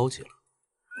玄阶高级了。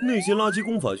那些垃圾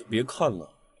功法就别看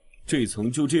了，这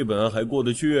层就这本还过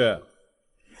得去。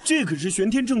这可是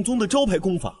玄天正宗的招牌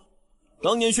功法，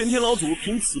当年玄天老祖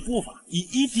凭此步法以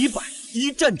1敌100，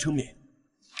一战成名。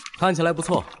看起来不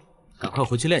错，赶快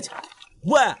回去练起来。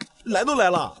喂，来都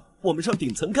来了，我们上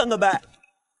顶层看看呗。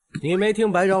你没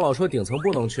听白长老说顶层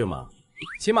不能去吗？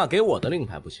起码给我的令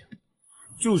牌不行。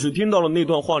就是听到了那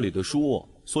段话里的说，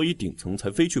所以顶层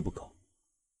才非去不可。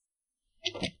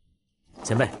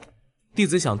前辈，弟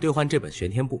子想兑换这本玄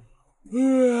天簿。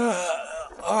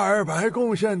200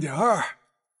贡献点儿，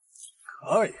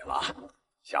可以了，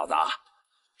小子。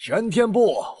玄天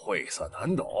簿晦涩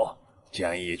难懂，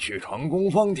建议去传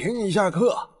功坊听一下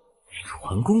课。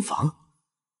传功坊？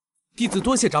弟子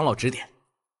多谢长老指点。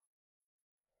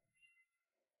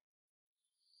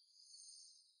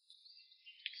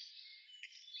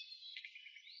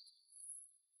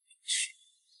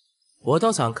我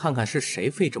倒想看看是谁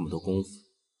费这么多功夫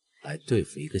来对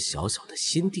付一个小小的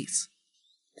新弟子。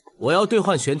我要兑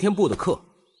换玄天部的课。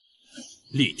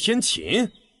李天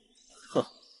琴？哼，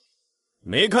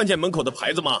没看见门口的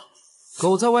牌子吗？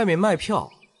狗在外面卖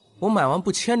票，我买完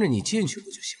不牵着你进去不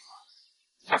就行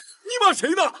了？你骂谁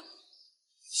呢？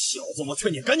小子，我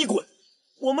劝你赶紧滚！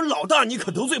我们老大你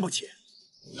可得罪不起。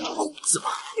怎么？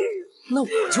那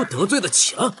我就得罪得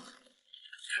起了？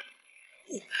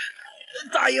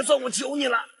大爷，算我求你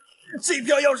了，这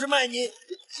票要是卖你，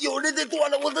有人得断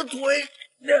了我的腿。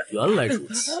原来如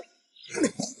此，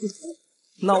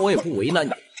那我也不为难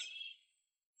你。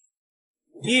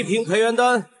1瓶培元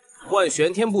丹换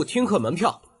玄天部听课门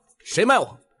票，谁卖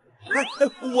我？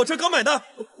我这刚买的，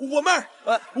我卖。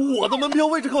我的门票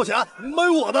位置靠前，买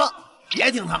我的。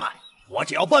别听他们，我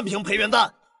只要半瓶培元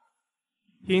丹。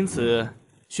因此，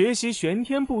学习玄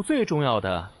天部最重要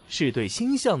的是对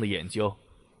星象的研究。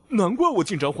难怪我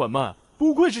进展缓慢，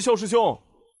不愧是萧师兄。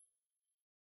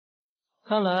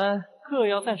看来课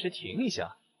要暂时停一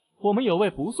下，我们有位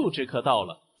不速之客到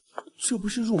了。这不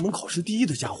是入门考试第1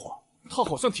的家伙？他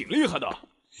好像挺厉害的。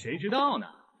谁知道呢？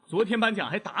昨天颁奖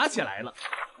还打起来了。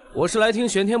我是来听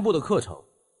玄天部的课程，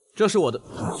这是我的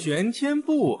玄天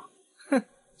部。哼，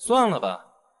算了吧，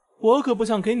我可不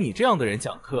想给你这样的人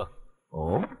讲课。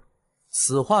哦，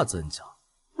此话怎讲？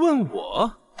问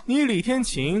我？你李天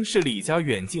琴是李家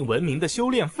远近闻名的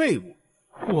修炼废物，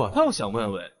我倒想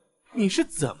问问，你是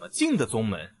怎么进的宗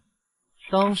门？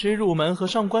当时入门和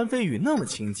上官飞羽那么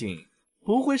亲近，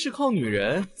不会是靠女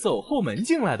人走后门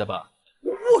进来的吧？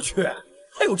我去，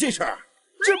还有这事儿？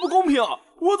这不公平，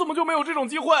我怎么就没有这种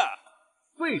机会？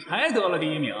废柴得了第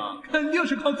1名，肯定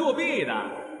是靠作弊的。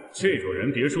这种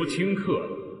人别说听课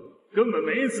了，根本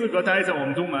没资格待在我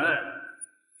们宗门。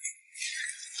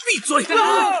闭嘴！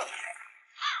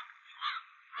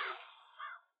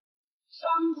山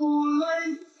不累，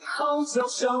号角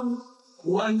响，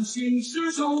万军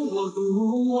之中我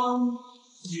独望。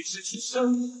一指之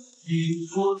声，一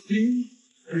佛听，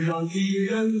让一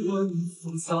人闻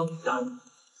风丧胆。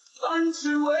半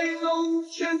指为龙，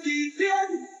天地变，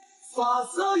法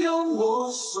则由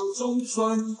我手中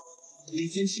转。一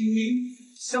剑清明，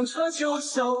响彻九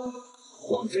霄，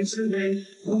荒天之内，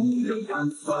无人敢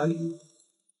犯。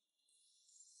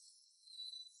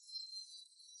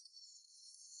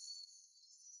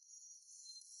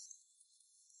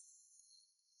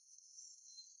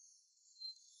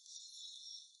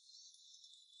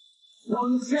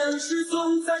荒天至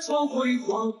尊再创辉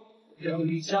煌，让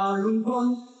你家荣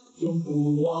光永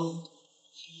不忘。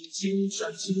披荆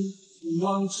斩棘，不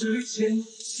忘之前，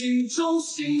心中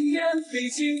信念比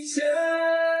金钱。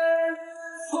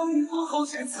风雨过后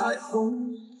见彩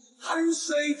虹，汗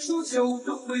水铸就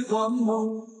的辉煌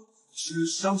梦。世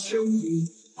上穷民，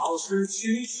傲视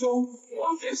群雄，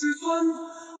荒天至尊。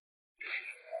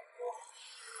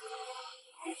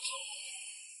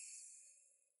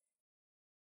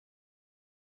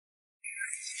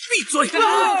闭嘴！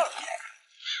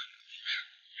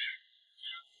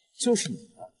就是你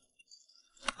们，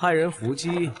害人伏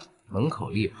击，门口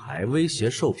立牌威胁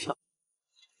售票，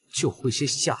就会些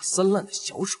下三滥的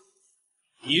小手。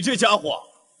你这家伙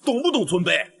懂不懂尊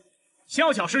卑？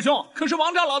笑笑师兄可是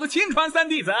王长老的亲传3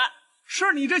弟子，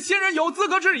是你这新人有资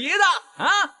格质疑的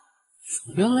啊！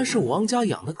原来是王家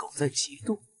养的狗在嫉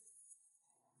妒。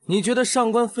你觉得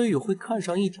上官飞羽会看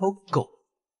上一条狗？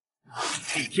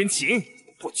厉天晴，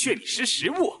我劝你识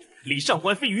时务，离上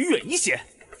官飞羽远一些。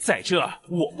在这，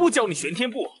我不教你玄天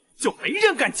步，就没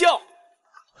人敢教。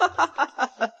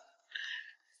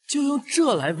就用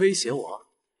这来威胁我？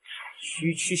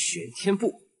区区玄天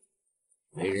步，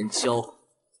没人教，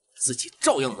自己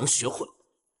照样能学会。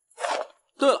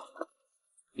对了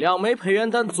，2枚培元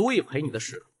丹足以赔你的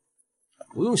事，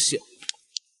不用谢我。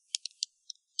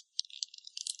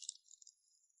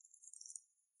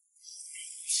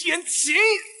天晴，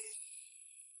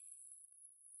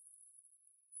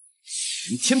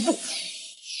玄天步。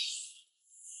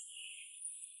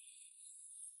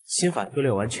新法修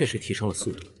炼完确实提升了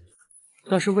速度，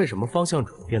但是为什么方向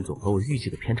转变总和我预计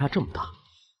的偏差这么大？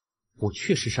我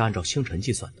确实是按照星辰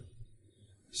计算的，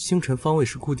星辰方位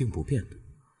是固定不变的，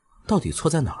到底错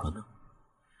在哪儿了呢？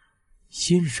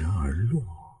因人而落，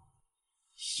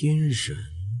因人，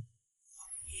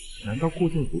难道固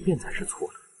定不变才是错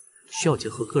的？需要结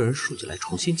合个人数据来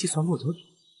重新计算落脚点。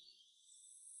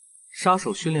杀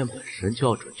手训练本身就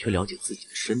要准确了解自己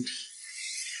的身体，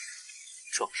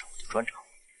撞上我就专长。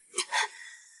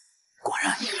果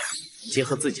然，结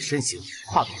合自己身形、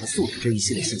跨度和速度这一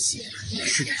系列信息，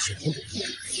施展玄天步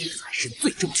才是最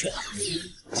正确的。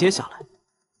接下来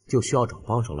就需要找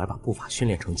帮手来把步法训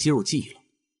练成肌肉记忆了。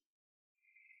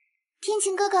天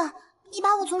晴哥哥，你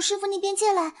把我从师傅那边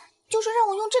借来，就是让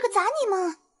我用这个砸你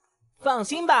吗？放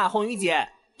心吧，红玉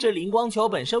姐，这灵光球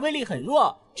本身威力很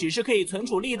弱，只是可以存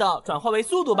储力的转化为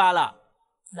速度罢了。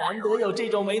难得有这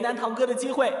种为难堂哥的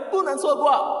机会，不能错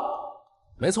过。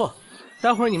没错，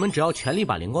待会儿你们只要全力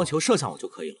把灵光球射向我就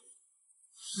可以了。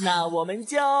那我们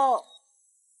就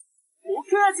不客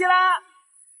气啦。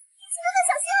天晴哥哥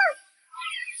小心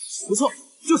啊！不错，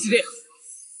就是这样。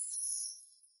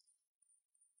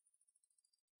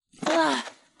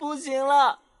不行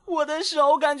了，我的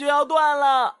手感觉要断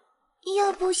了。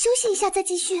要不休息一下再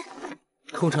继续？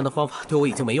空城的方法对我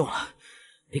已经没用了，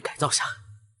得改造下。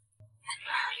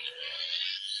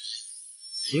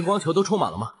灵光球都充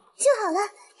满了吗？就好了，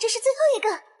这是最后一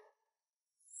个。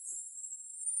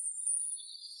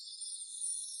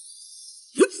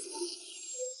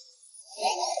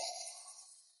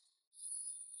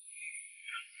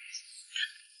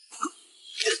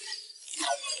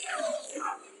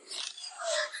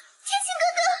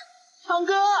堂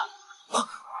哥，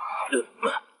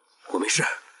我没事。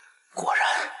果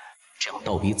然，这样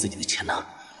倒逼自己的潜能，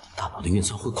大脑的运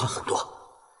算会快很多。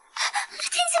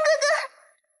天晴哥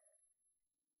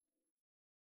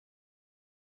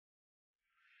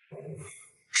哥，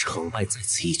成败在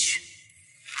此一举，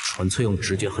纯粹用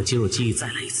直觉和肌肉记忆再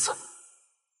来一次。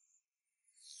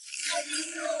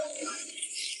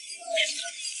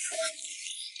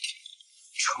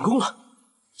成功了！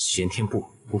玄天步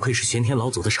不愧是玄天老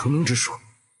祖的成名之术，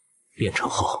练成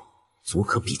后足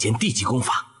可比肩地级功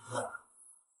法。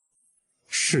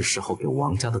是时候给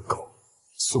王家的狗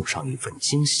送上一份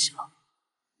惊喜了。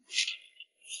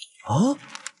啊，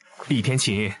厉天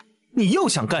晴，你又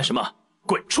想干什么？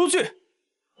滚出去！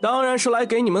当然是来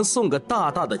给你们送个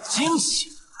大大的惊喜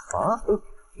啊！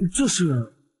这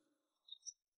是……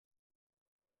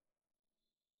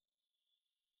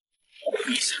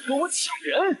你想跟我抢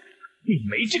人？你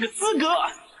没这个资格！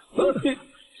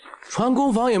传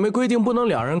功房也没规定不能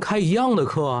两人开一样的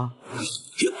课啊。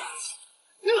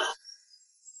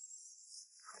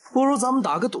不如咱们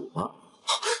打个赌吧。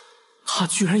他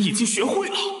居然已经学会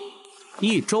了。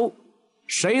1周，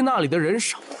谁那里的人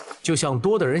少，就向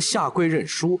多的人下跪认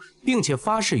输，并且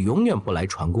发誓永远不来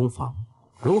传功房，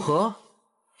如何？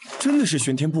真的是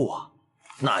玄天步啊！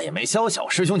那也没萧小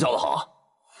师兄教的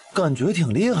好，感觉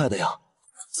挺厉害的呀。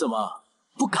怎么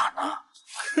不敢啊？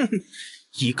哼，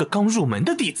一个刚入门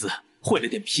的弟子，会了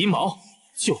点皮毛，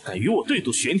就敢与我对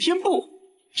赌玄天步，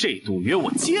这赌约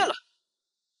我接了。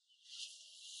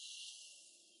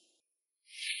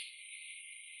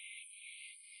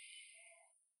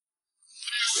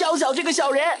萧小这个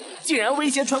小人，竟然威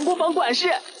胁传功房管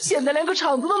事，现在连个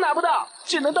场子都拿不到，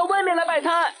只能到外面来摆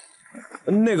摊。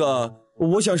那个，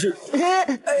我想是……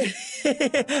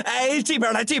哎，这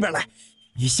边来，这边来！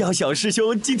萧小师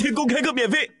兄今天公开课免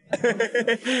费。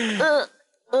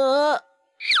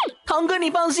堂哥你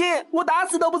放心，我打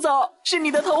死都不走，是你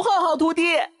的头号好徒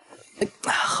弟。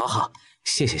好好，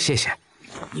谢谢谢谢，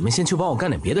你们先去帮我干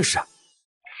点别的事。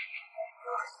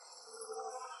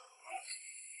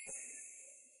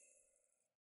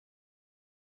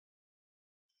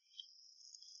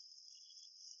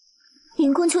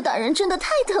灵光球打人真的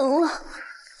太疼了，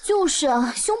就是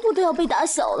啊，胸部都要被打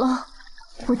小了。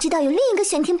我知道有另一个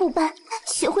玄天部班，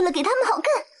学会了给他们好干。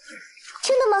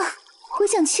真的吗？我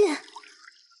想去。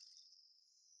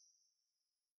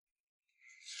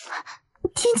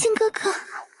天晴哥哥，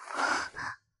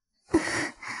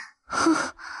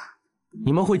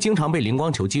你们会经常被灵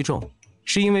光球击中，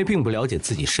是因为并不了解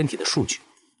自己身体的数据。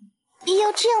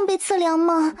要这样被测量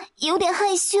吗？有点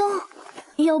害羞。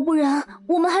要不然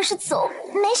我们还是走。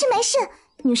没事没事，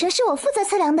女神是我负责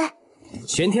测量的。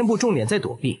玄天部重点在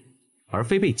躲避，而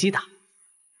非被击打。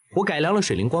我改良了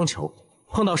水灵光球，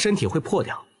碰到身体会破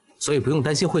掉，所以不用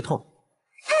担心会痛。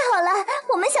太好了，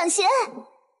我们想学。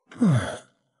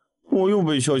我又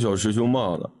被小小师兄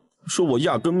骂了，说我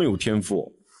压根没有天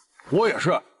赋。我也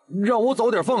是，让我早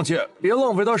点放弃，别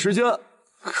浪费他时间。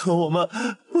可我们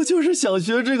不就是想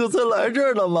学这个才来这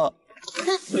儿的吗？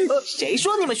谁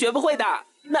说你们学不会的？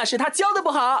那是他教的不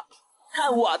好。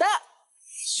看我的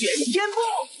玄天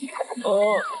步！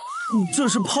这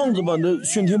是胖子版的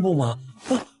玄天步吗？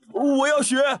我要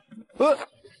学。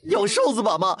有瘦子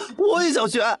版吗？我也想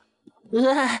学。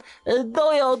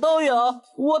都有，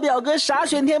我表哥啥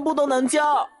玄天步都能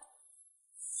教。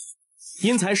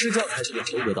因材施教才是个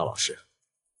合格的老师，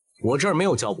我这儿没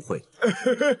有教不会的。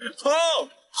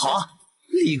好，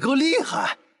李哥厉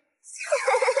害。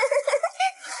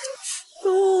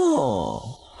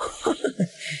哦，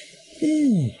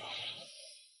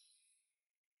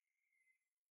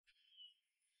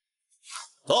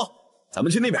走，咱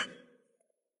们去那边。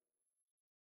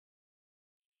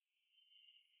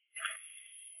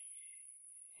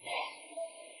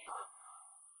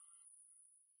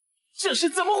这是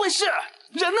怎么回事？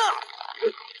人呢？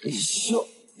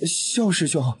萧师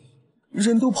兄，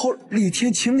人都跑李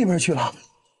天晴那边去了。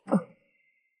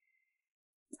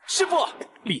师傅，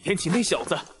李天晴那小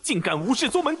子竟敢无视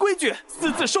宗门规矩，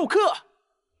私自授课。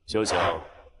小小，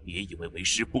别以为为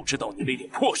师不知道你那点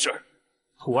破事儿。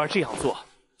徒儿这样做，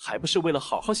还不是为了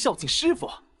好好孝敬师傅？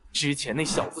之前那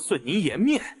小子损您颜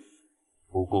面。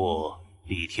不过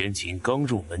李天晴刚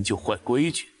入门就坏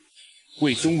规矩，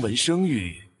为宗门声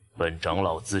誉，本长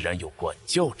老自然有管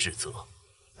教之责。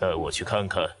带我去看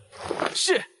看。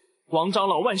是，王长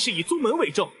老万事以宗门为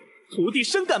重，徒弟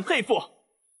深感佩服。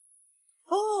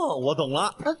哦，我懂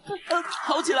了。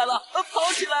跑起来了，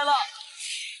跑起来了！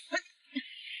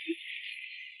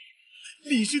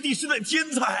李师弟是乃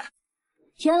天才。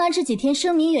原来这几天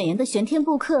声名远扬的玄天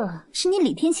步课是你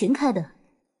李天晴开的。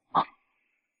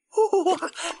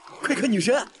快看女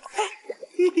神！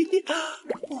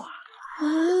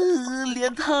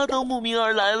连他都慕名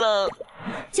而来了。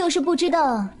就是不知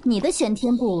道你的玄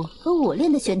天步和我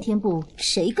练的玄天步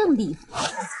谁更厉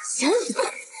害。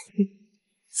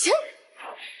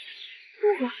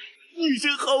女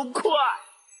神好快，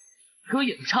歌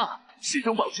也不差，始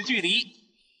终保持距离。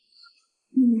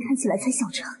明明看起来才小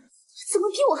成，怎么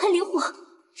比我还灵活？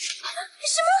什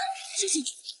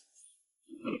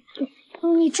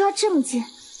么？你抓这么紧，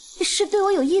是对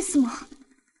我有意思吗？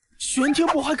玄天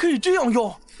步还可以这样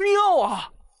用，妙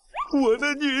啊！我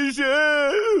的女神！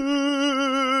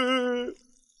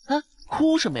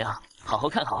哭什么呀？好好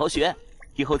看，好好学，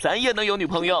以后咱也能有女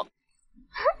朋友。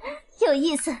有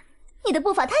意思，你的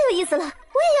步伐太有意思了，我也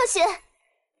要学。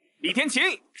李天晴，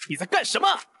你在干什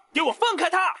么？给我放开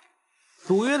他！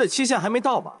赌约的期限还没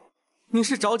到吧？你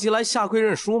是着急来下跪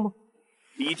认输吗？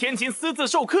李天晴私自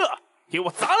授课，给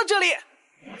我砸了这里！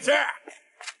是，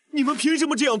你们凭什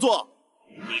么这样做？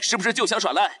你是不是就想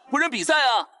耍赖，不认比赛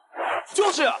啊？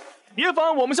就是，别妨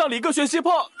碍我们向李哥学习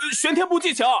玄天步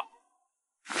技巧。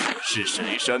是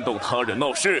谁煽动他人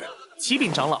闹事？启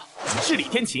禀长老，是李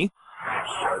天晴。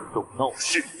煽动闹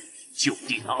事，就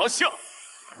地拿下！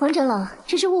王长老，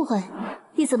这是误会，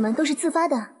弟子们都是自发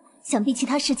的，想必其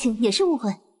他事情也是误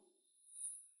会。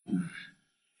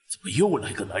怎么又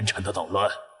来个难缠的捣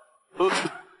乱？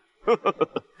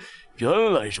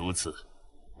原来如此，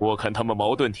我看他们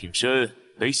矛盾挺深，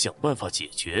得想办法解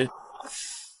决。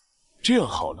这样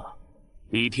好了，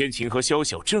李天晴和萧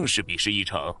晓正式比试一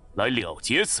场，来了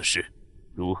结此事，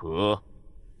如何？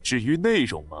至于内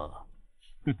容嘛，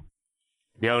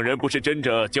两人不是争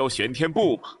着教玄天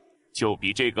步吗？就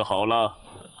比这个好了。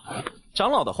长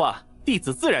老的话，弟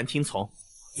子自然听从，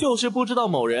就是不知道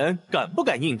某人敢不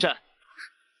敢应战。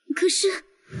可是，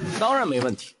当然没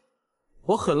问题，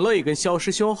我很乐意跟萧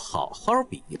师兄好好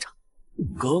比一场。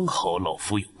刚好老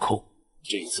夫有空，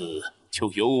这次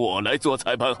就由我来做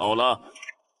裁判好了。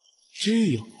这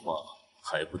样的话，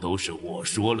还不都是我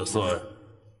说了算？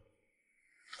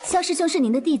萧师兄是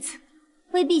您的弟子，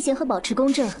为避嫌和保持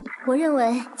公正，我认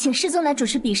为请师尊来主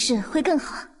持比试会更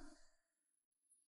好。